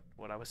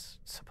what I was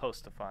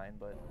supposed to find,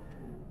 but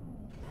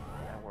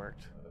that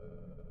worked.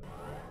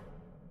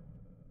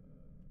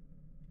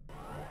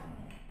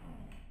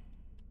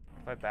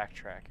 If I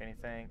backtrack,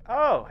 anything?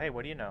 Oh, hey,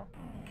 what do you know?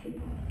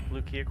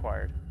 Blue key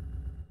acquired.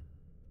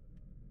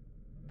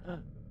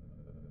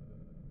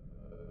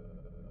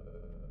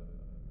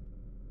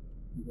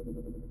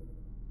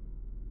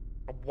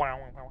 Wow.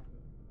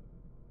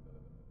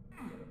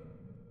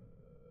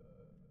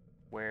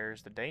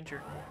 Where's the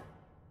danger?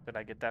 Did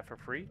I get that for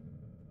free?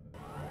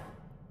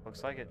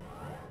 Looks like it.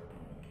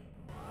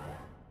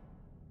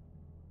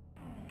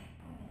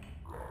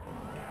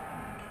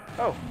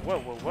 Oh, whoa,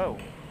 whoa, whoa.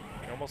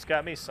 You almost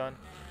got me, son.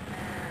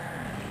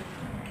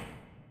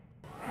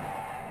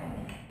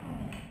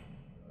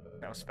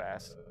 That was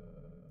fast.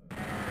 I'm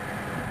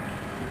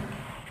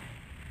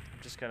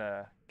just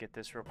gonna get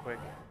this real quick.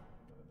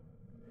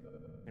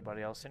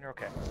 Anybody else in here?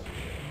 Okay.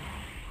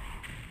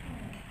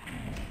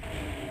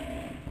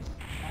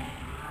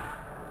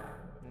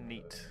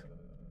 Neat.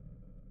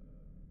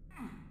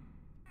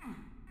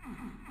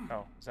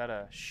 Oh, is that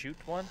a shoot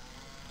one?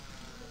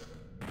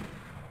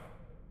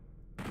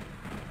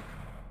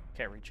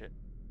 Can't reach it.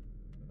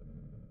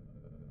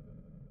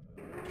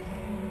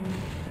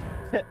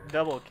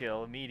 Double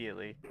kill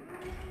immediately.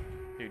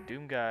 Dude,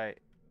 Doom Guy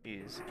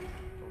is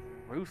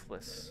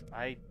ruthless.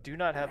 I do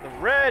not have the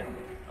red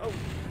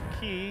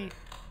key.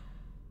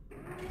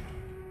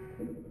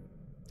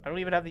 I don't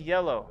even have the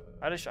yellow.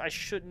 I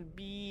shouldn't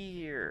be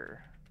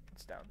here.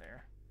 What's down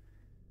there?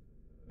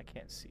 I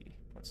can't see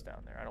what's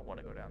down there. I don't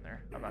want to go down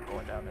there. I'm not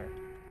going down there.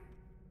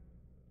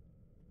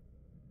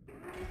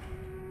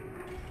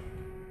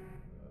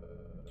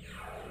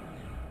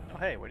 Oh,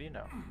 hey, what do you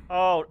know?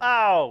 Oh,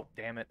 ow!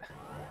 Damn it.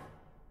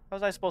 How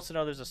was I supposed to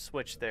know there's a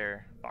switch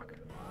there? Fuck.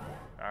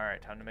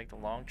 Alright, time to make the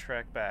long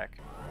trek back.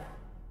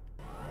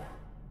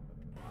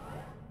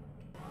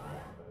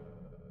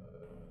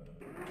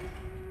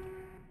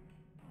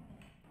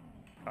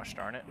 Gosh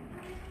darn it.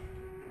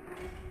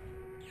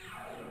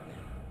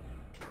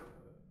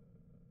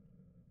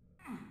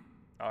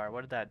 Alright,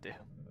 what did that do?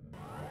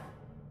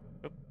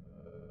 Oop.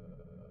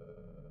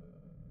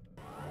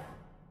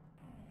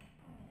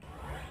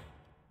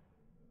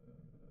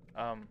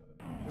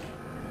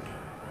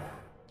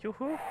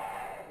 Yoo-hoo!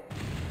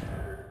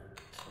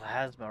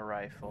 Plasma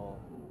rifle.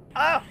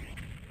 Ah!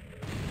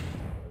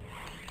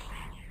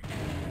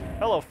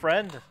 Hello,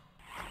 friend!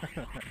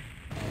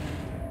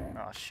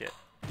 Oh, shit.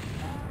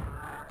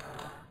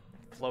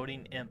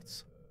 Floating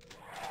imps.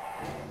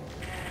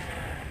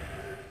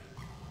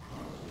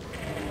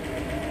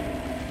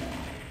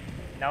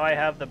 Now I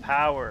have the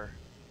power.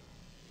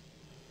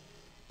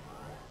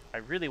 I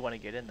really want to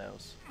get in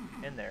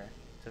there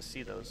to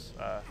see those,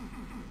 to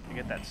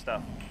get that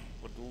stuff.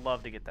 Would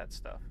love to get that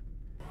stuff.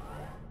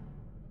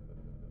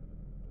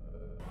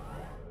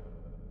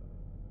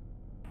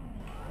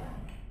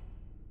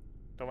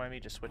 Don't mind me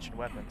just switching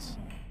weapons.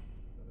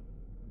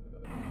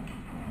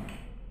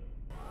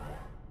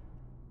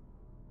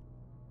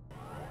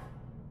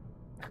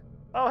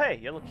 Oh, hey,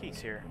 yellow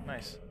keys here.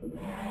 Nice.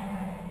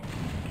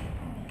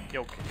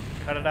 Yo,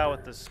 cut it out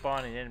with the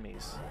spawning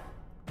enemies.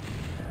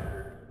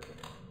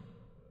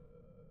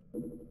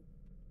 Can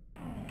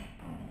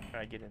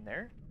I get in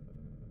there?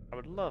 I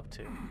would love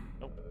to.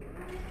 Nope.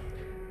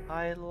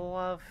 I'd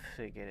love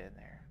to get in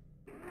there.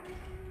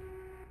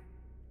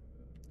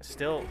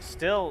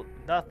 Still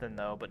nothing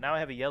though, but now I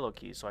have a yellow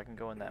key so I can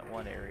go in that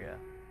one area.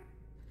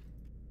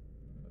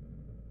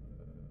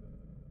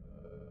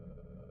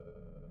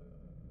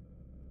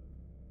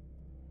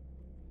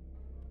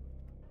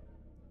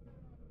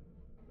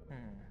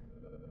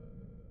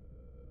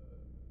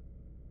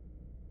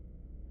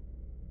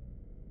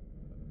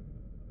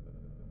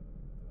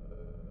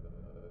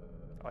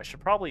 Oh, I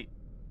should probably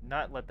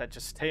not let that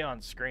just stay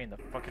on screen, the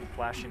fucking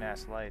flashing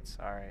ass lights.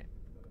 Alright.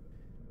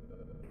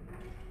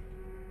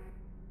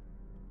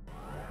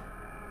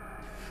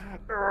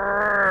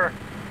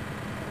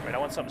 Wait, I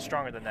want something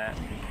stronger than that.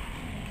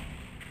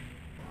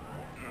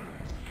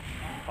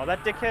 Oh,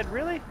 that dickhead,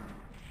 really?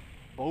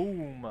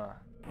 Boom.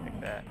 Like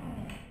that.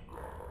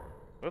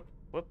 Whoop,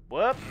 whoop,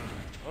 whoop.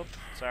 Whoop,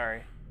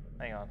 sorry.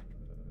 Hang on.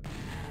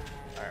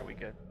 Alright, we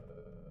good.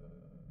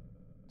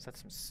 Is that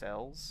some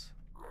cells?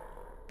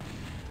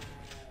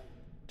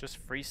 Just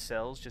free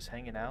cells just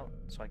hanging out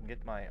so I can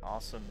get my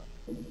awesome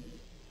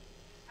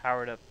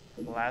powered up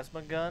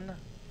plasma gun.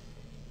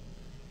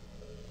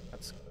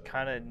 That's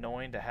kind of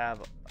annoying to have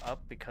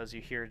up because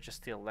you hear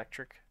just the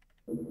electric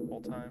the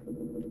whole time.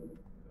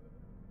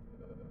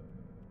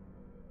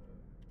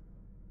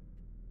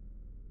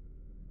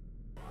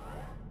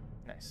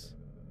 Nice.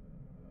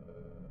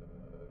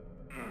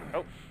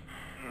 Oh!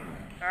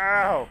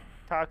 Ow!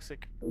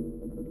 Toxic.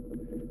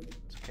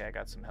 It's okay, I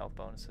got some health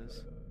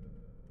bonuses.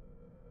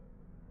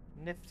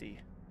 Nifty.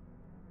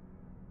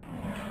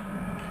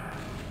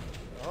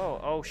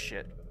 Oh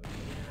shit.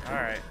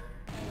 Alright.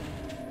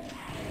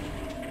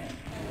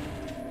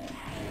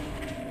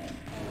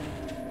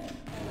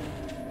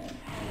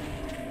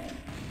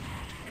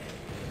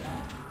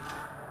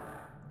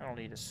 I don't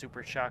need a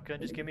super shotgun,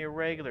 just give me a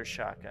regular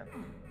shotgun.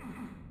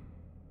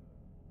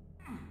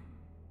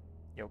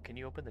 Yo, can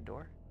you open the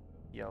door?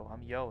 Yo,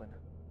 I'm yoing.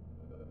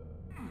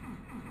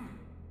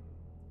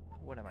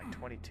 What am I,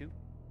 22?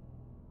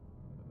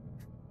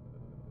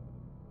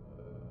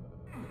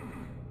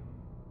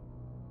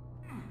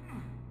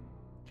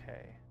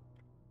 Okay.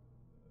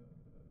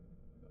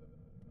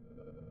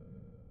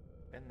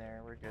 Been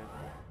there, we're good.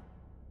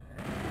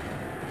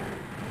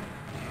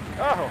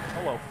 Oh,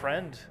 hello,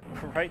 friend.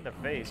 Right in the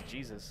face,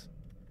 Jesus.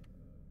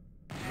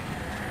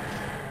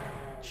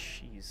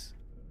 Jeez.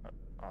 Oh,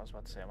 I was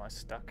about to say, am I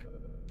stuck?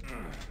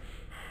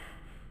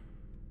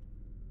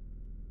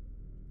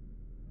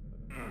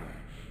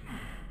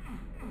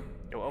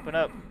 Yo, open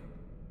up.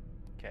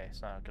 Okay,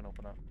 it's not gonna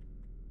open up.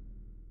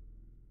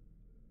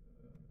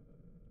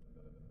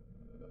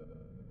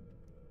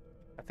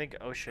 I think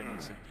OSHA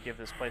needs to give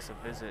this place a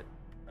visit.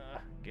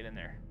 Get in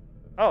there.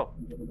 Oh!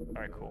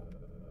 Alright, cool.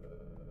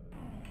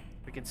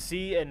 We can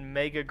see in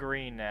mega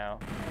green now.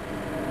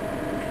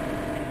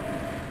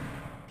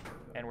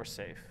 And we're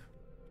safe.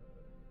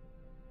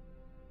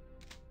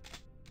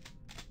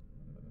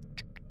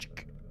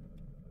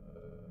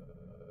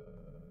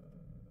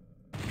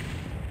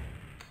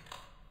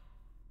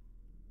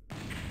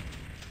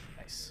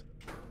 Nice.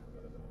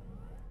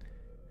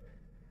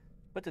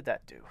 What did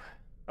that do?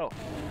 Oh,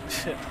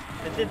 shit.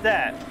 It did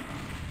that.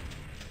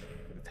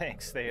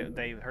 Thanks.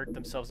 They hurt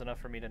themselves enough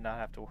for me to not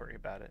have to worry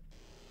about it.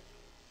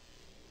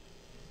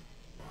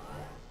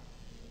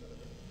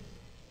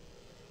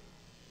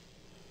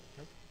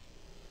 Nope.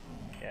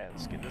 Yeah,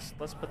 let's get this.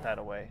 Let's put that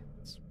away.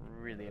 It's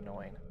really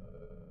annoying.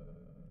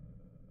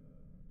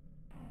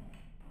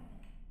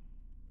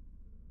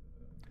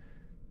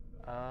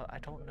 I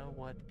don't know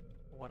what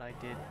I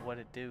did, what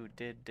it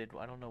did.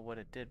 I don't know what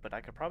it did, but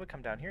I could probably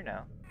come down here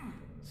now,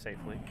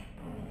 safely.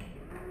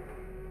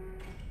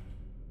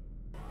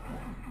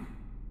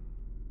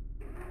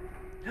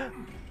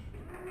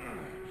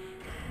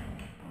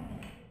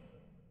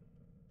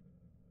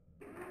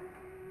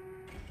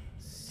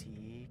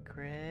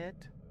 Secret.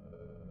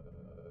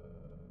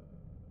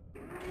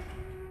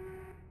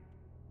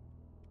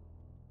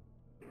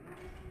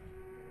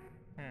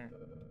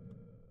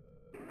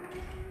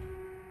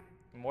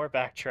 More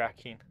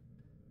backtracking.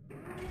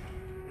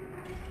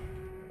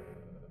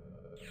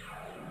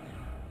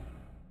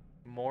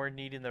 More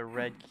needing the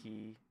red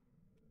key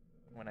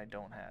when I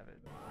don't have it.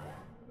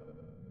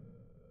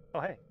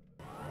 Oh, hey.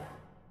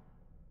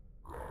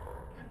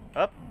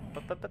 Up.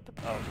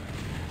 Oh.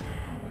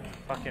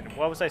 Fucking,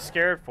 what was I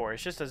scared for?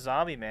 It's just a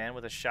zombie man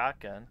with a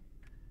shotgun.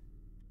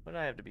 What did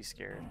I have to be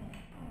scared?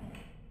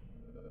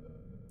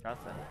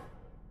 Nothing.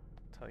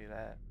 I'll tell you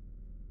that.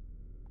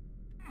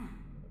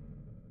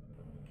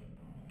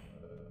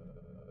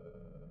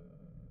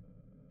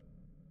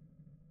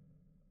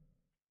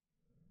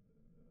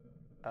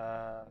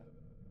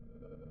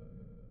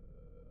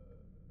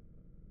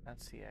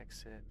 That's the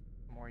exit.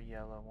 More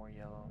yellow, more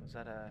yellow. Is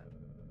that a...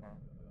 Oh.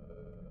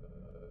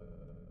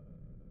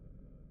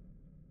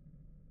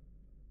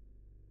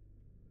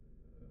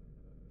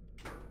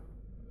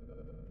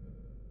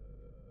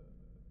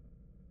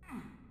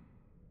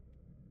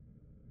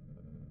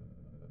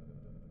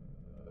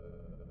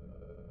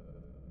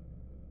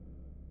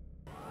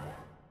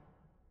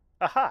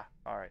 Aha!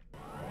 Alright.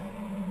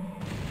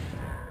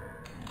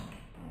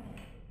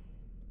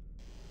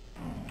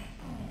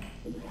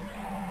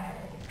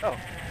 Oh.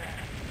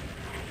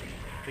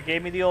 They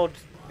gave me the old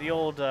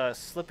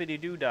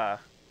slippity-doo-dah.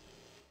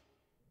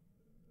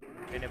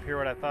 Didn't appear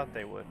what I thought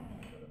they would.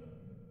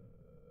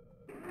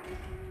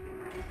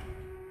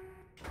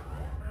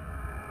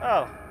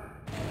 Oh.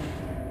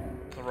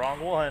 The wrong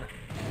one.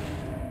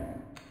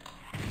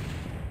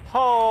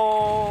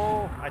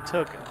 Oh! I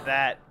took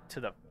that to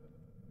the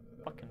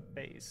fucking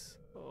face.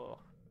 Oh.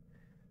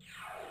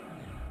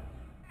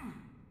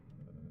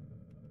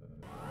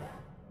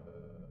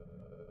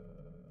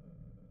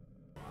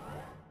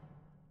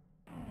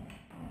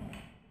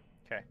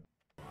 Okay.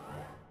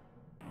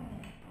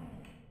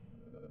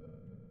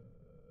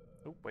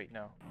 Oh, wait,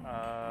 no.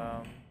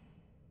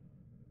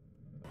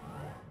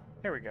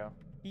 Here we go.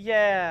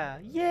 Yeah!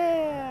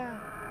 Yeah!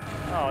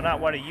 Oh,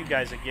 not one of you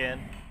guys again.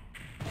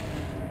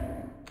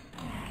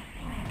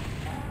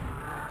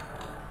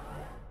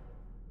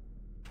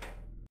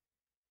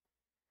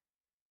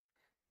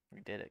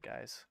 We did it,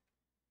 guys.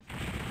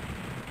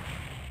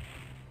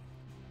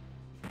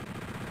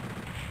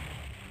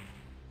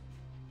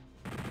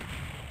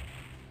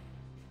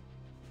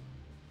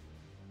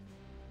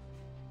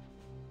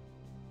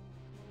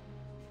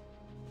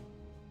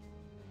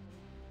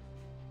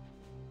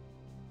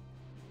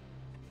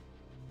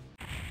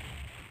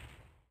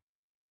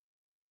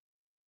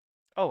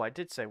 Oh, I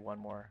did say one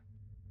more,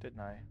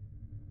 didn't I?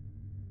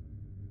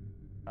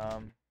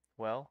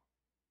 Well,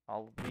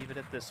 I'll leave it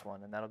at this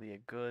one, and that'll be a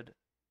good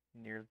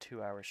near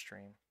 2-hour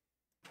stream.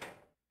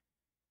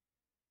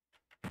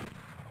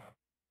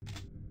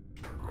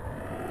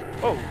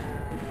 Oh!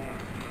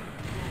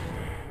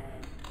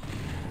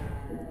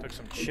 Took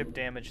some chip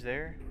damage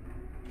there.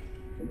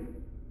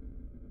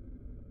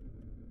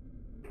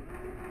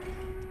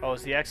 Oh,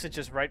 is the exit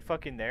just right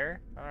fucking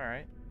there?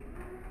 Alright.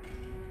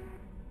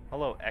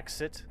 Hello,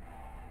 exit.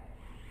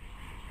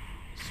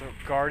 So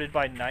guarded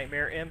by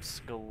nightmare imps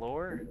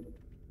galore.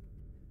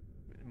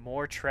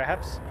 More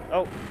traps.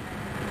 Oh.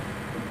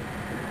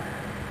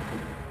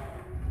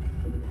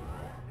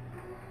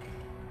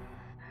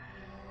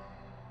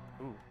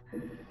 Ooh.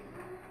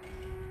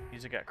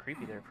 Music got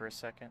creepy there for a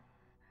second.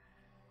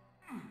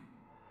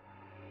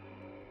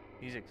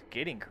 Music's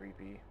getting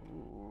creepy.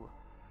 Ooh.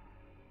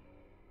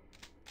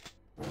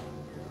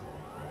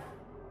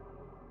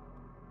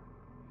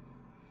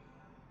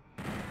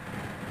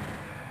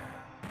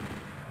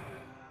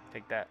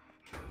 Take that.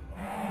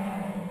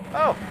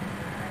 Oh!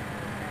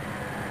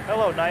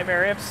 Hello,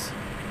 nightmare imps.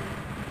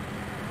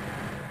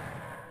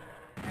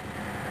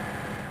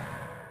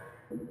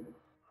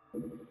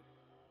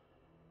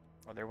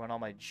 Oh, there went all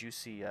my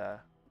juicy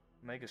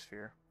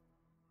megasphere.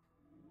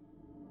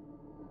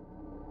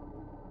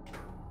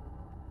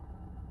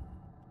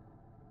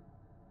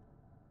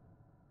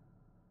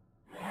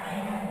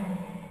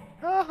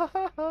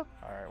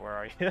 Alright, where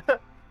are you?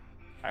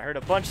 I heard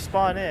a bunch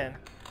spawn in.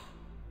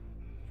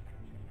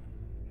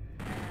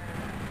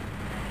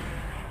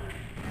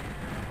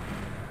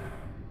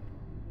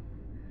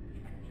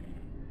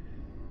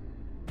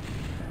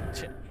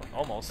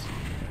 Almost.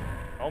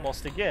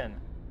 Almost again.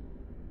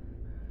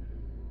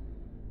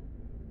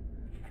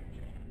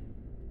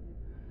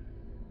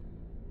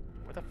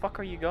 Where the fuck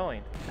are you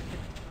going?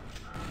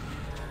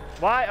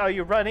 Why are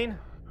you running?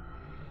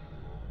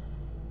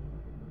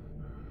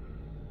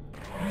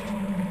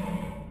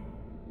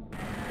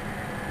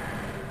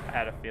 I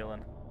had a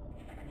feeling.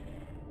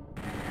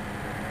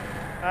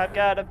 I've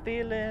got a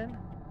feeling.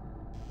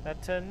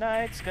 that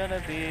tonight's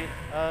gonna be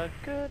a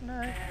good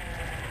night.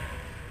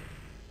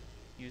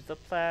 Use the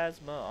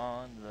plasma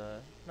on the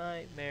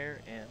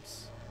nightmare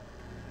imps.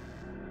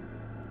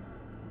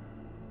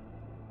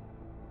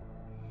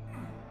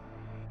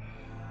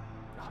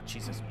 Oh,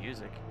 Jesus,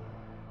 music.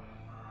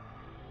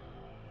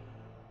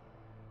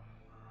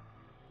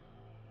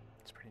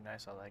 It's pretty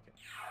nice, I like it.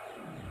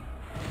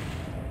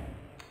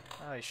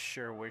 I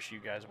sure wish you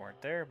guys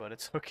weren't there, but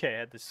it's okay. I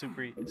had the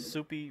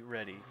soupy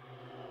ready.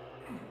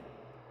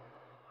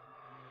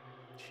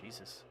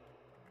 Jesus.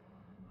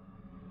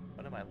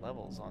 What are my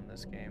levels on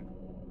this game?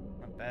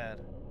 Not bad.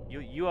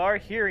 You are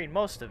hearing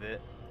most of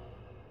it.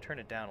 Turn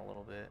it down a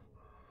little bit.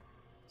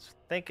 I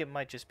think it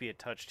might just be a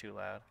touch too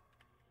loud.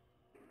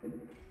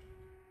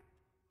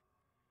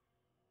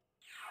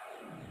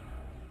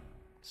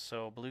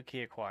 So, blue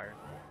key acquired.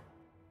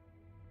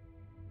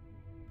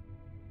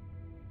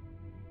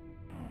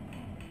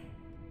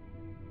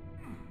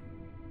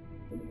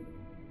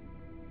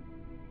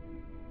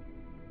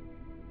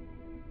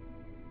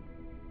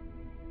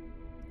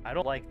 I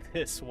don't like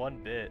this one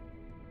bit.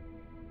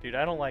 Dude,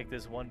 I don't like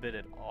this one bit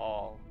at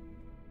all.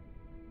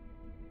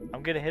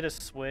 I'm gonna hit a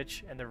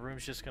switch and the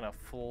room's just gonna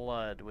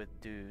flood with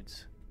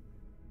dudes.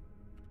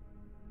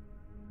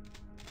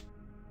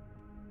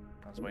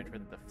 I was waiting for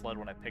the flood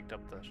when I picked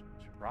up the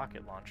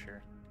rocket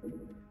launcher.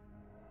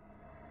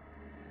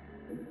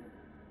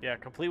 Yeah,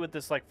 complete with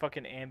this like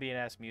fucking ambient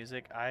ass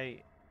music.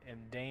 I am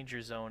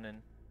danger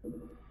zoning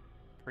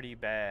pretty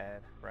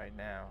bad right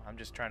now. I'm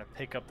just trying to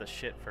pick up the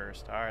shit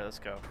first. Alright, let's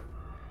go.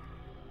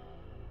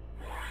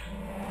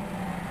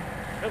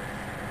 Nope.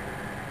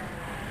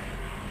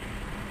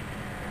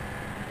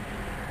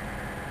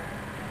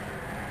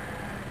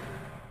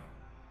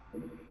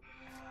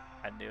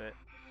 I knew it.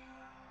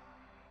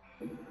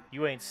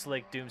 You ain't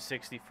slick, Doom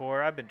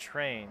 64. I've been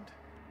trained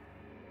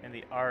in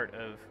the art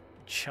of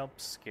jump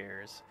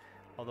scares.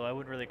 Although I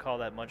wouldn't really call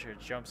that much of a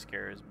jump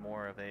scare. It's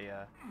more of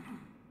a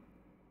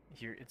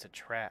here it's a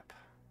trap.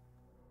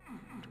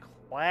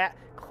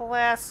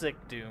 Classic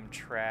Doom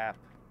trap.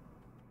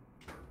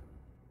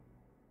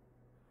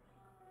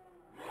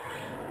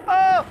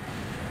 Oh!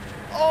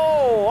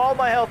 Oh, all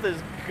my health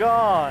is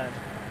gone.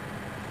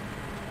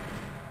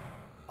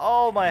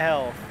 All my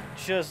health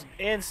just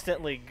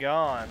instantly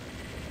gone.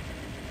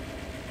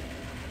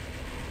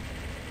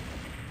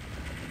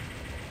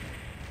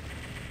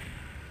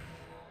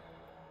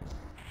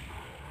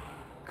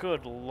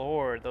 Good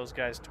lord, those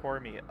guys tore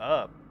me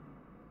up.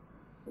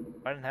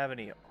 If I didn't have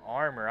any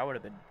armor, I would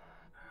have been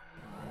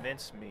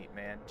mincemeat,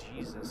 man.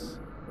 Jesus.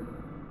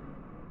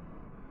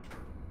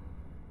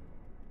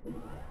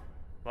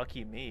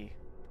 Lucky me.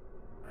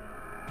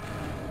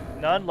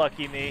 None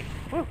lucky me.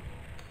 Woo!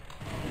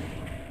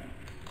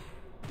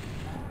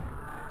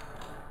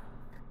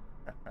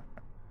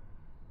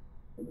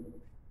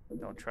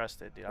 Don't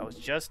trust it, dude. I was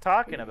just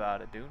talking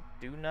about it, dude.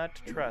 Do not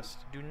trust.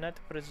 Do not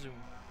presume.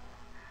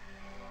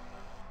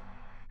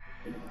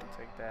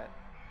 Take that.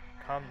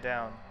 Calm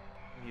down,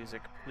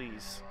 music,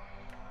 please.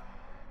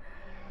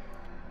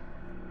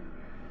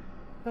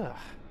 Ugh.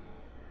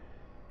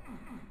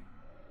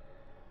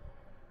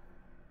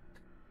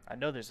 I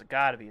know there's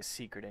gotta be a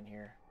secret in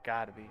here.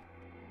 Gotta be.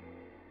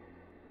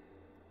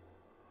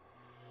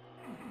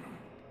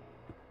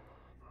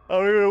 I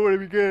don't even know where to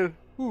begin.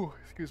 Ooh,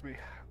 excuse me.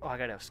 Oh, I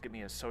gotta get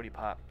me a sody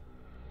pop.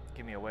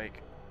 Get me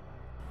awake.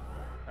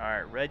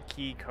 Alright, red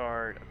key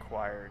card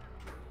acquired.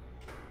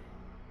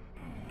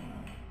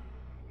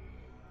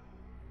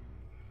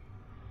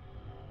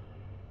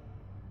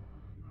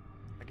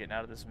 I'm getting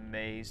out of this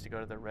maze to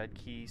go to the red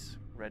keys.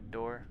 Red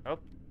door. Oh,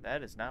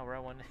 that is not where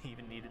I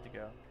even needed to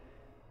go.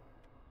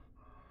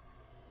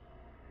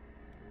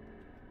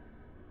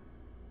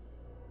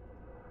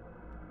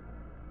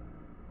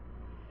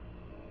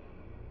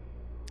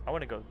 I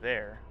want to go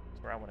there.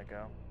 That's where I want to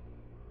go.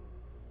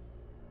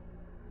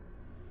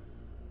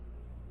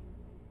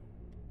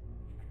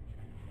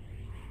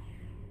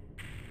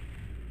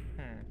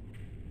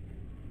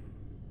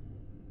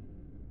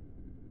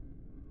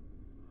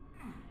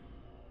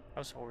 I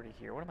was already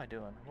here. What am I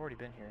doing? I've already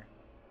been here.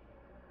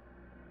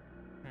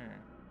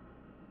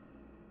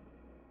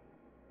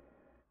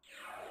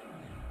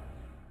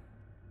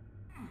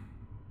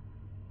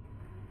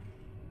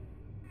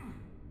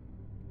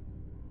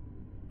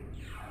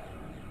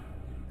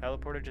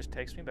 Teleporter just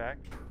takes me back.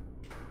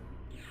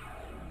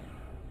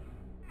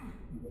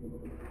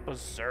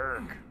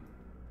 Berserk.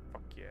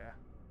 Fuck yeah.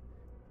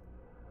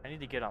 I need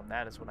to get on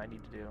that is what I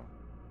need to do.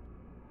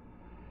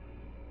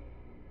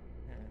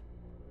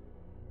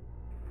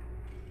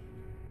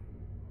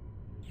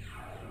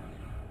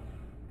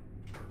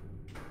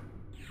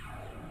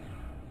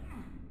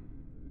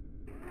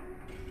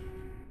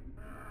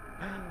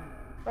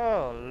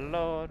 Oh,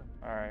 Lord.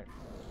 Alright.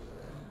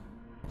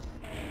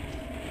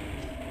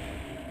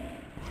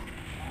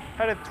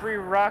 How did 3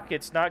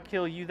 rockets not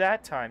kill you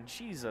that time?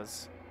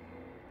 Jesus.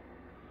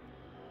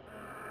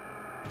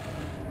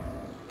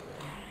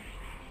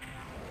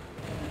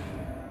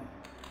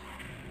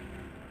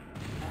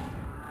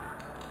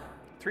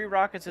 Three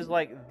rockets is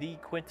like the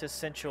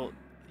quintessential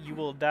you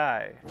will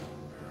die.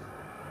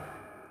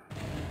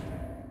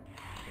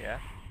 Yeah.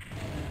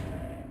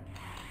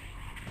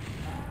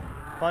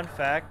 Fun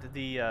fact,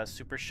 the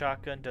super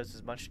shotgun does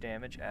as much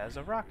damage as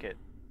a rocket.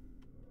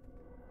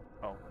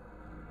 Oh,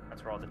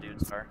 that's where all the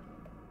dudes are.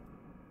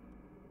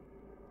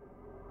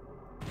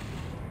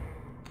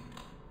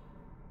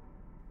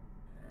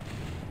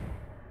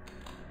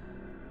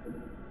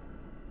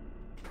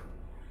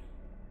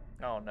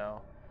 Oh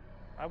no.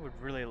 I would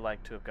really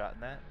like to have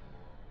gotten that.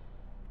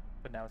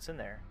 But now it's in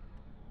there.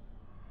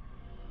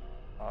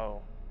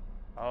 Oh.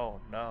 Oh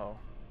no.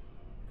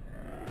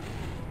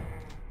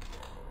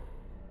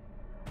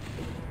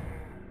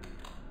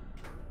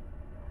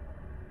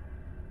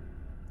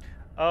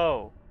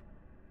 Oh.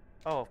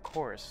 Oh, of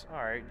course.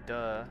 Alright,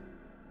 duh.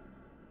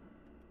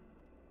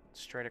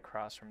 Straight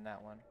across from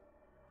that one.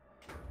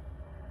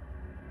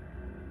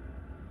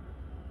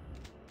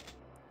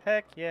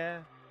 Heck yeah.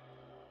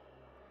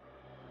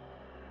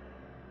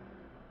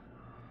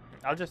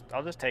 I'll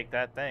just take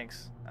that,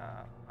 thanks.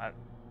 I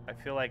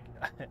feel like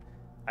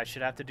I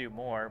should have to do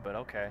more, but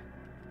okay.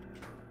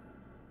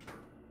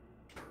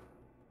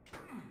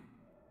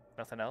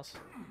 Nothing else?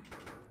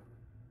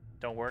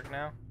 Don't work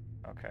now?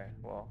 Okay,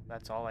 well,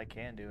 that's all I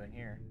can do in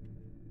here.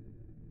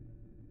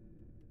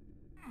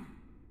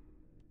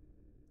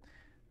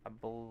 I'm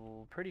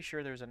pretty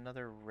sure there's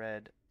another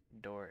red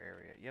door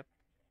area. Yep.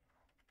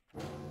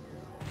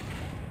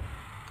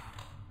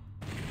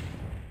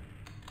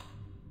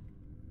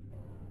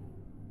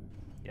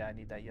 Yeah, I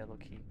need that yellow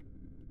key.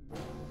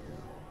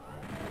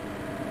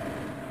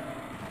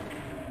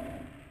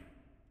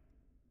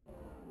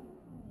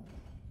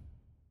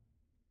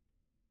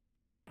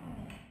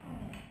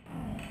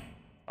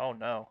 Oh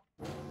no.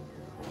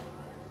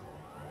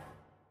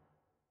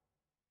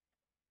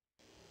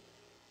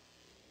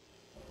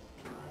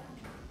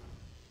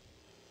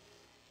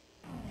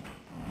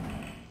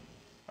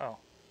 Oh,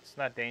 it's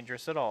not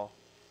dangerous at all.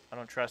 I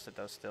don't trust it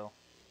though still.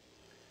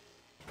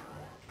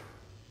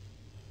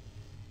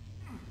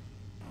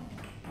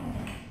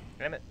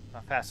 Damn it,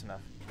 not fast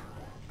enough.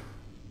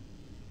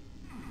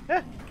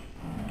 Eh.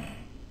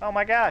 Oh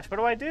my gosh, what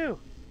do I do?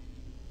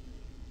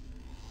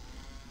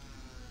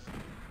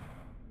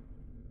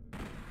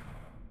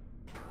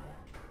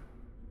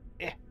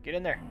 Get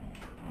in there.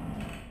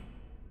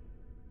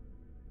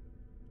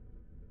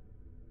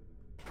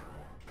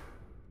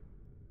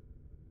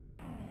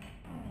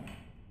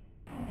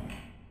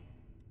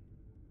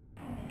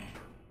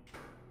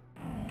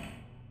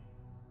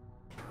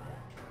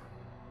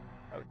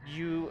 Oh,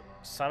 you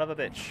son of a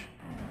bitch.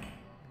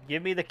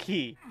 Give me the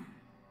key.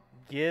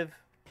 Give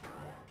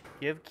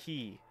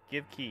key.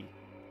 Give key.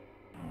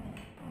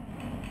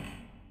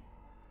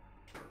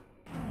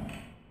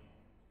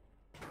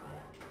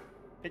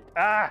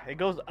 It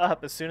goes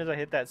up as soon as I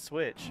hit that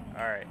switch.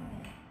 Alright.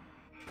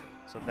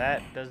 So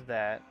that does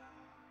that.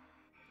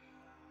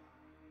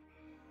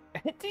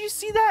 Did you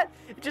see that?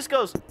 It just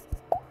goes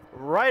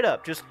right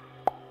up. Just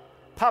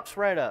pops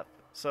right up.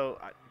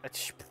 So,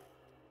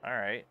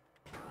 alright.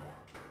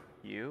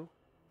 You.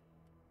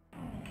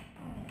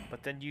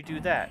 But then you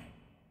do that.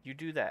 You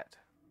do that.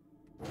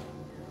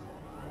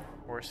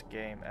 Worst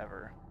game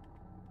ever.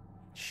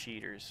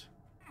 Cheaters.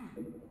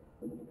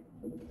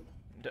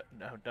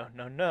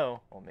 No.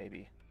 Well,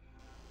 maybe.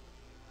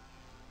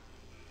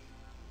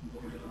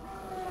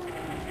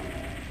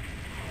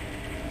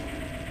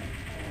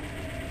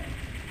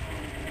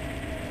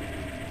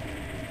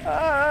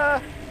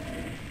 I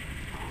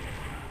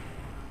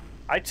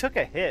took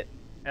a hit,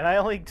 and I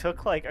only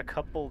took like a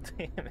couple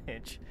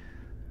damage.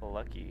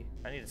 Lucky.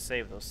 I need to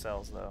save those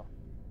cells, though.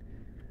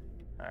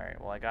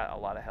 Alright, well, I got a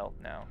lot of health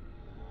now.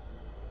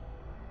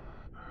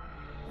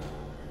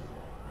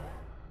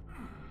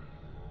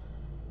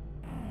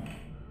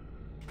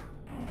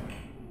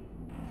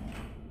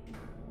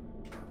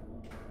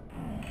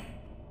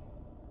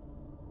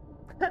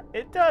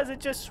 It does, it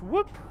just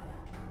whoop.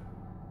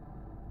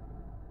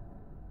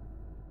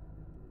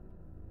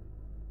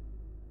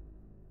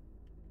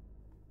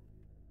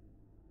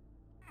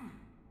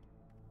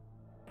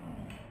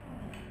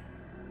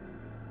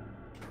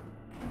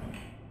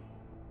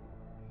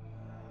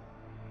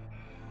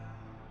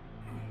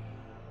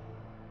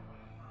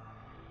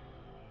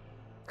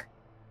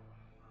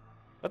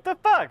 What the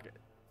fuck?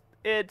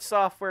 Id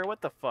Software,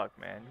 what the fuck,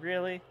 man?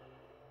 Really?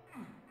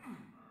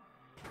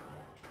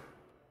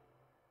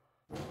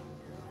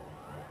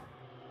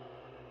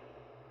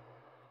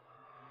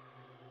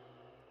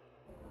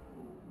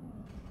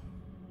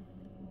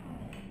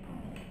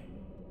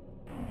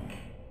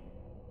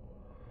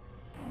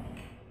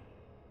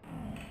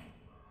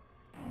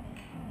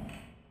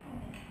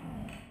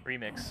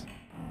 Remix.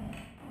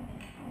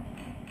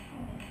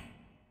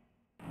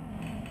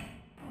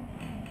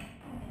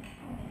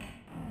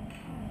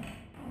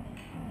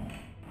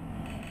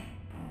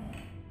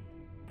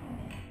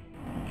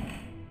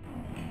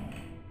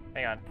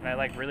 Hang on, can I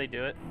like really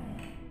do it?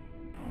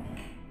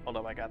 Hold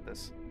up, I got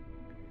this.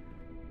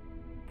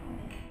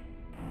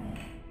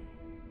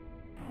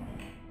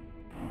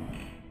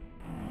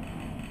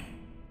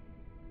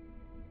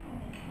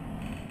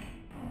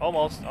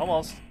 Almost,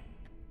 almost.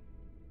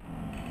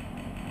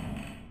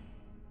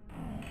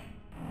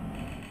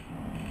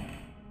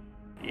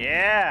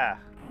 Yeah!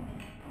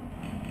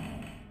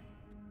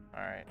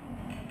 Alright.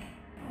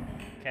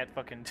 Can't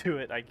fucking do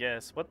it, I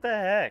guess. What the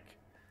heck?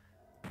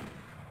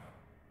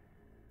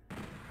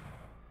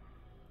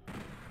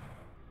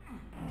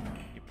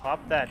 You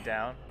pop that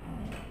down.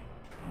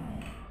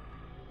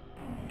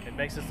 It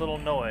makes this little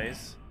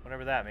noise,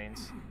 whatever that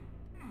means.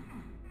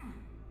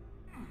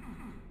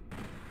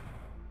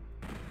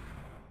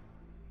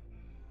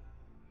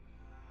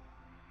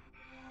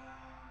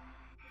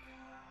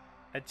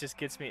 It just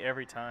gets me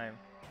every time.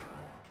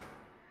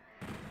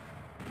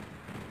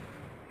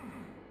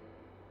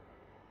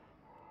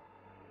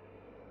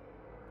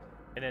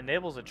 It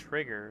enables a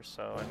trigger,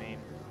 so I mean,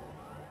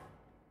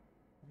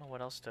 I don't know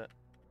what else to.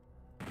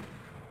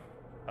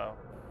 Oh.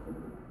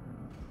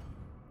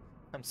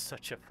 I'm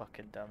such a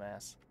fucking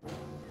dumbass.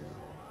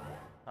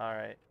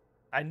 Alright.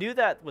 I knew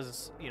that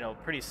was, you know,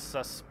 pretty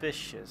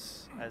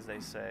suspicious, as they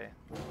say.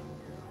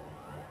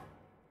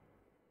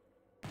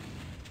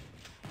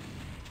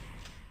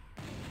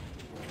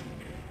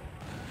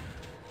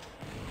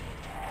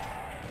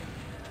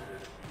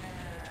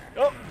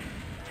 Oh!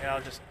 Yeah,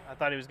 I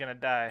thought he was gonna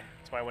die.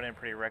 That's why I went in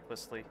pretty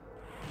recklessly.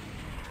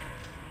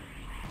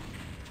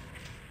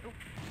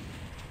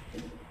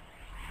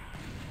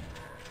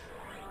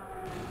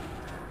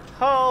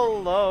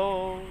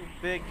 Hello,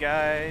 big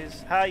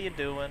guys. How you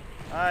doing?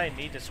 I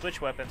need to switch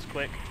weapons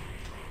quick.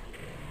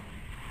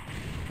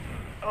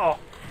 Oh.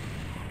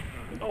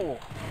 Oh.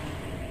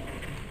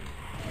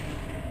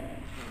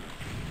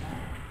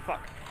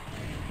 Fuck.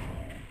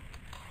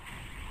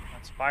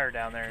 That's fire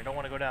down there. I don't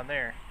want to go down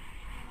there.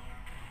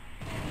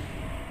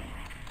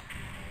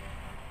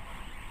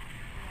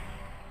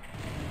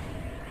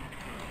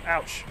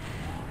 Ouch.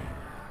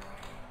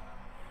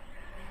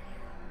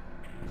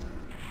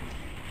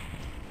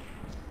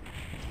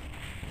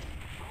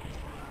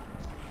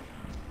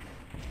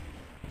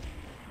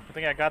 I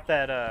think I got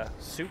that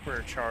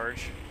super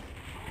charge.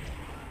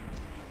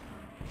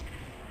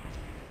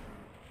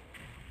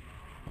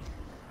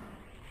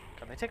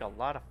 God, they take a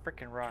lot of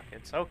freaking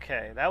rockets.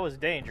 Okay, that was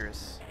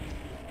dangerous.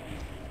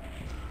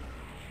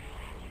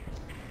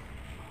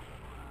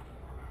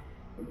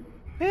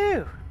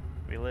 Phew!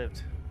 We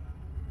lived.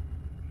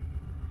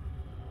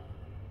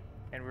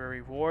 And we're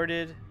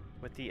rewarded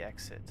with the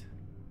exit.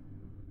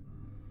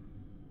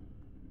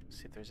 Let's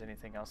see if there's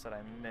anything else that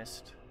I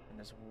missed in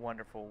this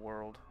wonderful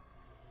world.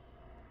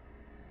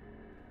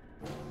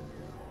 It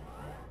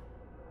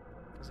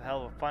was a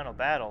hell of a final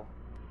battle.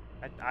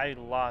 I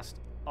lost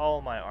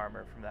all my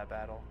armor from that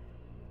battle.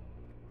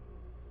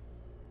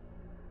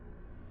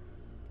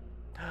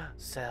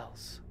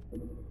 Cells.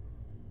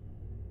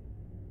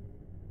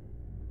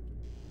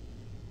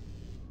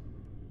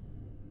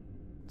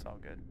 It's all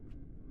good.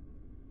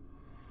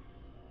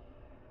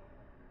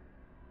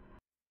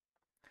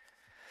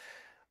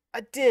 I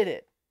did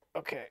it!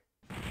 Okay.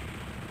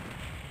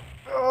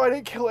 Oh, I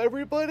didn't kill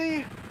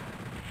everybody?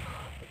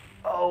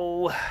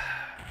 Oh.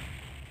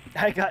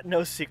 I got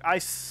no secret. I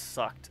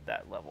sucked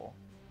that level.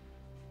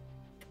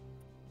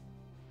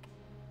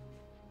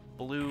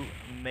 Blue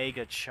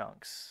mega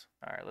chunks.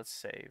 Alright, let's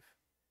save.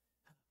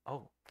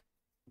 Oh.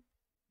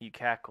 You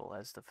cackle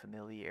as the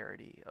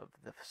familiarity of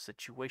the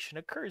situation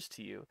occurs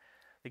to you.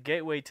 The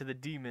gateway to the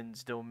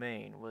demon's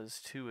domain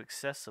was too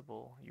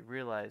accessible. You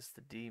realize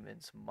the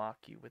demons mock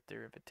you with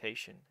their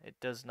invitation. It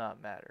does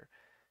not matter.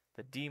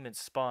 The demons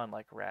spawn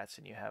like rats,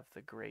 and you have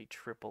the gray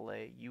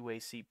AAA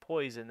UAC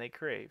poison they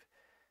crave.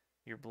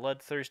 Your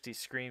bloodthirsty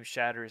scream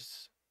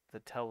shatters the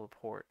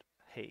teleport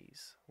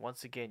haze.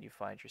 Once again, you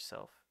find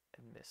yourself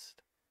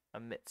amidst.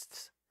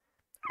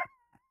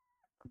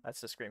 That's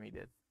the scream he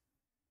did.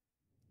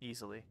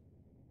 Easily.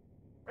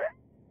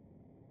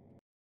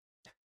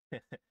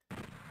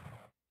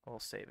 We'll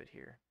save it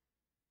here.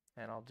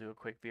 And I'll do a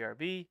quick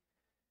BRB.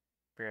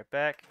 Be right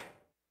back.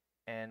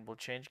 And we'll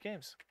change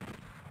games.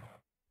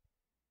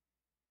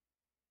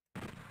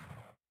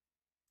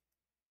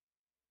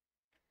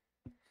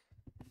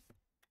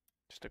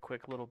 Just a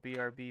quick little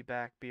BRB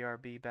back,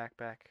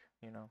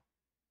 you know.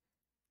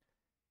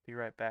 Be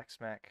right back,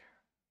 smack.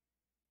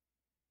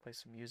 Play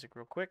some music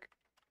real quick.